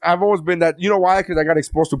 I've always been that. You know why? Because I got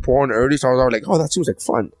exposed to porn early, so I was always like, oh, that seems like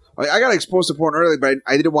fun. I got exposed to porn early, but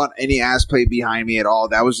I didn't want any ass play behind me at all.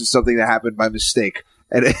 That was just something that happened by mistake.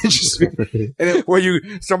 And it just, where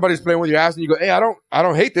somebody's playing with your ass and you go, hey, I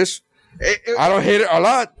don't hate this. I don't hate it a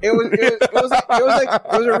lot. It was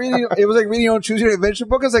like reading on Choose Your Adventure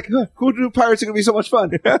book. I was like, who knew pirates are gonna be so much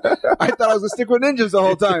fun? I thought I was gonna stick with ninjas the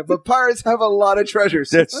whole time, but pirates have a lot of treasures.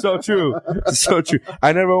 That's so true. That's so true.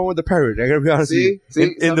 I never went with the pirate. I gotta be honest. See,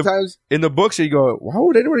 sometimes in the books you go, why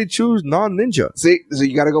would anybody choose non-ninja? See, so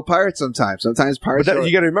you gotta go pirate sometimes. Sometimes pirates. But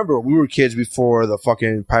you gotta remember, we were kids before the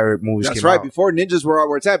fucking pirate movies. That's came right. out. Before ninjas were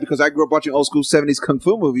where it's at, because I grew up watching old school 70s kung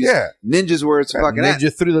fu movies. Yeah, ninjas were it's fucking Ninja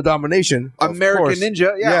at. Through the Domination. American Ninja,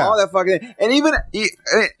 all that fucking, and even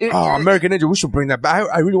American Ninja, we should bring that back.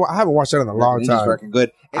 I haven't watched that in a long time. Fucking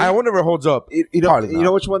good. I wonder if it holds up. You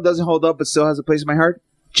know which one doesn't hold up but still has a place in my heart?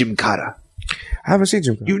 Jim Cotta. I haven't seen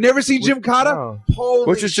Jim Cotta. You've never seen Jim Cotta? No. Holy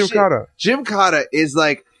Which is Jim Cotta? Jim Cotta is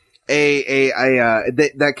like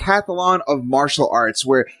that decathlon of martial arts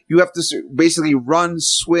where you have to basically run,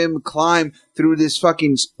 swim, climb through this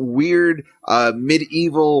fucking weird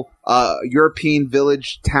medieval European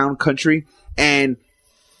village town country, and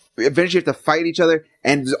eventually you have to fight each other.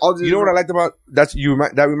 And all this, you know what I liked about that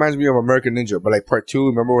reminds me of American Ninja, but like part 2.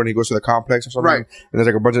 Remember when he goes to the complex or something? Right. And there's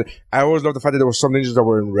like a bunch of. I always loved the fact that there were some ninjas that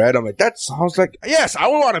were in red. I'm like, that sounds like yes, I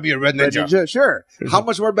would want to be a red ninja. Sure. How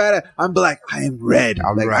much more bad? I'm black. I am red.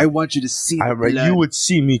 I'm like, red. I want you to see. I'm red. You would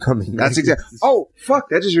see me coming. That's exactly. Oh fuck!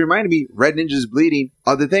 That just reminded me. Red Ninja is bleeding.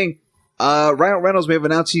 Other thing. Ryan Reynolds may have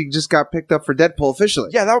announced he just got picked up for Deadpool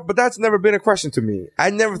officially. Yeah, but that's never been a question to me.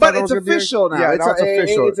 I never thought it was official now. Yeah, it's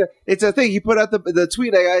official. It's a thing. He put out the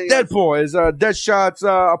tweet. Deadpool is Deadshot's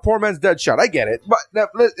a poor man's Deadshot. I get it, but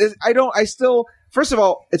first of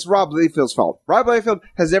all, it's Rob Liefeld's fault. Rob Liefeld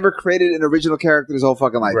has never created an original character his whole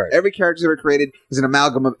fucking life. Right. Every character he's ever created is an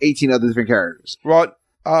amalgam of 18 other different characters. Well,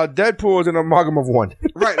 Deadpool is an amalgam of one.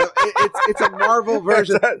 Right. It's a Marvel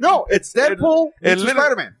version. No, it's Deadpool and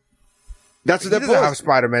Spider-Man. That's what He Deadpool doesn't have is.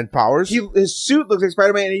 Spider-Man powers. His suit looks like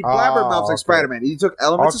Spider-Man, and he blabbermouths like Spider-Man. He took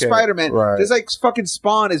elements of Spider-Man. Right. Just like fucking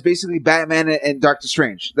Spawn is basically Batman and Doctor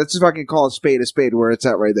Strange. Let's just fucking call a spade where it's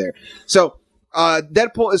at right there. So,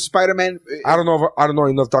 Deadpool is Spider-Man. I don't know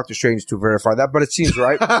enough Doctor Strange to verify that, but it seems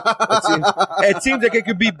right. it seems like it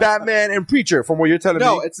could be Batman and Preacher from what you're telling me.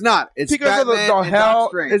 No, it's not. It's because Batman of the and hell,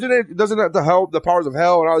 Doctor Strange. isn't it? Doesn't it the hell, the powers of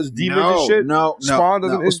hell and all this demons and shit? No, Spawn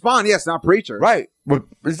doesn't. Well, Spawn, yes, not Preacher. Right. But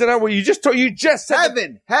isn't that what you just told? You just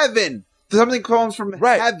said Heaven. Something comes from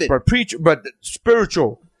heaven. But Preacher, but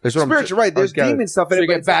spiritual. That's what Spiritual, right? There's demon stuff in so it. You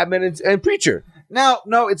but get it's not- Batman and Preacher.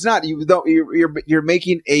 No, it's not. You're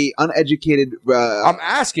making a uneducated. I'm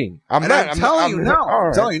asking. I'm telling you no.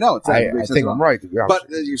 I'm telling you no. It's I think I'm right. To be honest.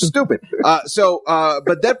 But you're stupid. But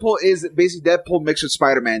Deadpool is basically Deadpool mixed with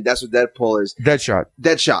Spider-Man. That's what Deadpool is.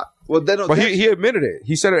 Deadshot. Well, but he admitted it.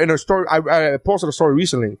 He said it in a story. I posted a story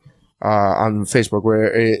recently on Facebook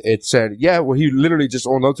where it said, yeah, well, he literally just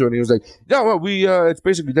owned up to it. And he was like, yeah, well, it's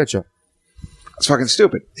basically Deadshot. It's fucking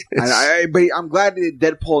stupid. But I'm glad that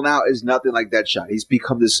Deadpool now is nothing like Deadshot. He's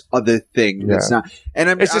become this other thing. That's not. And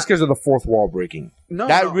I mean, it's just because of the fourth wall breaking.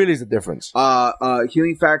 That really is the difference.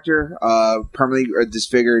 Healing factor, permanently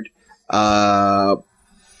disfigured. Or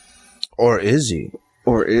is he?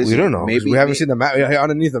 Or is we don't know. Maybe we haven't seen the mask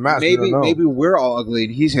underneath the mask. Maybe we're all ugly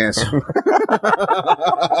and he's handsome.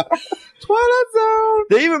 Twilight Zone.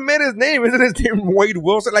 They even made his name. Isn't his name Wade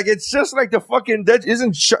Wilson? Like it's just like the fucking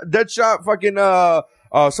Deadshot fucking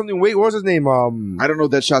something. Wait, what was his name? I don't know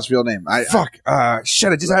Deadshot's real name.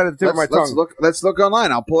 Shit! I just had it at the tip of my tongue. Let's look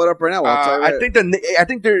online. I'll pull it up right now. I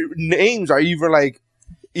think their names are even like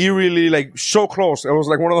eerily like so close. It was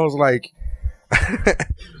like one of those like.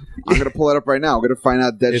 I'm gonna pull it up right now. I'm gonna find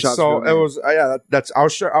out Deadshot's real name. It was that's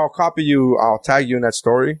I'll copy you. I'll tag you in that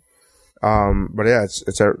story. But yeah,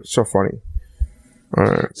 it's so funny. All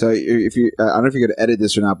right. So if you, I don't know if you're gonna edit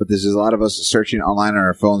this or not, but there's a lot of us searching online on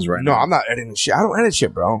our phones right now. No, I'm not editing shit. I don't edit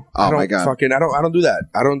shit, bro. Oh my god. I don't do that.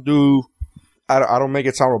 I don't make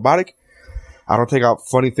it sound robotic. I don't take out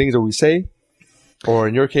funny things that we say, or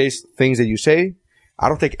in your case, things that you say. I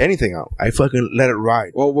don't take anything out. I fucking let it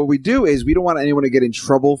ride. Well, what we do is we don't want anyone to get in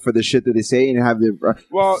trouble for the shit that they say and have the.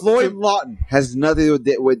 Floyd Lawton has nothing to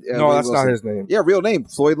do with. No, that's not his name. Yeah, real name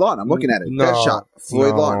Floyd Lawton. I'm looking at it. No, Deadshot.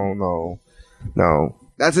 Floyd Lawton. No.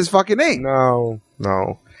 That's his fucking name. No.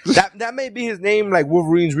 that may be his name. Like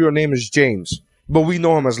Wolverine's real name is James, but we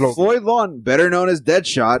know him as Logan. Floyd Lawton, better known as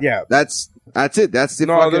Deadshot. Yeah, that's it. That's the.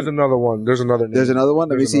 No, there's another one. There's another name. There's another one.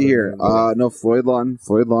 Let me see here. No, Floyd Lawton.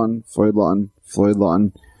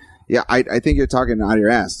 Yeah, I think you're talking out of your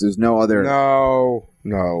ass. There's no other. No.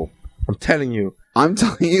 I'm telling you.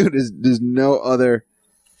 There's no other.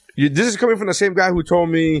 This is coming from the same guy who told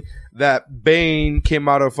me that Bane came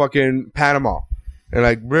out of fucking Panama. And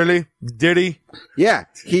like, really? Did he? Yeah,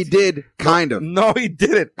 he did, kind of. No, he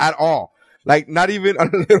didn't at all. Like, not even a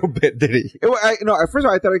little bit, did he? First of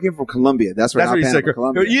all, I thought it came from Colombia. That's what he said.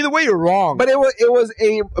 Colombia. Either way, you're wrong. But it was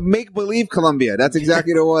a make-believe Colombia. That's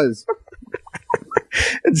exactly what it was.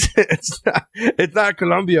 It's not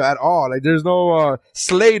Colombia at all. Like, there's no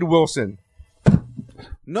Slade Wilson.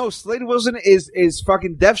 No, Slade Wilson is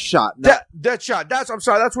fucking Deathshot. Deathshot. I'm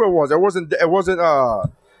sorry. That's what it was. It wasn't Deathstroke.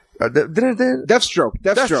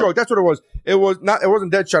 That's what it was. It wasn't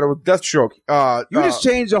Deathshot. It was Deathstroke. You just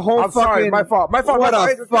changed the whole fucking. Sorry, my fault.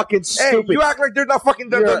 What fucking stupid. Hey, you act like they're not fucking.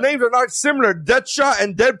 Their names are not similar. Deathshot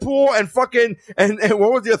and Deadpool and fucking and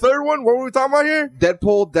what was the third one? What were we talking about here?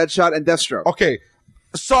 Deadpool, Deadshot, and Deathstroke. Okay,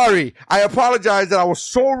 sorry. I apologize that I was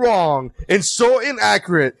so wrong and so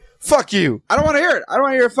inaccurate. Fuck you. I don't want to hear it. I don't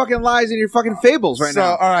want to hear your fucking lies and your fucking fables right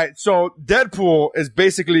now. All right. So Deadpool is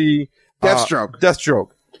basically Deathstroke.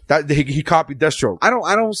 That he copied Deathstroke.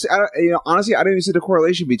 Honestly, I don't even see the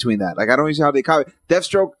correlation between that. Like, I don't even see how they copy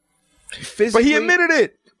Deathstroke. Physically, but he admitted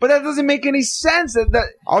it. But that doesn't make any sense.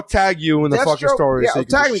 I'll tag you in the fucking story. Yeah, so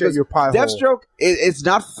tag me because Deathstroke. It's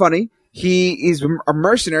not funny. He is a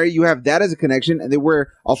mercenary. You have that as a connection, and they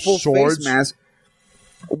wear a full face mask.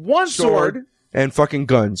 One sword and fucking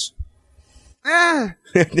guns. A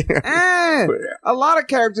lot of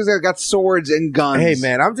characters that got swords and guns. Hey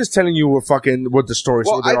man, I'm just telling you what the story.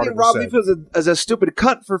 Well, I think Rob Liefeld is a stupid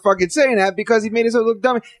cunt for fucking saying that because he made himself look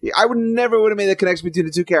dumb. I would have made the connection between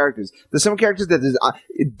the two characters. There's some characters that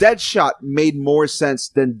Deadshot made more sense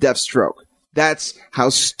than Deathstroke. That's how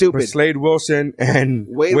stupid. With Slade Wilson and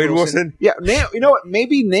Wade Wilson. Yeah, you know what?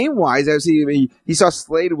 Maybe name wise, I see he saw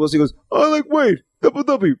Slade Wilson. He goes, "I like Wade."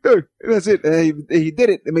 W. That's it. He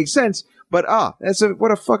did it. It makes sense. But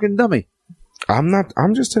what a fucking dummy.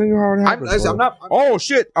 I'm just telling you how it happened. I'm not. Oh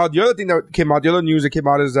shit! The other thing that came out, the other news that came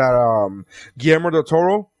out is that Guillermo del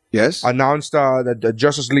Toro Yes. announced that the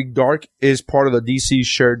Justice League Dark is part of the DC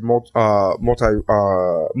shared multi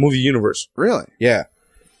movie universe. Really? Yeah.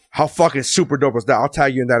 How fucking super dope is that? I'll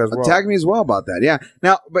tag you in that as well. Tag me as well about that. Yeah.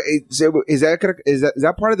 Now, but is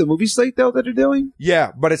that part of the movie slate though that they're doing?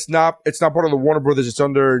 Yeah, but it's not part of the Warner Brothers. It's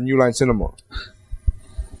under New Line Cinema.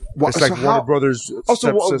 It's like Warner Brothers. But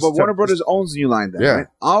Warner Brothers owns New Line then, right?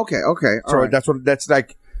 Oh, okay. So All right. that's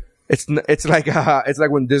like. It's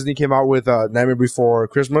like when Disney came out with Nightmare Before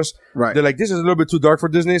Christmas. Right. They're like, this is a little bit too dark for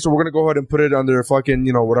Disney, so we're gonna go ahead and put it under fucking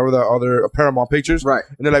whatever the other Paramount Pictures. Right.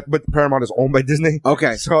 And they're like, but Paramount is owned by Disney.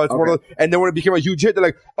 Okay. So it's one of those, and then when it became a huge hit, they're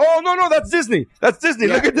like, oh no, that's Disney. That's Disney.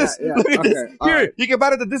 Yeah, Look at this. yeah. Look at this. Okay. Here, you can buy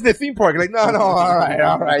it at the Disney theme park. Like, no, all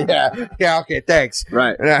right, yeah, okay, thanks.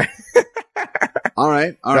 Right. All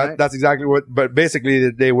right. That's exactly what. But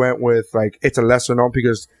basically, they went with like it's a lesser known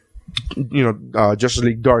because Justice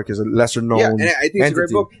League Dark is a lesser known. Yeah, and I think it's a great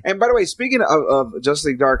book. And by the way, speaking of Justice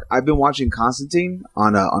League Dark, I've been watching Constantine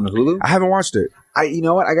on Hulu. I haven't watched it. You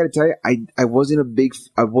know what? I got to tell you, I wasn't a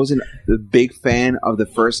big fan of the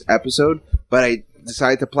first episode, but I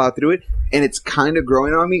decided to plow through it, and it's kind of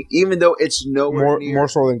growing on me, even though it's nowhere near more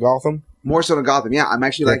so than Gotham. More so than Gotham, yeah. I'm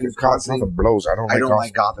actually liking Gotham blows. I don't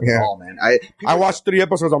like Gotham at all, man. I watched 3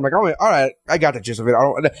 episodes. I'm like, all right, I got the gist of it.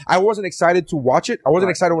 I wasn't excited to watch it. I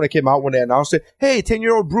wasn't excited when it came out when they announced it. Hey,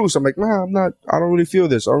 10-year-old Bruce. I'm like, nah, I'm not. I don't really feel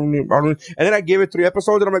this. I don't. And then I gave it 3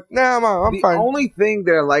 episodes, and I'm like, nah, I'm fine. The only thing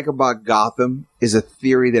that I like about Gotham is a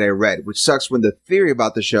theory that I read, which sucks when the theory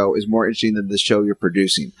about the show is more interesting than the show you're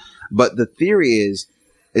producing. But the theory is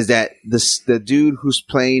that the dude who's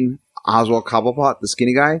playing Oswald Cobblepot, the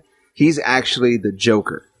skinny guy, he's actually the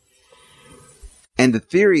Joker. And the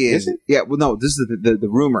theory is yeah, well, no, this is the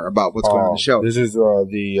rumor about what's going on in the show. This is what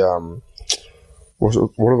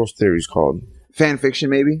are those theories called? Fan fiction,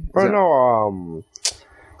 maybe? Oh, no,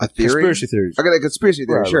 a theory? Conspiracy theories. Okay, like conspiracy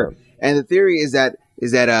theory, sure. Right. And the theory is that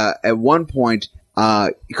at one point,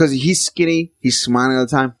 because he's skinny, he's smiling all the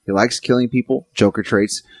time, he likes killing people, Joker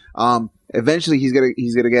traits. Eventually he's gonna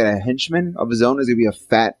get a henchman of his own. He's gonna be a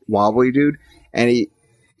fat, wobbly dude, and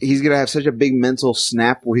he's going to have such a big mental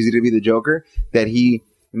snap where he's going to be the Joker that he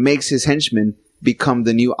makes his henchmen become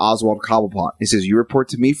the new Oswald Cobblepot. He says, you report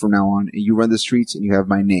to me from now on, and you run the streets, and you have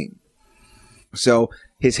my name. So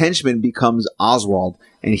his henchman becomes Oswald,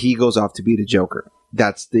 and he goes off to be the Joker.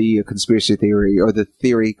 That's the conspiracy theory, or the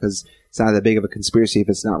theory, because it's not that big of a conspiracy if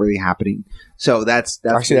it's not really happening. So that's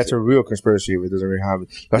actually that's a real conspiracy if it doesn't really happen.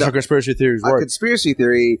 That's how conspiracy theories work. A conspiracy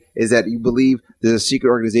theory is that you believe there's a secret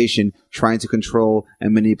organization trying to control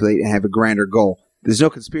and manipulate and have a grander goal. There's no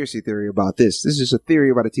conspiracy theory about this. This is just a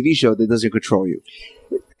theory about a TV show that doesn't control you.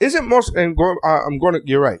 Isn't most? And I'm going to.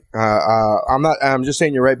 You're right. I'm not. I'm just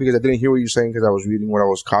saying you're right because I didn't hear what you're saying because I was reading what I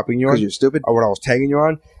was copying you on. Because you're stupid. Or what I was tagging you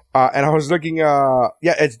on. And I was looking. Yeah,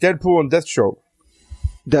 it's Deadpool and Deathstroke.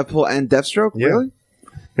 Deadpool and Deathstroke? Yeah. Really?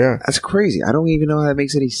 Yeah. That's crazy. I don't even know how that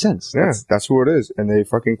makes any sense. Yeah, that's who it is. And they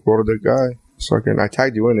fucking quoted the guy. Fucking, I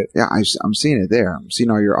tagged you in it. Yeah, I'm seeing it there. I'm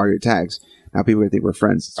seeing all your tags. Now people think we're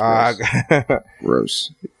friends. It's gross.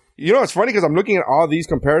 Gross. You know, it's funny because I'm looking at all these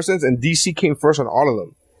comparisons, and DC came first on all of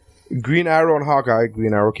them. Green Arrow and Hawkeye,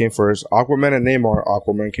 Green Arrow came first. Aquaman and Namor,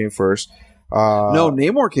 Aquaman came first. No,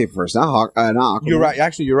 Namor came first, not Aquaman. You're right.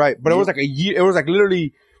 Actually, you're right. But it was like a year. It was like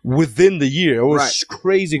literally within the year. It was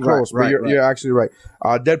crazy close. But you're actually right.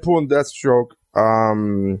 Deadpool and Deathstroke.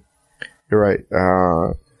 You're right.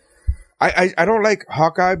 I don't like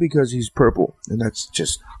Hawkeye because he's purple, and that's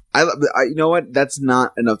just. You know what? That's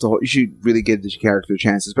not enough to hold. You should really give this character a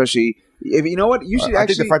chance, especially if you know what. You should. I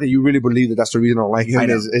think the fact that you really believe that that's the reason I don't like him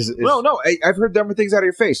is no. I've heard dumber things out of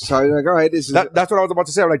your face, so I'm like, all right, this is that's what I was about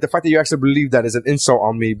to say. Like the fact that you actually believe that is an insult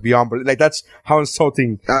on me beyond. Like that's how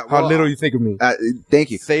insulting, how little you think of me.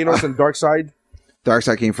 Thank you. Thanos and Darkseid.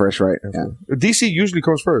 Darkseid came first, right? Yeah. DC usually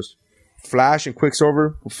comes first. Flash and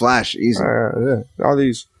Quicksilver. Flash, easy. Yeah, all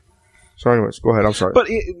these. So anyways, go ahead. I'm sorry. But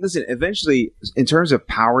listen, eventually, in terms of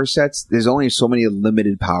power sets, there's only so many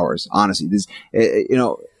limited powers, honestly. There's,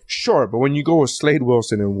 Sure, but when you go with Slade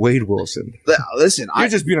Wilson and Wade Wilson, listen, you're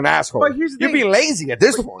just being an asshole. But here's the you're being lazy at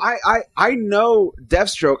this point. I know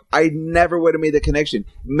Deathstroke. I never would have made the connection.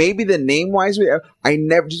 Maybe the name wise, I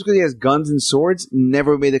never, just because he has guns and swords,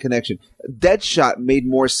 never made the connection. Deadshot made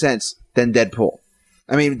more sense than Deadpool.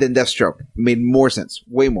 Than Deathstroke. Made more sense.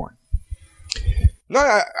 Way more.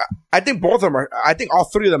 No, I think both of them are. I think all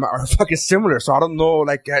three of them are fucking similar. So I don't know.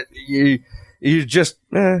 Like you just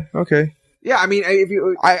okay. Yeah,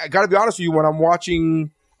 I gotta be honest with you. When I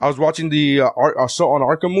was watching the Assault on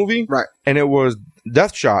Arkham movie, right? And it was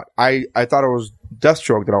Deathshot, I thought it was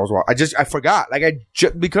Deathstroke that I was watching. I forgot. Like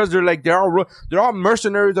because they're all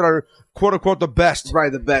mercenaries that are quote unquote the best.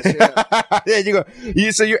 Right, the best. Yeah. There you go.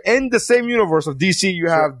 So you're in the same universe of DC. You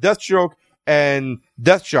have Deathstroke and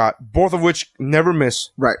Deathshot, both of which never miss.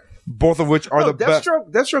 Right. Both of which are the best.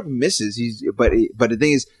 Deathstroke misses. But the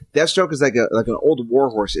thing is, Deathstroke is like an old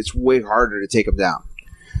warhorse. It's way harder to take him down.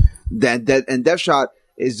 And Deathshot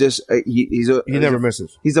is just he never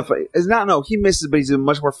misses. He misses, but he's a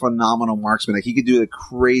much more phenomenal marksman. Like he could do the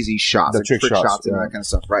crazy shots, the trick shots and that kind of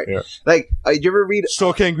stuff. Right? Yeah. Like, did you ever read?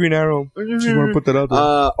 So can Green Arrow. Just want to put that out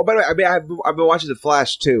there. By the way, I mean I've been watching The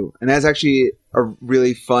Flash too, and that's actually a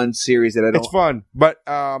really fun series that I don't. It's fun, but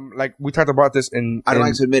like we talked about this I don't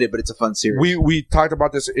like to admit it, but it's a fun series. We talked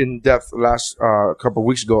about this in depth last couple of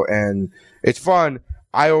weeks ago, and it's fun.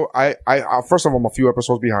 I first of all, I'm a few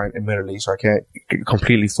episodes behind, admittedly, so I can't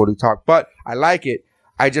completely fully talk, but I like it.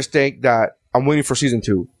 I just think that I'm waiting for season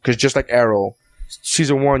 2, because just like Arrow,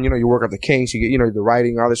 season 1, you work at the Kings, you get, the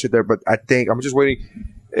writing, all this shit there, but I think I'm just waiting.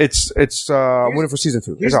 I'm waiting for season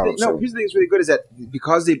 2. Here's the thing that's really good is that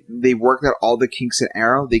because they worked out all the kinks in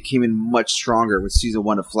Arrow, they came in much stronger with season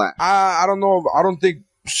 1 of Flash. I don't know. I don't think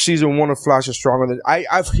season 1 of Flash is stronger than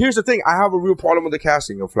here's the thing. I have a real problem with the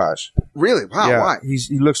casting of Flash. Really? Wow. Yeah, why?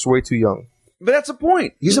 He looks way too young. But that's the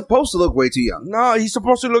point. He's supposed to look way too young. No, he's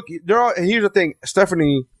supposed to look. Here's the thing.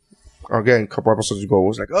 Stephanie, again, a couple episodes ago,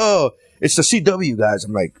 was like, "Oh, it's the CW guys."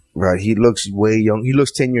 I'm like, right? He looks way young. He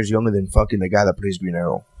looks 10 years younger than fucking the guy that plays Green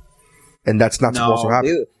Arrow, and that's not supposed to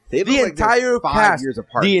happen. They the entire like 5 cast, years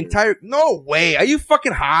apart. No way. Are you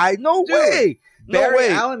fucking high? No way. Barry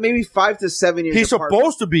Allen, maybe 5 to 7 years. He's apart.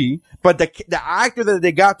 supposed to be, but the actor that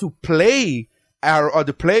they got to play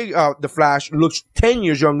the Flash looks 10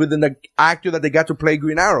 years younger than the actor that they got to play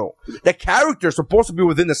Green Arrow. The character is supposed to be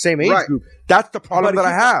within the same age group. That's the problem that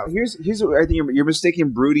I have. Here's I think you're mistaking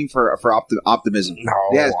brooding for optimism. No,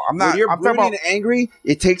 yes. I'm not. When you're brooding and angry,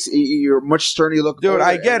 it takes you're much sterner look. Dude,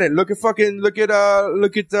 I get it. Look at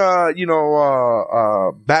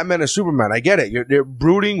Batman and Superman. I get it. They're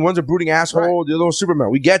brooding. One's a brooding asshole. The other one's Superman.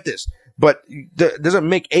 We get this, but doesn't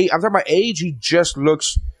make age. I'm talking about age. He just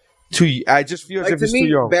looks. I just feel as if he's too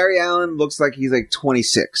young. Barry Allen looks like he's like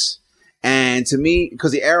 26. And to me,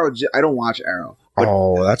 because the Arrow, I don't watch Arrow.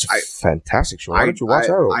 Oh, that's a fantastic show. Why don't you watch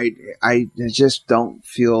Arrow? I just don't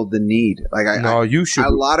feel the need. You should. A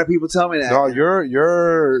lot of people tell me that. No,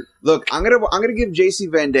 you're. Look, I'm gonna give JC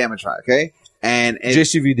Van Damme a try. Okay. And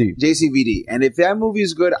JCVD. And if that movie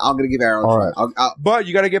is good, I'm going to give Arrow a try. But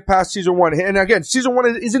you got to get past season 1. And again, season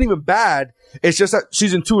 1 isn't even bad. It's just that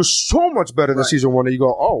season 2 is so much better than season 1. And you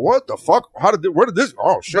go, oh, what the fuck? Where did this?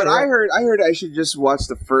 Oh, shit. But I heard I should just watch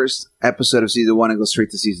the first episode of season 1 and go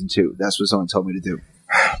straight to season 2. That's what someone told me to do.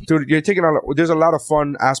 Dude, you're taking there's a lot of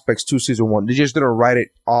fun aspects to season 1. They just didn't write it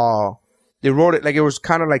they wrote it like it was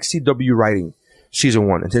kind of like CW writing season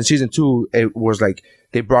 1. And then season 2, it was like,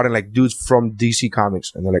 they brought in like dudes from DC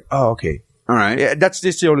Comics, and they're like, "Oh, okay, all right." Yeah, that's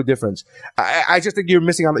just the only difference. I just think you're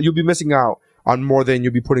missing out. You'll be missing out on more than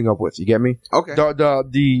you'll be putting up with. You get me? Okay.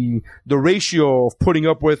 The ratio of putting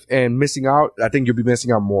up with and missing out, I think you'll be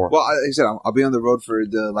missing out more. Well, like I said, I'll be on the road for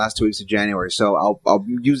the last 2 weeks of January, so I'll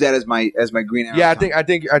use that as my Green Arrow. Yeah, I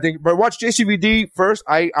think. But watch JCVD first.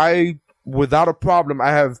 I without a problem, I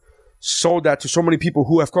have sold that to so many people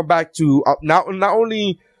who have come back to not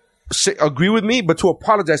only agree with me, but to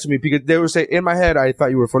apologize to me, because they would say, in my head, I thought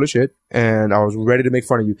you were full of shit, and I was ready to make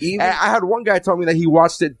fun of you. And I had one guy tell me that he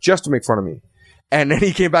watched it just to make fun of me. And then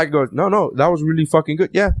he came back and goes, no, that was really fucking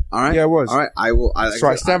good. Yeah. All right. Yeah, it was. All right. I will.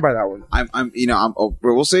 I stand by that one.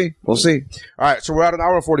 We'll see. We'll see. All right. So we're at an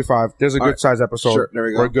hour and 45. There's a good size episode. Sure. There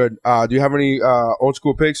we go. We're good. Do you have any, old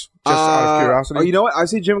school picks? Just out of curiosity. Oh, you know what? I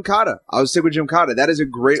say Jim Cotta. I'll stick with Jim Cotta. That is a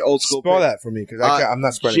great old school Spell pick. that for me, because I'm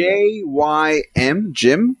not spelling JYM,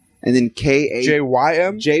 Jim. And then KA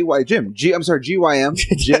JYM? JY Jim. I'm sorry, GYM.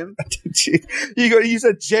 Jim. You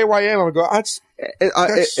said JYM. I'm going,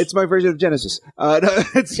 it's my version of Genesis.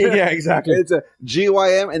 Yeah, exactly. It's a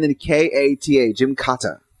GYM and then KATA. Jim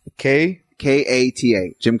Cotta.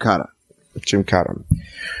 KATA. Jim Cotta. Jim Cotta.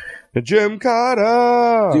 Jim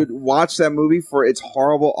Cotta. Dude, watch that movie for its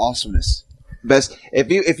horrible awesomeness. Best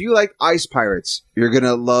if you like Ice Pirates, you're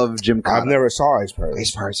gonna love Jim Cotta. I've never saw Ice Pirates.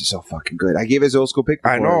 Ice Pirates is so fucking good. I gave his old school pick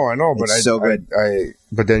before. I know, but it's so good.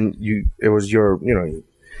 But then it was your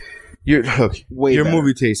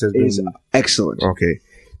movie taste has been excellent. Okay,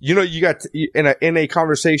 you got in a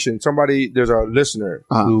conversation. There's a listener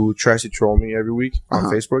who tries to troll me every week on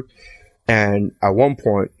Facebook. And at one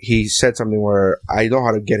point, he said something where I know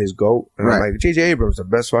how to get his goat. And I'm like, J.J. Abrams, the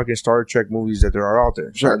best fucking Star Trek movies that there are out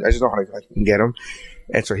there. Sure. I just know how to get them.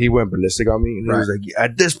 And so he went ballistic on me. And he was like,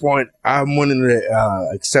 at this point, I'm willing to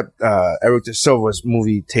accept Eric De Silva's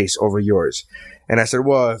movie taste over yours. And I said,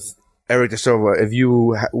 well, if Eric De Silva, if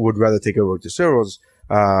you would rather take Eric De Silva's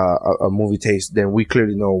a movie taste, then we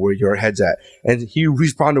clearly know where your head's at. And he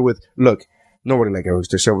responded with, look, nobody like Eric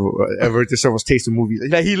De Silva's taste in movies.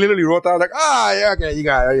 Like, he literally wrote down like, yeah, okay, you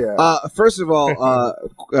got it. Yeah. First of all,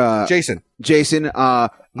 Jason,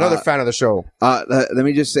 another fan of the show. Let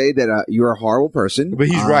me just say that you're a horrible person, but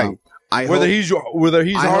he's right. Whether he's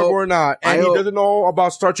horrible or not, and he doesn't know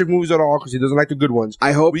about Star Trek movies at all because he doesn't like the good ones.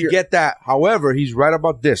 I hope we get that. However, he's right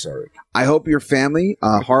about this, Eric. I hope your family,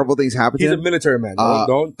 horrible things happen to him. He's a military man.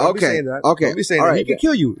 Don't be saying that. Okay. Don't be saying that. He can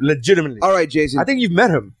kill you legitimately. All right, Jason. I think you've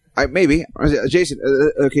met him. Maybe. Jason,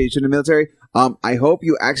 okay, you're in the military. I hope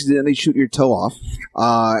you accidentally shoot your toe off,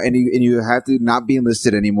 and you have to not be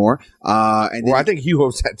enlisted anymore. And I think he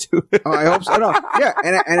hopes that too. I hope so. No, yeah,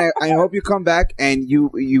 and I hope you come back and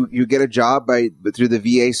you get a job through the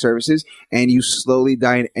VA services, and you slowly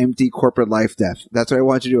die an empty corporate life death. That's what I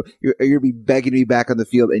want you to do. You're gonna be begging me back on the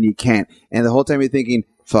field, and you can't. And the whole time you're thinking,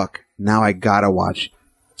 "Fuck, now I gotta watch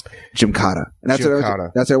Gymkata." And that's what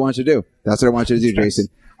I want you to do. That's what I want you to do, Jason.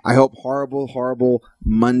 I hope horrible,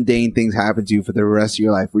 mundane things happen to you for the rest of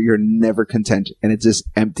your life where you're never content and it's just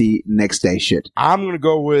empty next day shit. I'm going to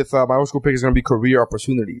go with my old school pick is going to be Career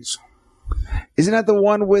Opportunities. Isn't that the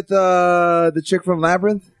one with the chick from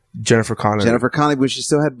Labyrinth? Jennifer Connelly, but she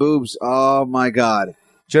still had boobs. Oh my God.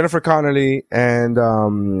 Jennifer Connelly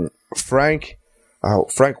and Frank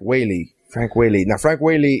Whaley. Now, Frank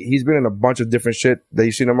Whaley, he's been in a bunch of different shit that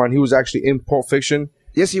you've seen him on. He was actually in Pulp Fiction.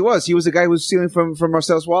 Yes, he was. He was the guy who was stealing from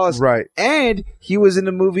Marcellus Wallace. Right. And he was in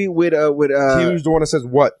the movie with he was the one that says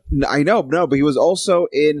what? I know, but he was also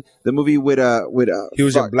in the movie with he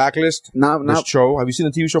was in Blacklist. Not show. Have you seen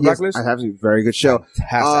the TV show Blacklist? I have. A very good show.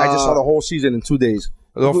 Fantastic. I just saw the whole season in 2 days.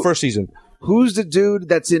 The first season. Who's the dude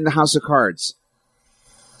that's in House of Cards?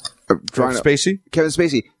 Kevin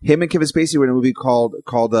Spacey. Him and Kevin Spacey were in a movie called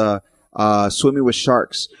Swimming with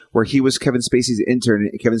Sharks, where he was Kevin Spacey's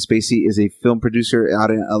intern. Kevin Spacey is a film producer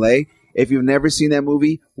out in LA. If you've never seen that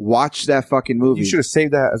movie, watch that fucking movie. You should have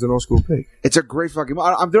saved that as an old school pick. It's a great fucking movie.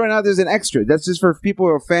 I'm throwing out there's an extra. That's just for people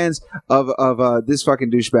who are fans of this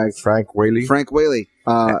fucking douchebag. Frank Whaley.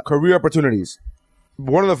 Career Opportunities.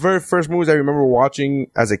 One of the very first movies I remember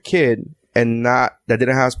watching as a kid and that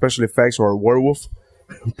didn't have special effects or a werewolf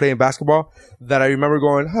playing basketball, that I remember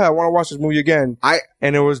going, hey, I want to watch this movie again.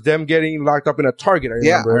 And it was them getting locked up in a Target. I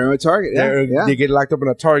remember Target. Yeah. They get locked up in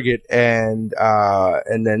a Target, and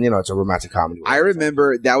then it's a romantic comedy. I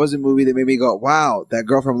remember that was a movie that made me go, wow, that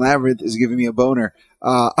girl from Labyrinth is giving me a boner.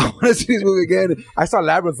 I want to see this movie again. I saw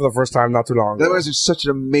Labyrinth for the first time not too long ago. That was such an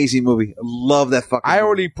amazing movie. I love that fucking movie.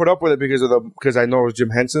 only put up with it because I know it was Jim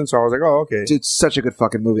Henson, so I was like, oh, okay. Dude, it's such a good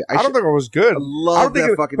fucking movie. I don't think it was good. I love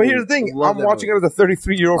that fucking movie. But here's the thing. I'm watching it as a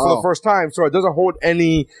 33-year-old for the first time, so it doesn't hold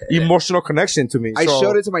any emotional connection to me. I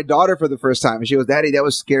showed it to my daughter for the first time, and she goes, Daddy, that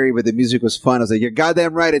was scary, but the music was fun. I was like, you're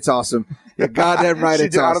goddamn right, it's awesome. You're goddamn right,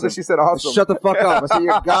 it's awesome. She said awesome. Shut the fuck up. I said,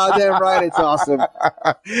 you're goddamn right, it's awesome.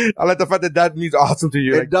 I like the fact that means awesome to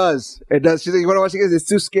you. It does. It does. She's like, you want to watch it again? It's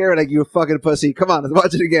too scary. Like, you a fucking pussy. Come on, let's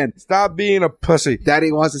watch it again. Stop being a pussy.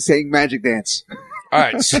 Daddy wants to sing Magic Dance. All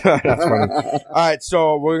right. That's funny. All right.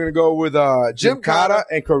 So we're going to go with Gymkata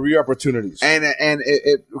and Career Opportunities. And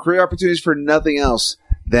Career Opportunities for nothing else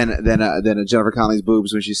than Jennifer Connelly's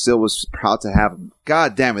boobs when she still was proud to have them.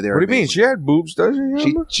 God damn it. What do you mean? She had boobs, doesn't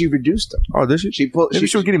she? She reduced them. Oh, did she? She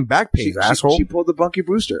was getting back pain, asshole. She pulled the Bunky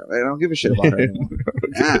Brewster. I don't give a shit about her anymore.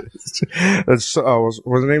 What's her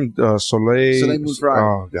name? Soleil Moon Frye.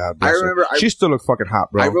 Oh, God. She still looked fucking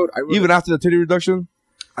hot, bro. I wrote even after the titty reduction?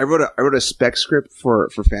 I wrote a spec script for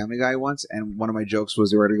Family Guy once, and one of my jokes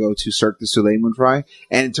was they were to go to Cirque du Soleil Moon Frye,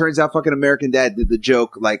 and it turns out fucking American Dad did the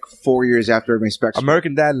joke like 4 years after my spec script.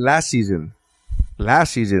 American Dad last season, I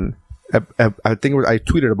think I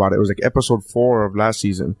tweeted about it. It was like episode 4 of last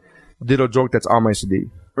season. Did a joke that's on my CD.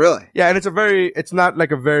 Really? Yeah, and it's not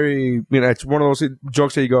like a very, it's one of those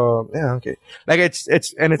jokes that you go, yeah, okay. Like it's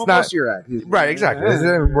not. Most you're at. Right, exactly. It's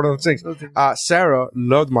one of those things. Sarah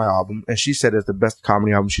loved my album, and she said it's the best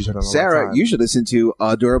comedy album she's heard in a long time. Sarah, you should listen to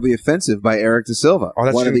Adorably Offensive by Eric De Silva. Oh,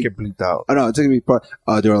 that's going to get bleeped out. Oh, no, it's going to be part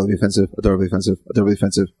Adorably Offensive, Adorably Offensive, Adorably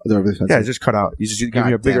Offensive, Adorably Offensive. Yeah, just cut out. You just give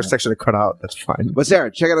me a bigger section to cut out. That's fine. But Sarah,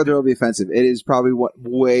 check out Adorably Offensive. It is probably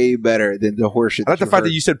way better than the horseshit. I like the fact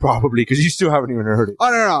that you said probably, because you still haven't even heard it. Oh,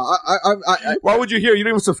 no, No. Why would you hear? You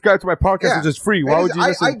don't even subscribe to my podcast, which is free. Why would you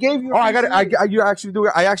listen? I gave you. Oh, I got it. You actually do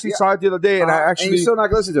it. I actually saw it the other day, and I actually. And you're still not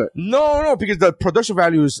gonna listen to it. No, because the production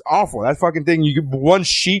value is awful. That fucking thing, you get one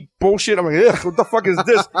sheet bullshit. I'm like, ugh, what the fuck is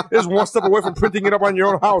this? This is one step away from printing it up on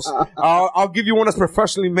your own house. I'll give you one that's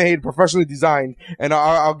professionally made, professionally designed, and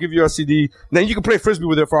I'll give you a CD. Then you can play Frisbee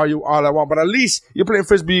with it for all I want, but at least you're playing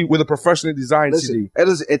Frisbee with a professionally designed CD.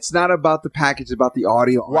 It's not about the package, it's about the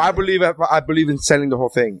audio. Well, I believe in selling the whole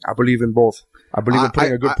thing. I believe in both. I believe in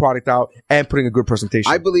putting a good product out and putting a good presentation.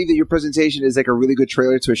 I believe that your presentation is like a really good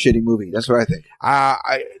trailer to a shitty movie. That's what I think.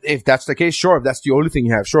 If that's the case, sure. If that's the only thing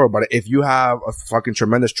you have, sure. But if you have a fucking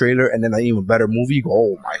tremendous trailer and then an even better movie, you go,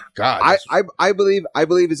 oh my God. I believe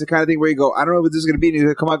it's the kind of thing where you go, I don't know what this is going to be. And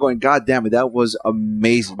you come out going, God damn it, that was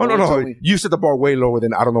amazing. Oh, no. You set the bar way lower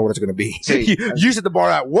than I don't know what it's going to be. See, you set the bar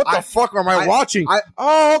at, what the fuck am I watching?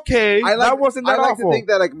 Okay. That wasn't that awful. I like to think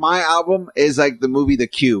that like my album is like the movie The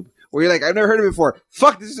Cube. Where you're like, I've never heard of it before.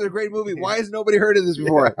 Fuck, this is a great movie. Why has nobody heard of this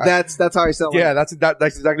before? Yeah. That's how I sell it. Yeah, that's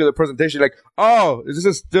exactly the presentation. Like, oh, is this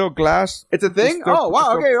a still glass? It's a thing? Oh,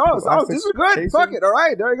 wow. Okay. Oh, this is good. Tasting. Fuck it. All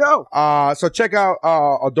right. There you go. So check out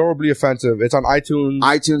Adorably Offensive. It's on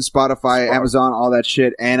iTunes, Spotify, Amazon, all that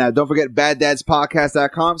shit. And don't forget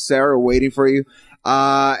baddadspodcast.com. Sarah, we're waiting for you.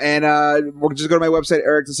 We'll just go to my website,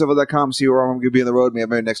 ericdasilva.com, see where I'm going to be on the road.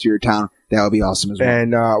 Maybe next to your town. That would be awesome as well.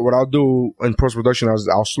 And what I'll do in post-production is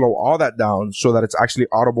I'll slow all that down so that it's actually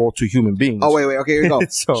audible to human beings. Oh, wait. Okay, here we go.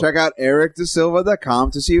 Check out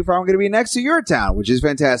ericdasilva.com to see if I'm going to be next to your town, which is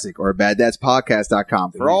fantastic. Or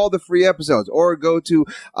baddadspodcast.com for all the free episodes. Or go to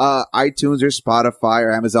iTunes or Spotify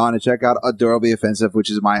or Amazon and check out Adorably Offensive, which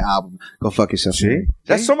is my album. Go fuck yourself. See?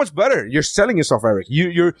 That's so much better. You're selling yourself, Eric.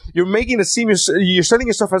 You're making it seem you're selling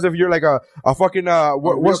yourself as if you're like a fucking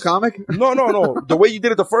real comic? No. The way you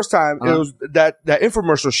did it the first time, it was that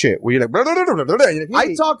infomercial shit where you're like, blah, blah, blah, blah, blah.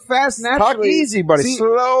 I talk fast naturally. Talk easy, buddy.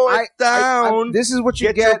 Slow it down. This is what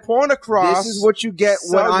you get. Your point across. This is what you get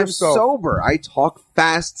when I'm sober. I talk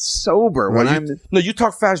fast sober. No, you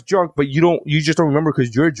talk fast drunk, but you just don't remember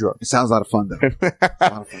because you're drunk. It sounds a lot of fun though.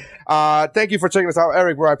 Thank you for checking us out,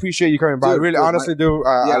 Eric, bro. I appreciate you coming by. Really, honestly, dude.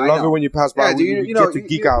 I love it when you pass by. We get to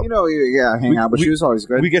geek out. Hang out, but she was always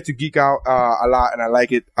good. We get to geek out a lot, and I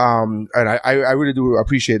like it. And I really do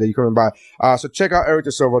appreciate that you coming by. So check out Eric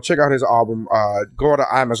Da Silva. Check out his album. Go to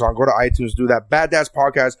Amazon. Go to iTunes. Do that. Bad Dads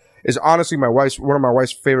Podcast is honestly one of my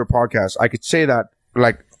wife's favorite podcasts. I could say that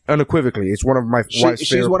like unequivocally. It's one of my wife's favorite podcasts.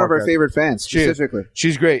 She's one of her favorite fans, specifically.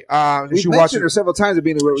 She's great. We've mentioned her several times of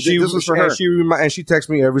being the this was for her. And she texts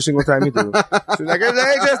me every single time you do. She's like,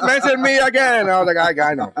 they just mentioned me again. And I was like,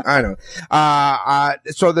 I know.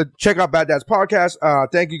 So check out Bad Dads Podcast.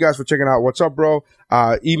 Thank you guys for checking out What's Up, Bro.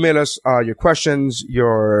 Email us your questions,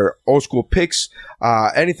 your old school picks,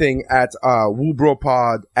 anything at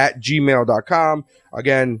woobropod@gmail.com.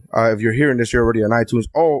 Again, if you're hearing this, you're already on iTunes.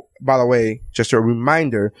 Oh, by the way, just a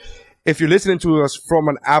reminder, if you're listening to us from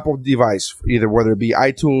an Apple device, either whether it be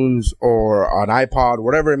iTunes or an iPod,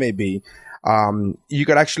 whatever it may be, you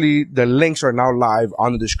could actually, the links are now live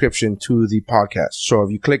on the description to the podcast. So if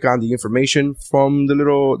you click on the information from the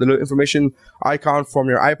little information icon from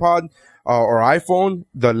your iPod, or iPhone,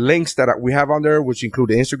 the links that we have on there, which include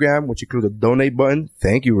the Instagram, which include the donate button.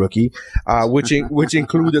 Thank you, rookie. Which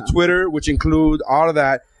include the Twitter, which include all of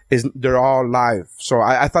that. They're all live. So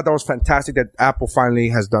I thought that was fantastic that Apple finally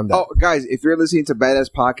has done that. Oh, guys, if you're listening to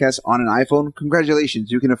Badass Podcast on an iPhone,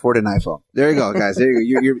 congratulations. You can afford an iPhone. There you go, guys. There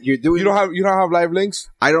you go. You're doing. You don't have live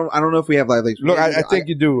links? I don't know if we have live links. Look, I think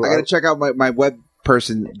you do. I gotta check out my web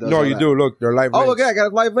person. No, you do. Look, they're live links. Oh, look at that. I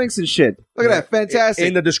got live links and shit. Look at that. Fantastic.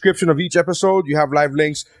 In the description of each episode, you have live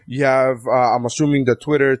links. You have, I'm assuming, the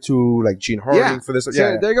Twitter to like Gene Harding for this.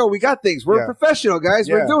 Yeah. There you go. We got things. We're professional, guys.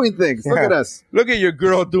 We're doing things. Look at us. Look at your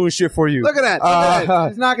girl doing shit for you. Look at that.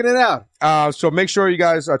 She's knocking it out. So make sure you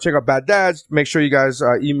guys check out Bad Dads. Make sure you guys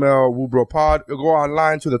email WooBroPod. Go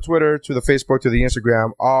online to the Twitter, to the Facebook, to the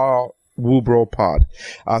Instagram, all WooBroPod.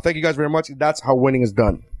 Thank you guys very much. That's how winning is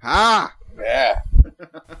done. Yeah. It's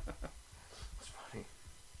funny.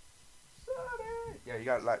 Yeah, you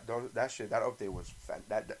got like that shit. That update was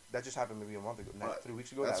that just happened maybe a month ago, 3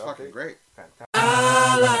 weeks ago. That's fucking great. Fantastic.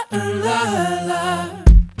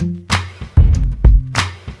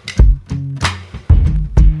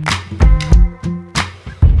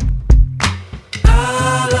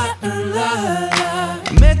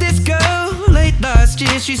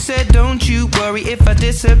 She said, don't you worry if I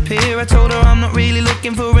disappear. I told her I'm not really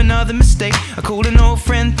looking for another mistake. I called an old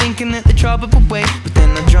friend thinking that the trouble would wait, but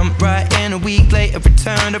then I jumped right in. A week later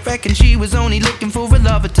returned. I reckon she was only looking for a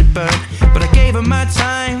lover to burn. But I gave her my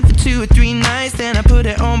time for 2 or 3 nights. Then I put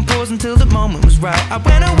it on pause until the moment was right. I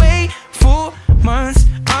went away 4 months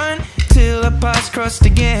until our paths crossed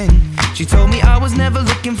again. She told me I was never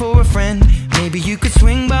looking for a friend. Maybe you could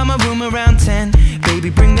swing by my room around 10. Baby,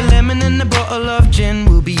 bring the lemon and a bottle of gin.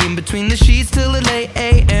 We'll be in between the sheets till the late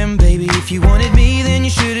AM. Baby, if you wanted me, then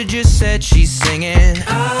you should've just said she's singing.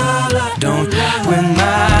 Don't win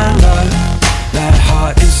my love. That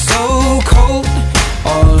heart is so cold,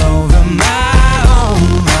 all over my own.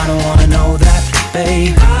 I don't wanna know that,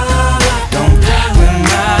 babe. Don't win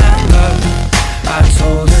my love. I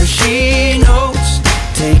told her she knows.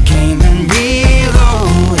 Take aim and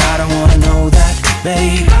reload. I don't wanna know that,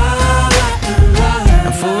 babe.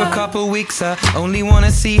 And for a couple weeks I only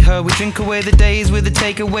wanna see her. We drink away the days with a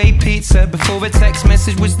takeaway pizza. Before a text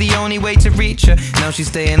message was the only way to reach her. Now she's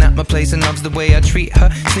staying at my place and loves the way I treat her.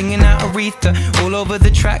 Singing out Aretha all over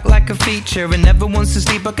the track like a feature. And never wants to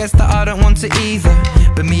sleep, I guess that I don't want to either.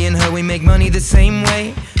 But me and her, we make money the same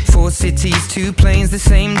way. 4 cities, 2 planes the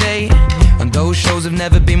same day. And those shows have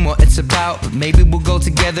never been what it's about. But maybe we'll go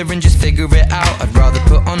together and just figure it out. I'd rather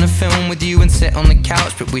put on a film with you and sit on the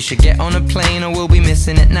couch. But we should get on a plane or we'll be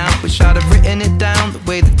missing it now. Wish I'd have written it down, the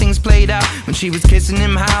way that things played out. When she was kissing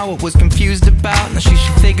him, how I was confused about. Now she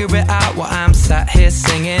should figure it out while I'm sat here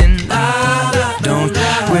singing. Don't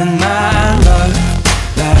win my love.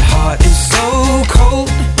 That heart is so cold,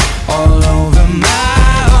 all over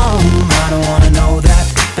my own. I don't wanna know that,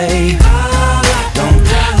 babe. Don't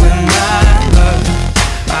win my love.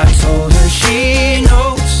 I told her she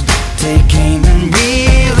knows. Take aim and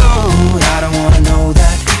reload. I don't wanna know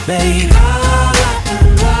that, babe.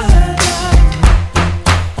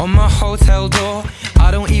 On my hotel door, I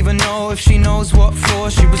don't even know if she knows what for.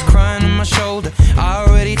 She was crying on my shoulder. I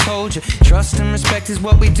already told you, trust and respect is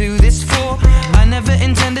what we do this for. I never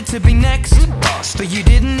intended to be next, but you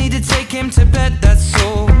didn't need to take him to bed, that's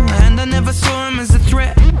all. And I never saw him as a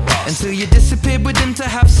threat until you disappeared with him to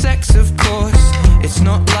have sex, of course. It's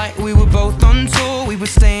not like we were both on tour. We were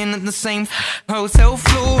staying at the same hotel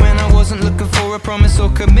floor. And I wasn't looking for a promise or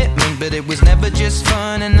commitment, but it was never just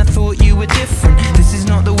fun and I thought you were different. This is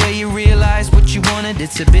not the way you realize what you wanted.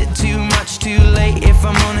 It's a bit too much too late if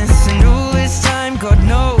I'm honest. And all this time, God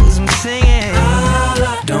knows I'm singing.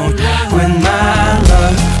 Don't win my